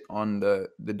unique shit on the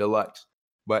deluxe.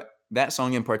 But that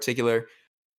song in particular,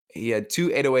 he had two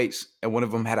 808s, and one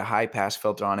of them had a high pass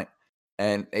filter on it,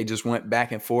 and they just went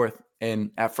back and forth.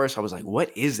 And at first, I was like,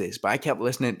 "What is this?" But I kept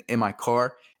listening in my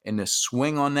car, and the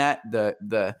swing on that,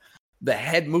 the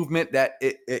head movement that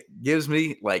it gives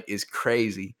me, like, is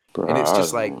crazy. Bro, and it's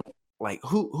just like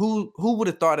who would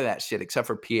have thought of that shit except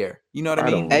for Pierre? You know what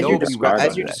I mean?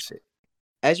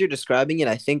 As you're describing it,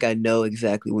 I think I know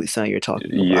exactly what song you're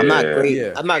talking about. I'm not great.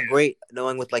 Yeah. I'm not great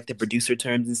knowing with like the producer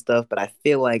terms and stuff, but I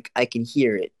feel like I can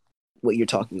hear it what you're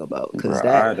talking about, because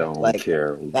I don't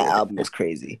care. That album is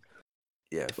crazy.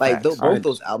 Yeah, like both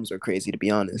those albums are crazy, to be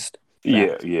honest.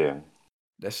 Yeah.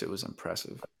 That shit was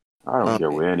impressive. I don't care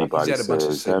what anybody says.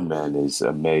 That man is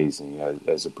amazing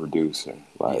as a producer.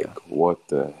 What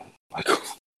the like.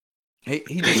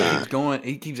 He just keeps going.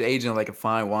 He keeps aging like a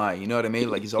fine wine. You know what I mean?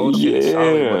 Like his old shit is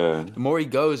solid. But the more he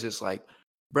goes, it's like,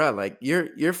 bro, like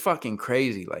you're fucking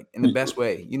crazy, like in the best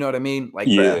way. You know what I mean? Like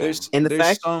there's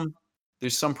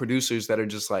some producers that are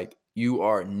just like, you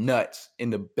are nuts in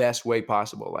the best way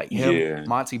possible. Like him,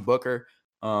 Monty Booker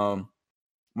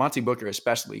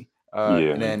especially.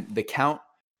 And then The Count.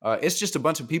 It's just a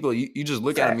bunch of people. You just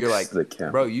look at them, you're like,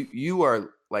 bro, you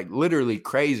are like literally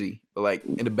crazy, but like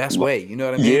in the best way. You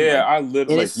know what I mean? Yeah, I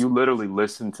literally you literally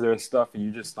listen to their stuff and you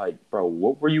just like, bro,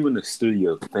 what were you in the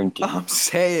studio thinking? I'm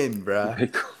saying, bro.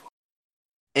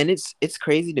 And it's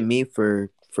crazy to me for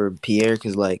Pierre,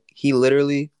 because like he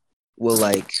literally will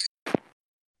like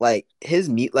his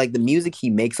the music he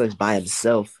makes like by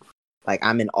himself. Like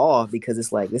I'm in awe, because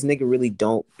it's like this nigga really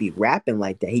don't be rapping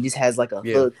like that. He just has like a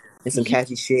hook and some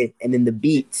catchy shit, and then the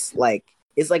beats, like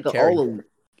it's like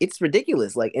it's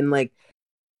ridiculous. Like, and like,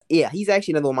 yeah, he's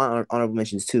actually another one of my honorable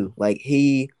mentions too. Like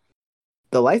The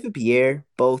Life of Pierre,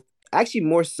 both actually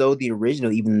more so the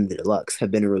original, even the deluxe, have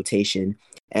been in rotation.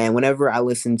 And whenever I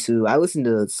listen to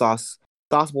Sauce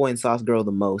Boy and Sauce Girl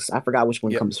the most. I forgot which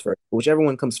one comes first. Whichever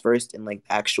one comes first in like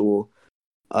actual,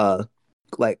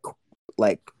 like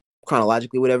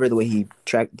chronologically, whatever the way the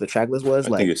track list was.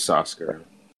 I think it's Sauce Girl.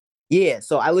 Yeah,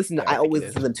 so I always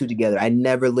listen to them two together. I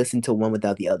never listen to one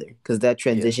without the other, because that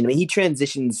transition. I mean, his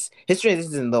transitions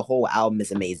in the whole album is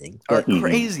amazing. Are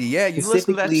crazy. Yeah, you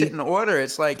listen to that shit in order.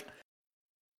 It's like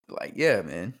yeah,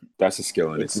 man. That's a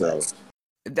skill in itself.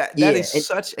 That is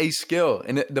such a skill.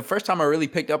 And the first time I really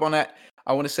picked up on that,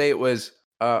 I want to say it was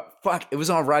it was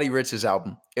on Roddy Ricch's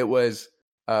album. It was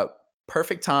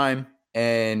Perfect Time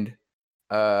and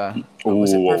was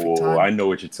it Perfect Time? I know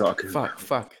what you're talking about.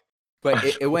 Fuck. but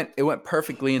it went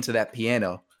perfectly into that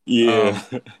piano. Yeah.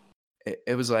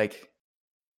 It was like,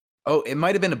 oh, it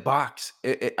might have been a box.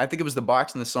 I think it was the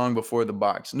box in the song before the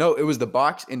box. No, it was the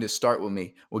box into Start With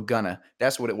Me with Gunna.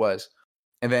 That's what it was.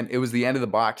 And then it was the end of the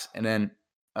box, and then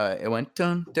it went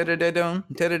dun da da da dum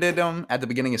da da da dum at the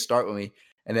beginning of Start With Me,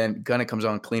 and then Gunna comes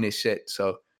on clean as shit.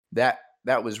 So that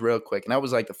was real quick, and that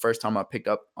was like the first time I picked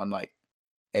up on like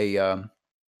a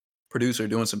producer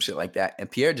doing some shit like that. And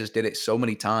Pierre just did it so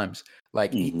many times.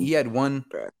 Like he had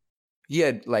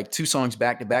like 2 songs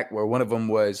back to back where one of them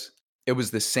was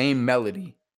the same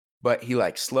melody, but he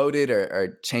like slowed it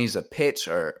or changed the pitch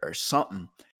or something.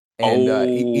 And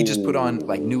he just put on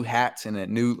like new hats and a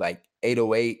new like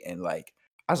 808, and like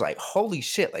I was like, holy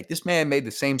shit! Like this man made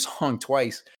the same song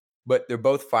twice, but they're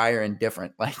both fire and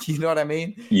different. Like, you know what I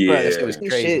mean? Yeah, Bro, that shit was This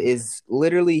crazy. shit is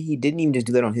literally, he didn't even just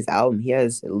do that on his album. He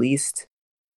has at least,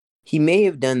 he may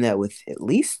have done that with at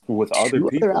least with other 2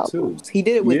 people other too. albums. He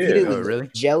did it with really?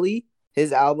 Jelly,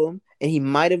 his album, and he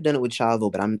might have done it with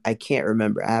Chavo, but I can't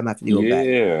remember. I have to go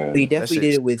back. But he definitely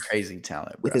did it with crazy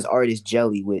talent, bro. with his artist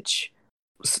Jelly, which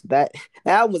that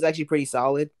album was actually pretty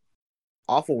solid.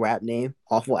 Awful rap name,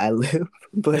 awful ad-lib,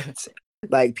 but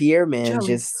like Pierre, man, Jelly.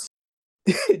 just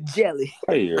Jelly.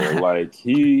 Player, like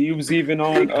he was even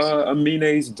on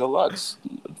Amine's Deluxe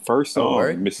first song,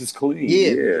 word? Mrs. Clean. Yeah.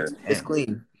 Yeah. It's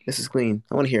clean. This is clean.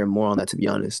 I want to hear more on that, to be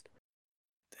honest.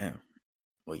 Damn.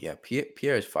 Well, yeah,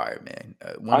 Pierre is fire, man.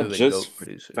 One I of the just GOAT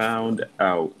producers. found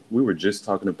out, we were just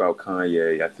talking about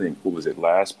Kanye, I think, what was it,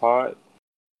 last pod?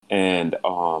 And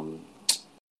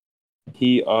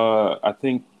he I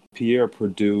think Pierre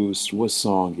produced, what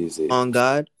song is it? On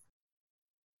God,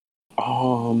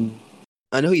 Um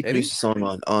I know he Did he? produced a song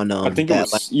on I think it that,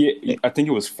 was I think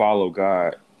it was Follow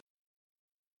God.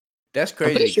 That's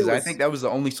pretty crazy sure because it I was- think that was the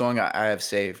only song I have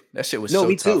saved. That shit was no, so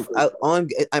me tough. too.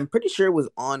 I'm pretty sure it was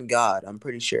On God. I'm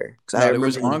pretty sure. No, there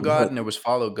was On God and there was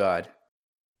Follow God.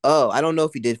 Oh, I don't know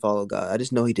if he did Follow God. I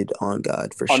just know he did On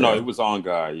God for Oh sure. no, it was On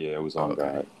God. Yeah, it was On Okay.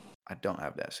 God. I don't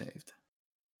have that saved.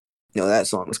 No, that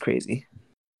song was crazy.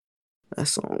 That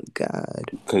song, God.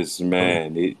 Because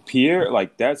man, Pierre,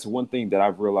 like that's one thing that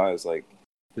I've realized, like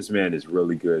this man is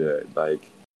really good at, like,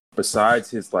 besides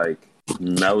his like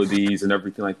melodies and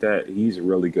everything like that, he's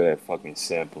really good at fucking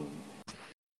sampling.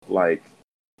 Like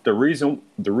the reason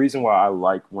why I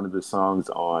like one of the songs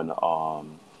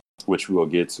on which we will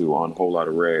get to on Whole Lot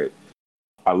of Red,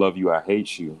 I Love You, I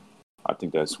Hate You. I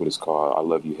think that's what it's called. I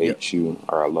Love You, Hate You,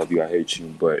 or I Love You, I Hate You.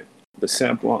 But the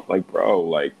sample, like, bro,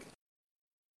 like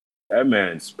that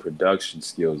man's production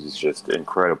skills is just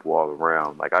incredible all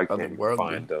around. Like I can't even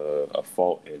find a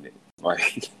fault in it.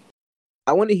 Like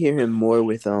I want to hear him more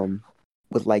with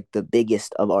like the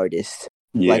biggest of artists.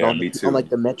 yeah, Like me too. on like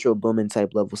the Metro Boomin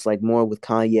type levels, like more with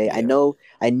Kanye. Yeah. I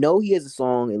know he has a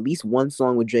song, at least one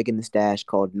song with Drake in the Stash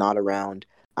called "Not Around."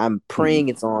 I'm praying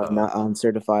it's on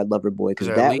Certified Lover Boy, because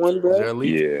that one, bro. Is there a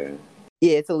leak?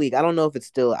 Yeah, it's a leak. I don't know if it's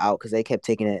still out because they kept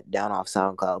taking it down off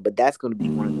SoundCloud, but that's going to be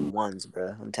one of the ones,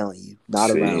 bro. I'm telling you, Not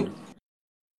Around.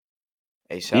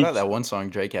 Hey, shout out that one song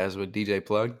Drake has with DJ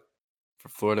Plug for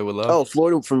Florida with Love. Oh,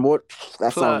 Florida from what?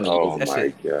 That Plug. song. Oh that my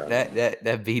shit, god,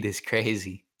 that beat is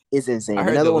crazy. It's insane. I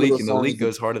heard another the one leak, of those and the songs leak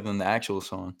goes harder than the actual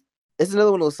song. It's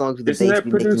another one of those songs with the isn't bass that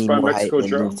be making produced me by more Mexico hype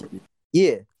Joe?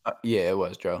 Yeah. Yeah, it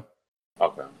was, Joe.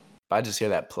 Okay. But I just hear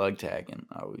that Plug tag, and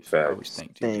I always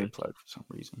think DJ Plug for some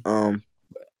reason.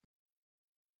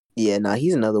 Yeah, nah,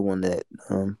 he's another one that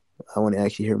I want to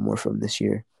actually hear more from this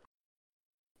year.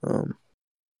 I've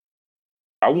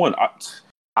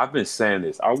been saying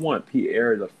this. I want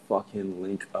Pierre to fucking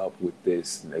link up with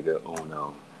this nigga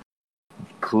Uno.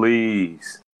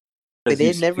 Please. But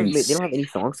they don't have any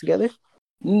songs together?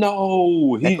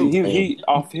 No. He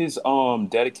off his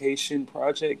Dedication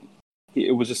project,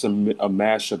 it was just a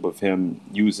mashup of him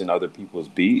using other people's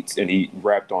beats, and he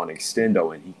rapped on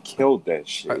Extendo, and he killed that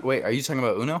shit. Wait, are you talking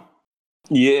about Uno?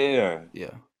 Yeah.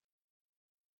 Yeah.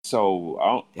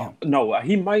 So no,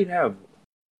 he might have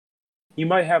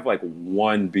like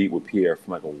one beat with Pierre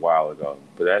from like a while ago,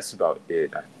 but that's about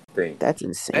it, I think. That's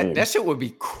insane. That shit would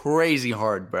be crazy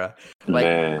hard, bro.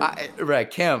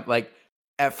 Like, Cam, like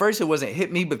at first it wasn't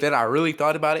hit me, but then I really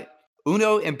thought about it.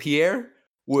 Uno and Pierre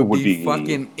would be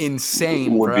fucking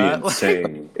insane, bro. Be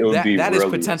insane. It would be that really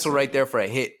is potential insane. right there for a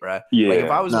hit, bro. Yeah. Like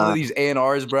if I was one of these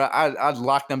A&Rs, bro, I'd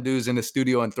lock them dudes in the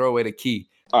studio and throw away the key.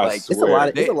 Like, it's a lot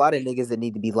of niggas that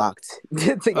need to be locked.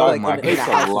 It's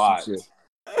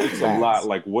a lot.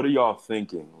 Like, what are y'all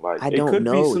thinking? Like, it could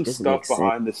be some stuff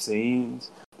behind the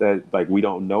scenes that like we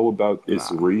don't know about. It's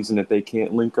the reason that they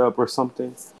can't link up or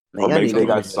something. Or maybe they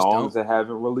got songs that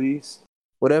haven't released.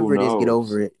 Whatever it is, get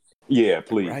over it. Yeah, Right.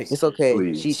 please, It's okay.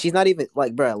 please. She's not even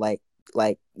like, bruh,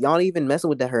 like y'all ain't even messing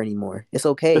with her anymore. It's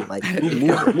okay. Like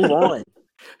move on.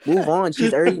 Move on.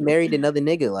 She's already married another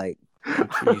nigga. Like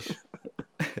Jeez.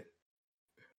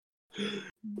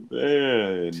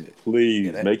 Man, Shit.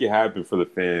 please Yeah, make it happen for the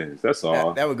fans. That's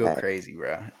all. that would go that, crazy,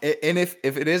 bro. And if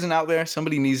it isn't out there,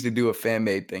 somebody needs to do a fan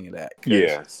made thing of that. Cause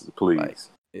Yes, like, please.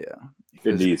 yeah, It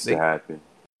because needs to happen.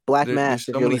 Black there's Mass,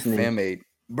 if so you're many listening. fan made,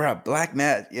 bro. Black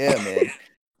Matt, yeah, man.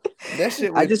 That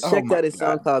shit I would. just Oh checked my out his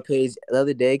god. SoundCloud page the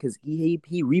other day because he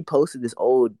reposted this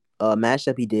old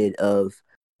mashup he did of,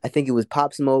 I think it was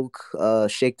Pop Smoke,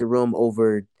 Shake the Room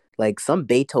over like some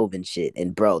Beethoven shit,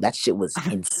 and bro, that shit was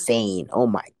insane. Oh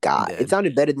my I'm god, it dead.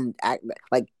 sounded better than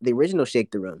like the original Shake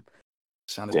the Room.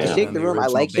 Sounded Damn. The better Shake than the the Room, I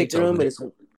original like Shake the Room,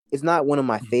 Beethoven. but it's not one of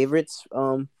my favorites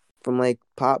from like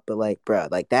pop, but like bro,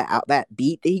 like that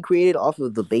beat that he created off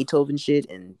of the Beethoven shit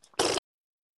and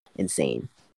insane.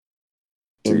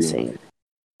 See,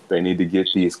 they need to get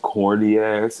these corny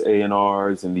ass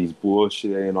A&Rs and these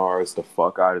bullshit A&Rs the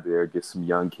fuck out of there. Get some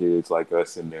young kids like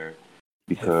us in there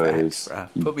Facts, because bro.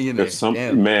 Put me in there. there's something,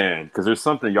 Damn. man. Because there's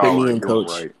something Put y'all me aren't in, doing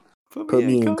coach. right. Put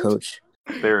me in, coach.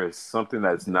 There is something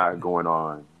that's not going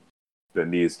on that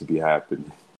needs to be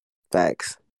happening.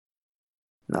 Facts.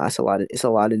 No, it's a lot of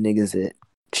niggas that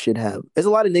should have. There's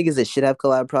a lot of niggas that should have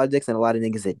collab projects, and a lot of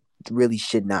niggas that really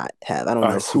should not have. I don't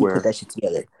know who swear. put that shit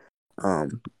together.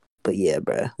 But yeah,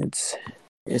 bro,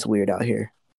 it's weird out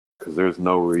here. Because there's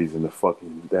no reason to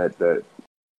fucking that.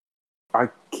 I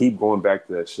keep going back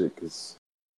to that shit because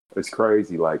it's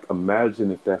crazy. Like, imagine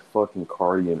if that fucking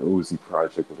Cardi and Uzi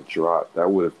project would have dropped.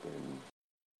 That would have been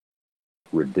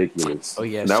ridiculous. Oh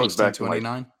yeah, and that was back in like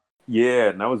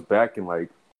 1629. and that was back in like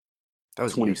That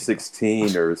was years ago.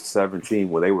 2016 or 17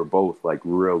 when they were both like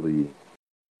really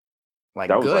Like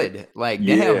that was good. Like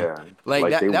yeah, damn.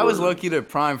 Like they that was were- low key their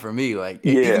prime for me. Like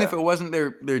Yeah. even if it wasn't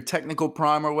their technical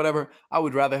prime or whatever, I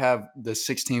would rather have the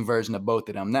 16 version of both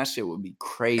of them. That shit would be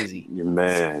crazy.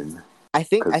 man. I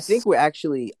think 'Cause- we're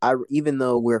actually even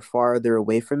though we're farther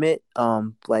away from it,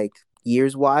 like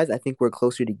years wise, I think we're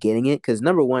closer to getting it. Because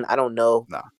number one, I don't know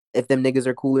Nah. if them niggas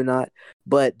are cool or not,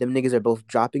 but them niggas are both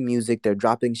dropping music. They're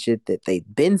dropping shit that they've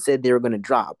been said they were gonna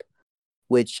drop,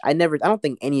 which I don't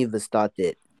think any of us thought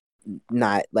that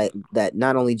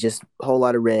not only just Whole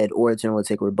Lot of Red or Eternal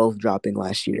Take were both dropping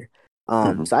last year.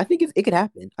 So I think it could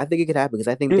happen. I think it could happen because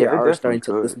I think they Yeah, it are starting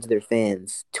definitely to listen to their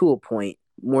fans to a point,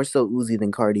 more so Uzi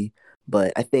than Cardi.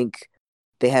 But I think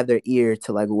they have their ear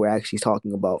to like what we're actually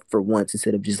talking about for once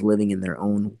instead of just living in their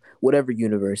own whatever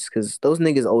universe. Because those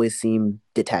niggas always seem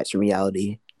detached from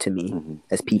reality to me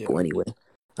as people anyway. I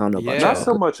don't know about Yeah. Not y'all.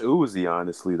 so much Uzi,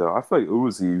 honestly, though. I feel like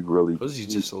Uzi really Uzi's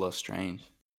just a little strange.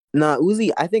 Nah,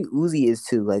 Uzi, I think Uzi is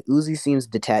too. Like Uzi seems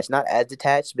detached, not as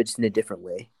detached, but just in a different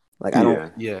way. Like I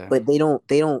don't, Yeah. but they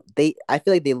I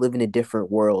feel like they live in a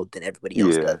different world than everybody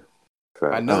else does.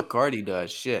 Fact. I know Cardi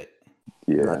does shit.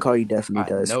 Nah, Cardi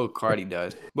definitely I does. know Cardi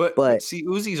does. But see,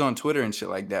 Uzi's on Twitter and shit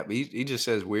like that, but he just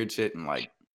says weird shit and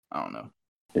like, I don't know.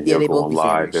 And Yeah, he'll they go both on be saying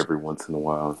live weird shit. every once in a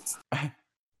while.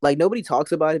 Like nobody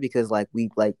talks about it because we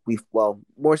well,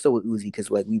 more so with Uzi because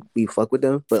like we fuck with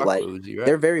them, but Fuck like Uzi, right?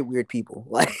 they're very weird people.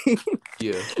 Like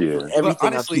Yeah. everything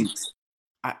honestly,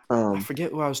 I I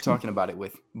forget who I was talking about it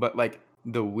with, but like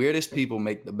the weirdest people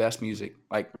make the best music.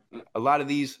 Like a lot of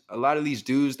these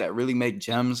dudes that really make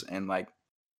gems and like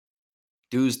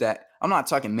dudes that I'm not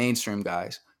talking mainstream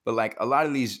guys, but like a lot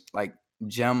of these like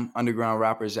gem underground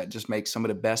rappers that just make some of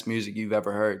the best music you've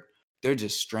ever heard. They're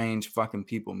just strange fucking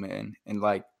people, man. And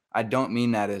like I don't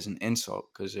mean that as an insult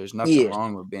because there's nothing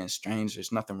wrong with being strange.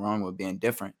 There's nothing wrong with being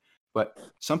different. But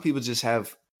some people just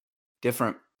have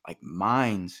different like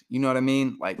minds. You know what I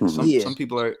mean? Like some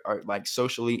people are like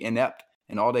socially inept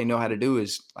and all they know how to do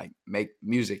is like make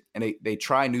music and they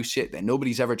try new shit that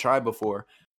nobody's ever tried before.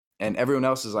 And everyone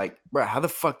else is like, bro, how the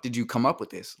fuck did you come up with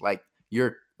this? Like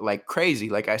you're like crazy,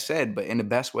 like I said, but in the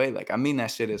best way. Like I mean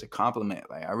that shit as a compliment.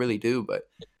 Like I really do. But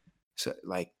so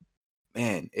like,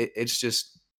 man, it's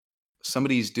just some of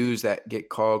these dudes that get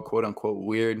called quote unquote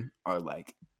weird are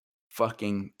like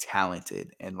fucking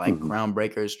talented and like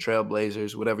groundbreakers,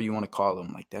 trailblazers, whatever you want to call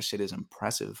them. Like that shit is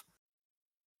impressive.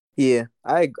 Yeah,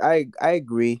 I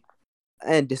agree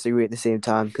and disagree at the same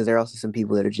time because there are also some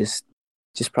people that are just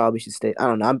probably should stay. I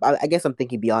don't know. I guess I'm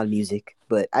thinking beyond music,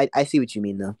 but I see what you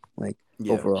mean though. Like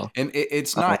overall, and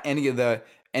it's not any of the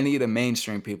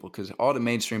mainstream people because all the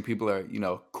mainstream people are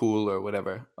cool or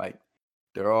whatever. Like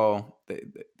they're all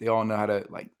they all know how to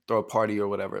like throw a party or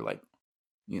whatever. Like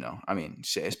I mean,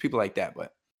 shit, it's people like that,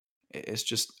 but it's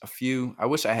just a few. I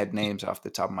wish I had names off the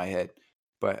top of my head,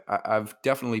 but I've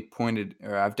definitely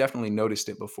I've definitely noticed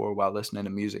it before while listening to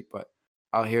music. But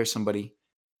I'll hear somebody,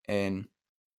 and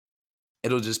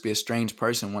it'll just be a strange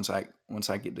person once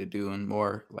I get to doing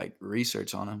more like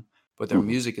research on them. But their Mhm.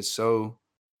 music is so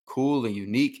cool and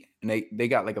unique, and they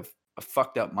got like a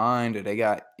fucked up mind, or they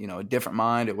got a different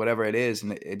mind, or whatever it is,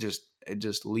 and it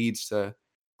just leads to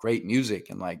great music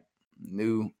and like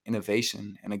new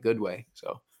innovation in a good way.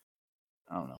 So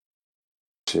I don't know.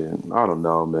 Shit, I don't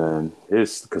know, man.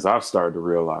 It's because I've started to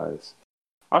realize.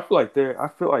 I feel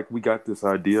like we got this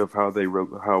idea of how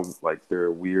like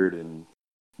they're weird and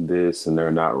this and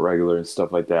they're not regular and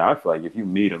stuff like that. I feel like if you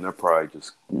meet them, they're probably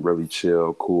just really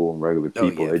chill, cool, and regular Oh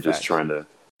people. yeah, They're just facts.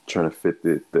 trying to fit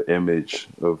the image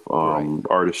of Right.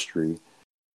 artistry.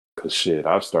 Cause shit,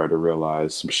 I've started to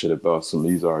realize some shit about some of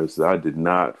these artists that I did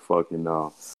not fucking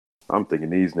know. I'm thinking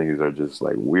these niggas are just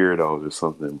like weirdos or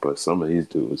something, but some of these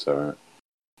dudes are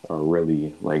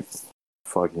really like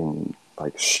fucking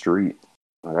like street.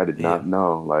 Like I did Yeah. not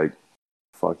know. Like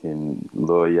fucking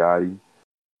Lil Yachty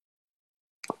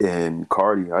and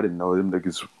Cardi. I didn't know them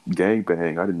niggas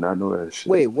gangbang. I did not know that shit.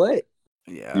 Wait, what?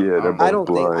 Yeah. Yeah, they're I I both don't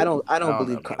think blood. I don't don't know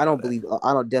believe nothing I about don't that. believe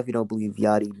I don't definitely don't believe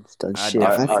Yachty's done I shit. I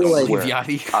definitely feel don't like believe swear,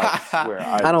 Yachty. I swear,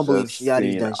 I don't believe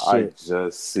Yachty's done I shit.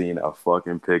 just seen a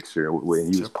fucking picture when he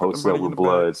was Just put the posted up money in with the bag.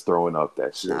 Bloods throwing up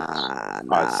that shit. Nah, I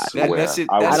nah, That nah. that's swear, it.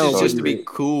 I That's I will don't just show just to you. be believe it.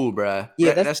 cool, bruh.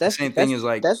 Yeah, That's the same thing as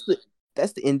like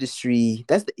that's the industry.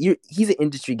 He's an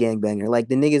industry gangbanger. Like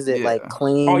the niggas that like yeah. Oh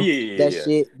claim yeah, yeah, that yeah,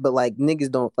 shit, but like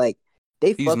niggas don't like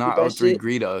they He's fuck with not that O3 shit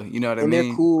Greedo. You know what I and they're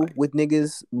mean? cool Like, with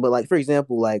niggas. But like for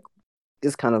example, like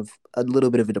it's kind of a little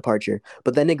bit of a departure.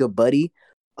 But that nigga Buddy,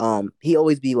 he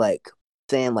always be like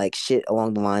saying like shit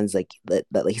along the lines like that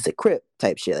like he's a Crip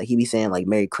type shit. Like he be saying like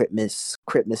Merry Cripmas,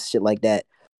 shit like that.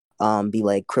 Be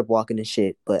like Crip walking and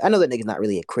shit. But I know that nigga's not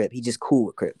really a Crip. He just cool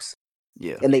with Crips.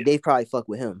 yeah. And they probably fuck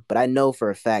with him. But I know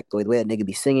for a fact the way that nigga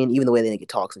be singing, even the way that nigga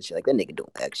talks and shit, like that nigga don't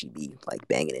actually be like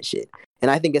banging and shit. And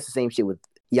I think that's the same shit with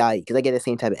Yachty, because I get the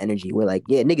same type of energy where like,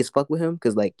 yeah, niggas fuck with him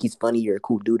because like he's funny, you're a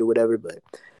cool dude or whatever, but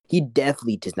he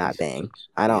definitely does not bang.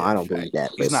 I Yeah, don't believe facts. that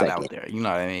for a He's not out second. there. You know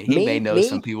what I mean? He may Maybe know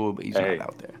some people, but he's not Hey,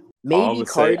 out there. all I'm maybe gonna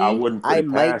say, I Cardi. wouldn't put I it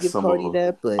might past give some of Cardi them.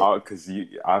 that, but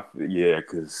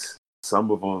Because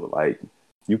some of them like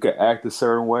you can act a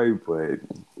certain way, but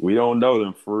we don't know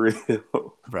them for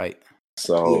real. Right.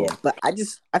 So yeah. But I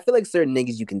feel like certain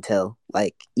niggas you can tell,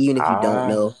 like even if you don't I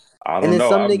know. I And don't then know.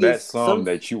 some I've met niggas, some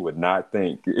that you would not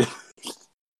think.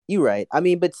 you right. I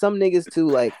mean, but some niggas too,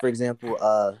 like for example,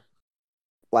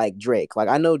 like Drake. Like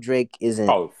I know Drake isn't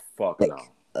Oh fuck no. like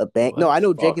a bank. No, What? I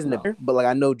know Drake Fuck isn't a no. bank, but like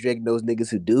I know Drake knows niggas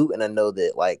who do, and I know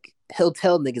that like he'll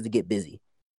tell niggas to get busy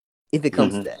if it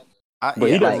comes hmm to that. But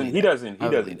Yeah, I Like believe that. I he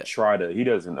believe doesn't that. try to he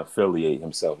doesn't affiliate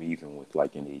himself even with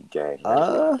like any gang or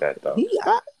anything like that though.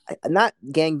 Not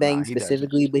gang Nah, banging he doesn't.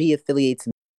 specifically, but he affiliates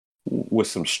With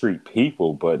some street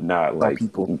people, but not some like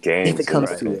people if it gangs or comes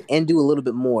Right. to nothing. it, and do a little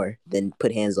bit more than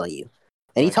put hands on you.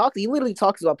 And Right. he literally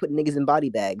talks about putting niggas in body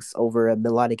bags over a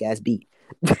melodic ass beat.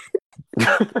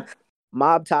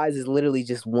 Mob Ties is literally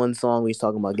just one song where he's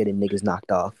talking about getting niggas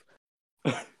knocked off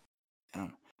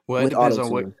Well, it with depends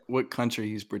auto on tune. what country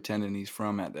he's pretending he's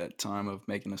from at that time of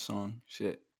making a song.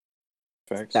 Shit.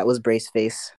 Facts. That was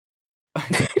Braceface.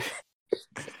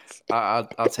 I'll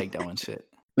take that one. Shit.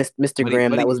 Mr.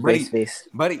 Graham, that was Braceface.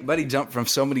 Buddy jumped from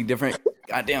so many different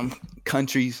goddamn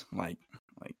countries. Like,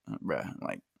 bruh.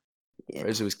 Like, Yeah.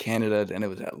 first it was Canada, then it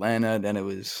was Atlanta, then it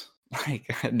was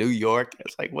like New York.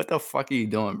 It's like, what the fuck are you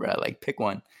doing, bruh? Like, pick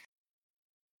one.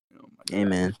 Oh my Hey God.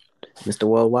 man, Mr.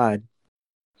 Worldwide.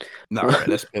 No, bruh,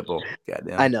 that's Pitbull.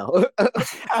 Goddamn. I know.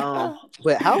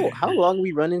 But how long are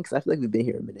we running? Because I feel like we've been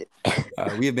here a minute.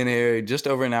 We have been here just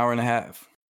over an hour and a half.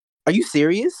 Are you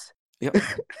serious? Yep.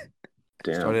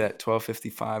 Damn. Started at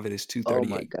 12:55. It is 2:38. Oh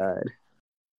my god.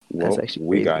 Well, actually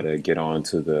we crazy. gotta get on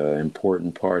to the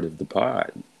important part of the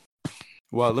pod.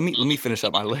 Well, let me finish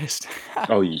up my list.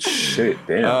 Oh, you shit!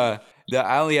 Damn.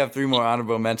 I only have 3 more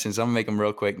honorable mentions. I'm gonna make them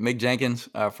real quick. Mick Jenkins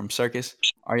from Circus,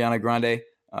 Ariana Grande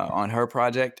on her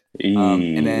project,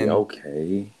 and then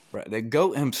Okay. the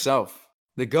goat himself,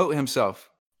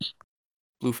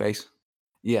 Blueface.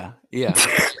 Yeah. You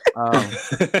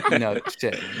know,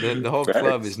 shit. The whole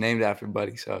club is named after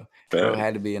Buddy, so bro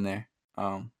had to be in there.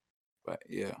 But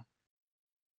yeah.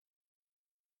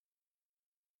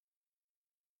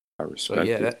 I So respect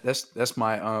yeah, it. that's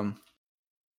my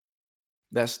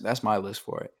that's my list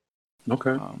for it.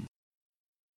 Okay.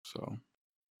 So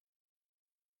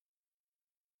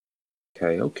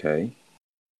Okay.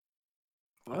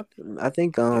 I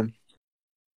think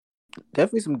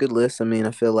definitely some good lists. I mean,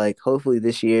 I feel like hopefully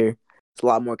this year it's a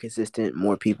lot more consistent,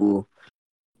 more people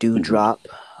do drop.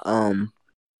 But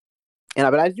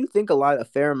I do think a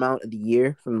fair amount of the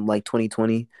year from like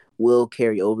 2020 will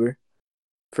carry over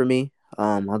for me.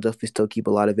 I'll definitely still keep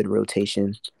a lot of it in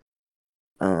rotation.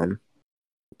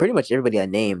 Pretty much everybody I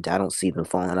named, I don't see them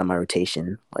falling out of my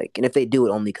rotation. Like, and if they do,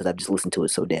 it only because I've just listened to it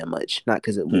so damn much, not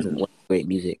because it wasn't great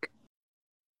music.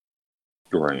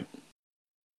 Right.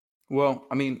 Well,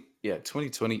 I mean, yeah,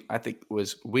 2020 I think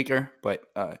was weaker, but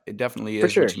it definitely For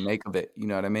is sure. what you make of it. You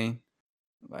know what I mean?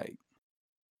 Like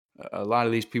a lot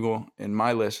of these people in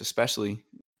my list, especially,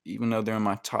 even though they're in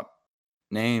my top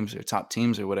names or top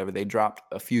teams or whatever, they dropped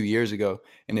a few years ago,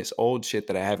 and it's old shit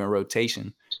that I have in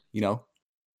rotation. You know,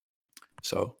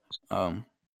 so I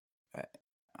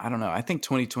don't know. I think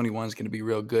 2021 is going to be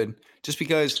real good, just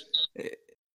because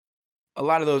a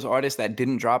lot of those artists that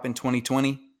didn't drop in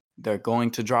 2020, they're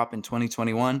going to drop in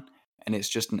 2021. And it's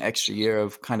just an extra year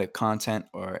of kind of content,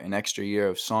 or an extra year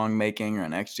of song making, or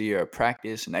an extra year of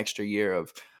practice, an extra year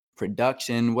of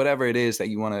production, whatever it is that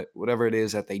you want to, whatever it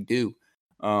is that they do.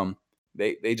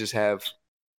 They just have,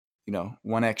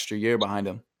 one extra year behind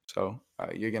them. So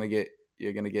you're going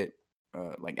to get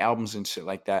like albums and shit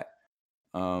like that.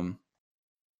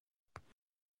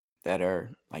 That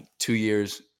are like 2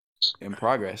 years in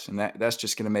progress, and that's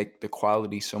just going to make the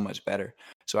quality so much better.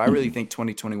 So I really think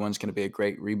 2021 is going to be a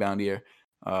great rebound year.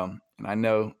 And I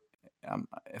know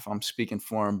if I'm speaking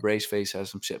for him, Braceface has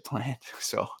some shit planned.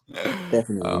 So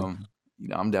Definitely.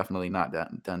 I'm definitely not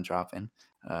done dropping.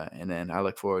 And then I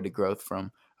look forward to growth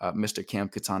from Mr. Cam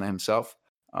Katana himself.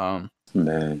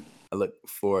 Man, I look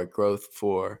for growth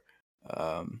for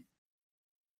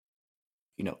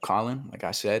Colin, like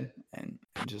I said, and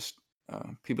just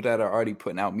people that are already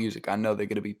putting out music. I know they're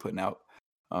going to be putting out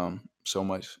so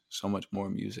much more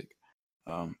music,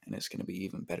 and it's going to be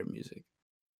even better music.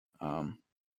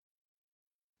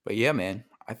 But yeah, man,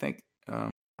 I think I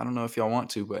don't know if y'all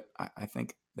want to, but I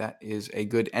think that is a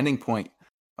good ending point.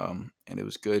 And it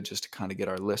was good just to kind of get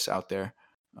our lists out there.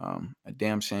 A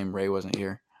damn shame Ray wasn't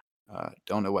here.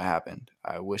 Don't know what happened.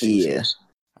 I wish he was here.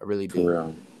 I really do. for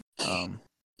real.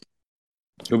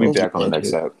 He'll We'll be back get on the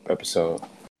into next episode.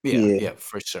 Yeah,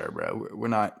 for sure, bro. We're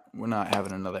not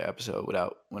having another episode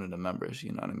without one of the members.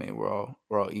 You know what I mean? We're all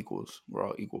equals. We're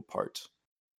all equal parts.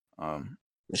 For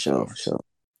sure.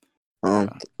 Yeah.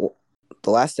 The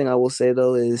last thing I will say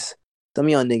though is some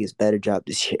of y'all niggas better drop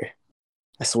this year.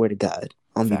 I swear to God,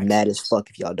 I'm gonna be mad as fuck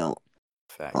if y'all don't.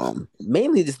 Facts.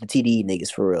 Mainly just the TDE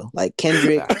niggas for real, like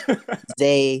Kendrick,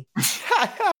 Zay,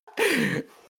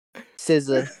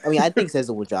 SZA. I mean, I think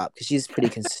SZA will drop because she's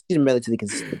she's relatively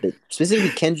consistent. But specifically,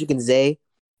 Kendrick and Zay,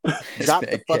 drop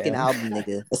the fucking album,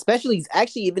 nigga. Especially,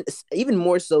 actually, even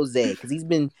more so Zay, because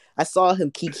I saw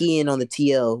him kikiing on the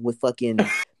TL with fucking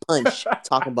Punch,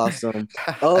 talking about some.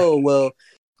 Oh well,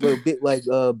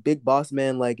 big boss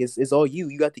man, like it's all you.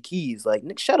 You got the keys. Like,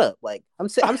 Nick, shut up. Like, I'm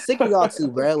sick of y'all too,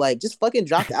 bro. Like, just fucking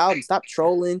drop the album. Stop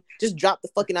trolling. Just drop the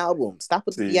fucking album. Stop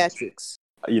with the theatrics.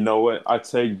 You know what? I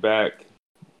take back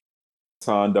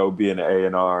Tondo being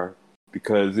an A&R,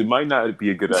 because it might not be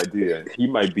a good idea. He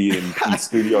might be in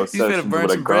studio sessions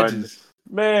with a gun. Bridges.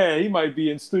 Man, he might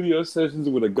be in studio sessions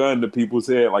with a gun to people's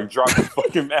head, like drop the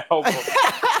fucking album.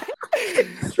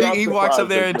 He walks up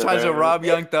there and tries to rob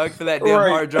Young Thug for that damn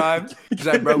hard drive. He's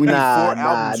like, bro, we need 4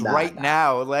 albums right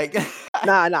now. Like,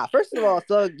 nah. First of all,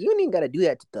 Thug, you ain't even gotta do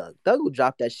that to Thug. Thug will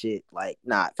drop that shit. Like,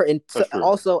 nah.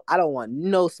 Also, I don't want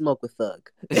no smoke with Thug.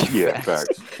 Yeah,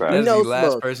 facts. That's the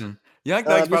last person. Young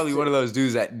Thug's probably one of those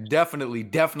dudes that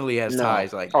definitely has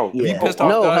ties. Like, he pissed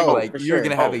off Thug, like, you're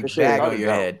gonna have a bag on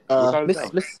your head.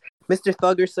 Mr.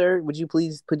 Thugger, sir,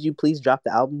 could you please drop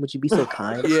the album? Would you be so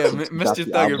kind? Yeah, Mr.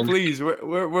 Thugger, please.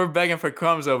 We're begging for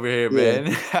crumbs over here,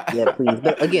 man. Yeah, please.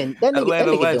 But again, that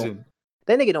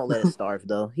nigga don't let us starve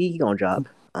though. He gonna drop.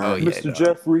 Mr.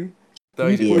 Jeffrey,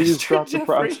 please drop the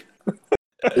project.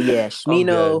 Yeah,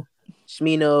 Shmino,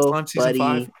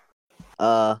 Buddy,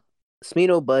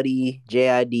 Smino, Buddy,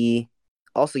 JID,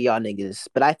 also y'all niggas.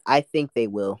 But I think they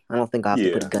will. I don't think I have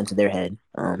to put a gun to their head.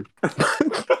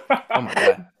 Oh my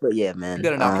God. But yeah, man. You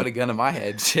better not put a gun in my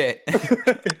head. Shit.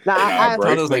 I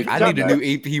need a new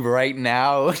EP right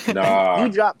now. Nah,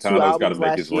 you dropped 2 albums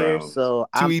last year, so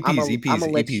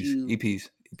EPs.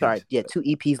 Sorry, 2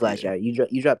 EPs last year.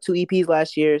 You dropped 2 EPs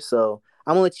last year, so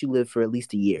I'm gonna let you live for at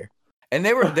least a year. And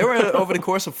they were over the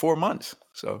course of 4 months.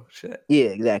 So shit. Yeah,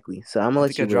 exactly. So I'm gonna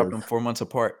let you. I dropped them 4 months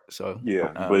apart. So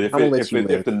yeah, but if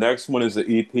the next one is an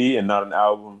EP and not an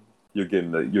album, you're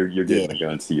getting the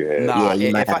gun to your head. Nah,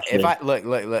 if I look,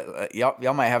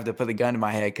 y'all might have to put the gun in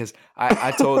my head, because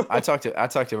I talked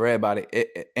to Ray about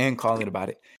it and Colin about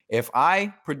it. If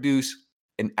I produce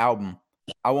an album,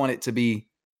 I want it to be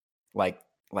like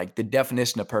like the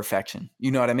definition of perfection.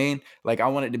 You know what I mean? Like I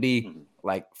want it to be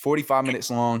like 45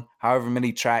 minutes long, however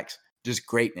many tracks, just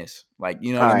greatness. Like,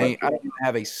 you know All what I right. mean? I don't want to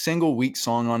have a single weak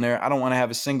song on there. I don't want to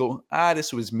have a single,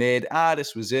 this was mid,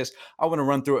 this was this. I want to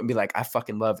run through it and be like, I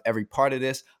fucking love every part of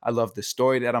this. I love the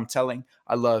story that I'm telling.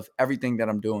 I love everything that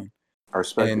I'm doing. I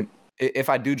respect And if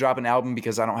I do drop an album,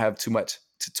 because I don't have too much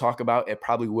to talk about, it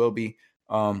probably will be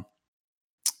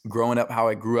growing up how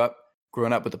I grew up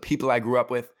with the people I grew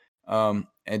up with, and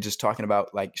just talking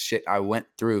about like shit I went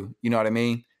through. You know what I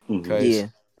mean? Because Yeah.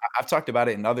 I've talked about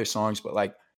it in other songs, but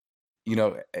like, you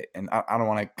know, and I don't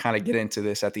want to kind of get into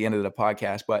this at the end of the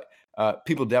podcast, but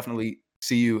people definitely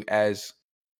see you as,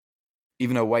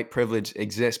 even though white privilege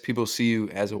exists, people see you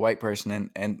as a white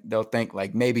person, and they'll think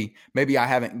like maybe I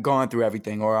haven't gone through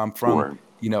everything, or I'm from, Right.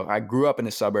 you know, I grew up in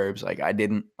the suburbs. Like I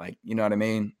didn't, like, you know what I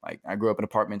mean? Like I grew up in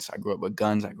apartments. I grew up with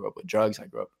guns. I grew up with drugs. I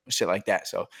grew up with shit like that.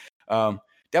 So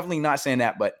definitely not saying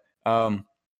that, but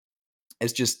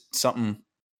it's just something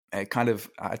I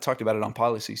talked about it on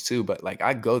policies too, but like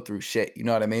I go through shit, you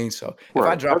know what I mean? So if I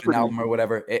Right. drop an album or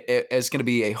whatever, it's going to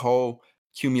be a whole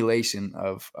accumulation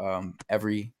of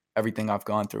everything I've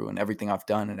gone through and everything I've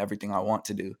done and everything I want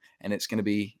to do. And it's going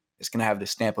to have the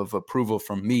stamp of approval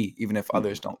from me, even if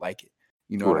others don't like it.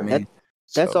 You know what I Right. mean?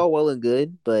 That's So, all well and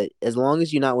good, but as long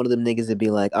as you're not one of them niggas that be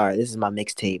like, all right, this is my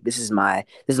mixtape, this is my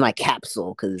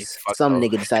capsule, because fuck some no.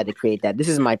 nigga decided to create that. This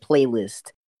is my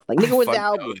playlist. Like, nigga, where's the Fuck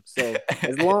no. album? So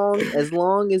as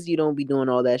long as you don't be doing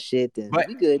all that shit, then But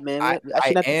we good, man. I I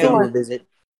should have to am- pay you a visit.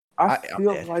 I I'm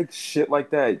feel dead. like shit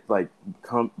like that like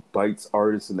bites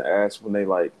artists in the ass when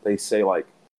they say like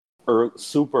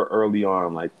super early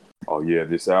on, like, oh yeah,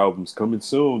 this album's coming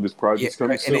soon, this project's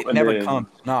coming and soon, it never comes.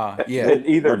 Nah, yeah. it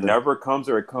either Never. never comes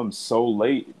or it comes so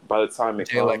late. By the time it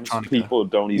Jay comes, Electronica. people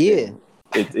don't Yeah. even.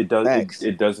 Facts.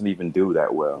 It doesn't even do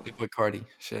that well. With Cardi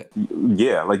shit.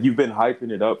 Yeah, like you've been hyping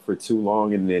it up for too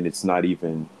long, and then it's not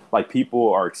even like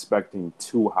people are expecting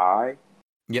too high.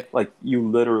 Yep. Like you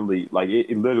literally, like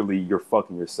it literally, you're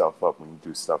fucking yourself up when you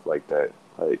do stuff like that.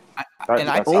 Like that's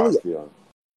how I feel.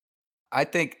 I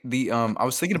think I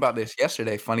was thinking about this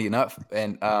yesterday, funny enough,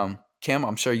 and Kim,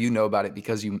 I'm sure you know about it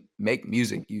because you make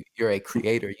music. You're a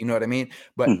creator, you know what I mean?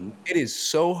 But it is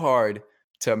so hard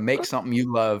to make something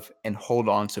you love and hold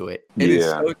on to it. It is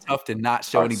so tough to not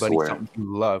show anybody something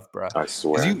you love, bro. I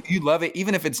swear. Because you love it,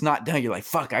 even if it's not done. You're like,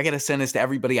 fuck, I gotta send this to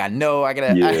everybody I know. You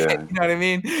know what I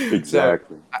mean?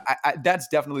 Exactly. So that's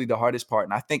definitely the hardest part,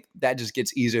 and I think that just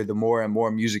gets easier the more and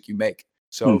more music you make.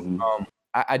 So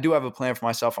I do have a plan for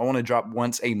myself. I want to drop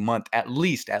once a month, at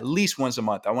least once a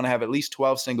month. I want to have at least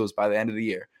 12 singles by the end of the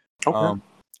year. Okay.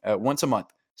 Once a month.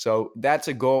 So that's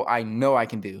a goal I know I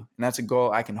can do. And that's a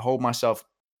goal I can hold myself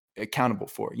accountable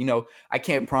for. You know, I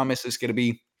can't promise it's going to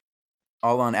be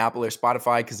all on Apple or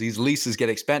Spotify because these leases get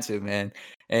expensive, man.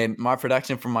 And my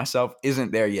production for myself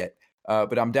isn't there yet.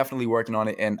 But I'm definitely working on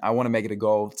it. And I want to make it a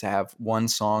goal to have one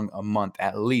song a month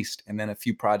at least, and then a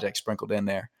few projects sprinkled in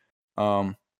there.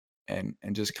 And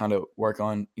just kind of work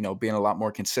on, you know, being a lot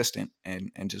more consistent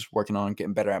and just working on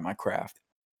getting better at my craft.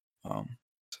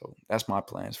 So that's my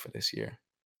plans for this year.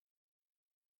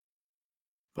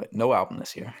 But no album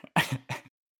this year.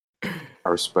 I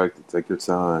respect it. Take your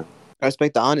time. I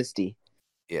respect the honesty.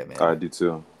 Yeah, man. I do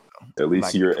too. At least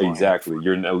Like, you're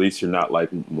at least you're not like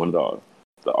one of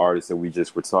the artists that we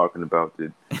just were talking about.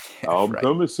 That album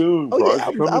coming soon. Oh yeah,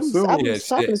 project coming soon. album's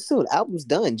talking soon. Album's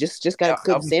done. Just got a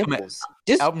couple samples.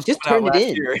 Just turned it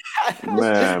in.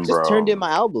 Man, just turned in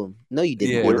my album. No, you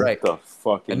didn't. Yeah, right. The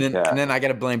fucking and then I got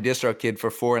to blame DistroKid for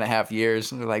 4.5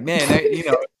 years. And they're like, man, you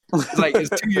know, it's like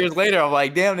it's 2 years later. I'm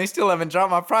like, damn, they still haven't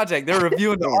dropped my project. They're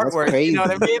reviewing the artwork. You know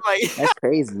what I mean? Like that's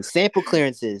crazy. Sample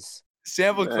clearances.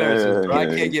 Bro. I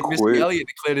can't get Missy Elliott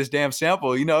to clear this damn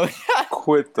sample. You know?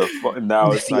 Quit the fuck.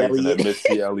 Now it's not even a Elliott.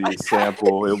 Missy Elliott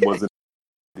sample. It wasn't.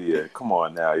 Yeah, come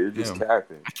on now. You're just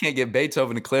capping. I can't get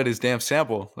Beethoven to clear this damn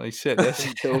sample. Like shit. That's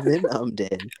Beethoven. I'm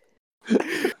dead.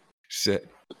 Shit.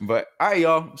 But all right,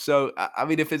 y'all. So I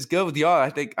mean, if it's good with y'all, I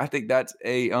think that's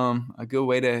a good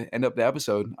way to end up the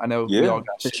episode. I know we all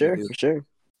got for shit to do. sure.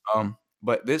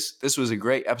 But this was a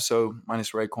great episode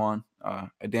minus Raekwon.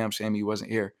 A damn shame he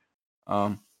wasn't here.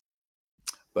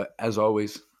 But as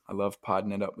always, I love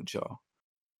podding it up with y'all.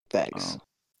 Thanks.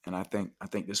 And I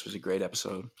think this was a great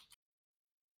episode.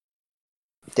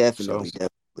 Definitely.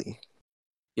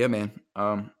 Yeah, man.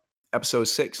 Episode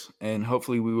 6, and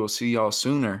hopefully we will see y'all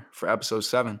sooner for episode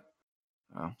 7.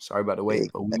 Sorry about the wait,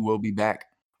 but we will be back.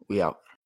 We out.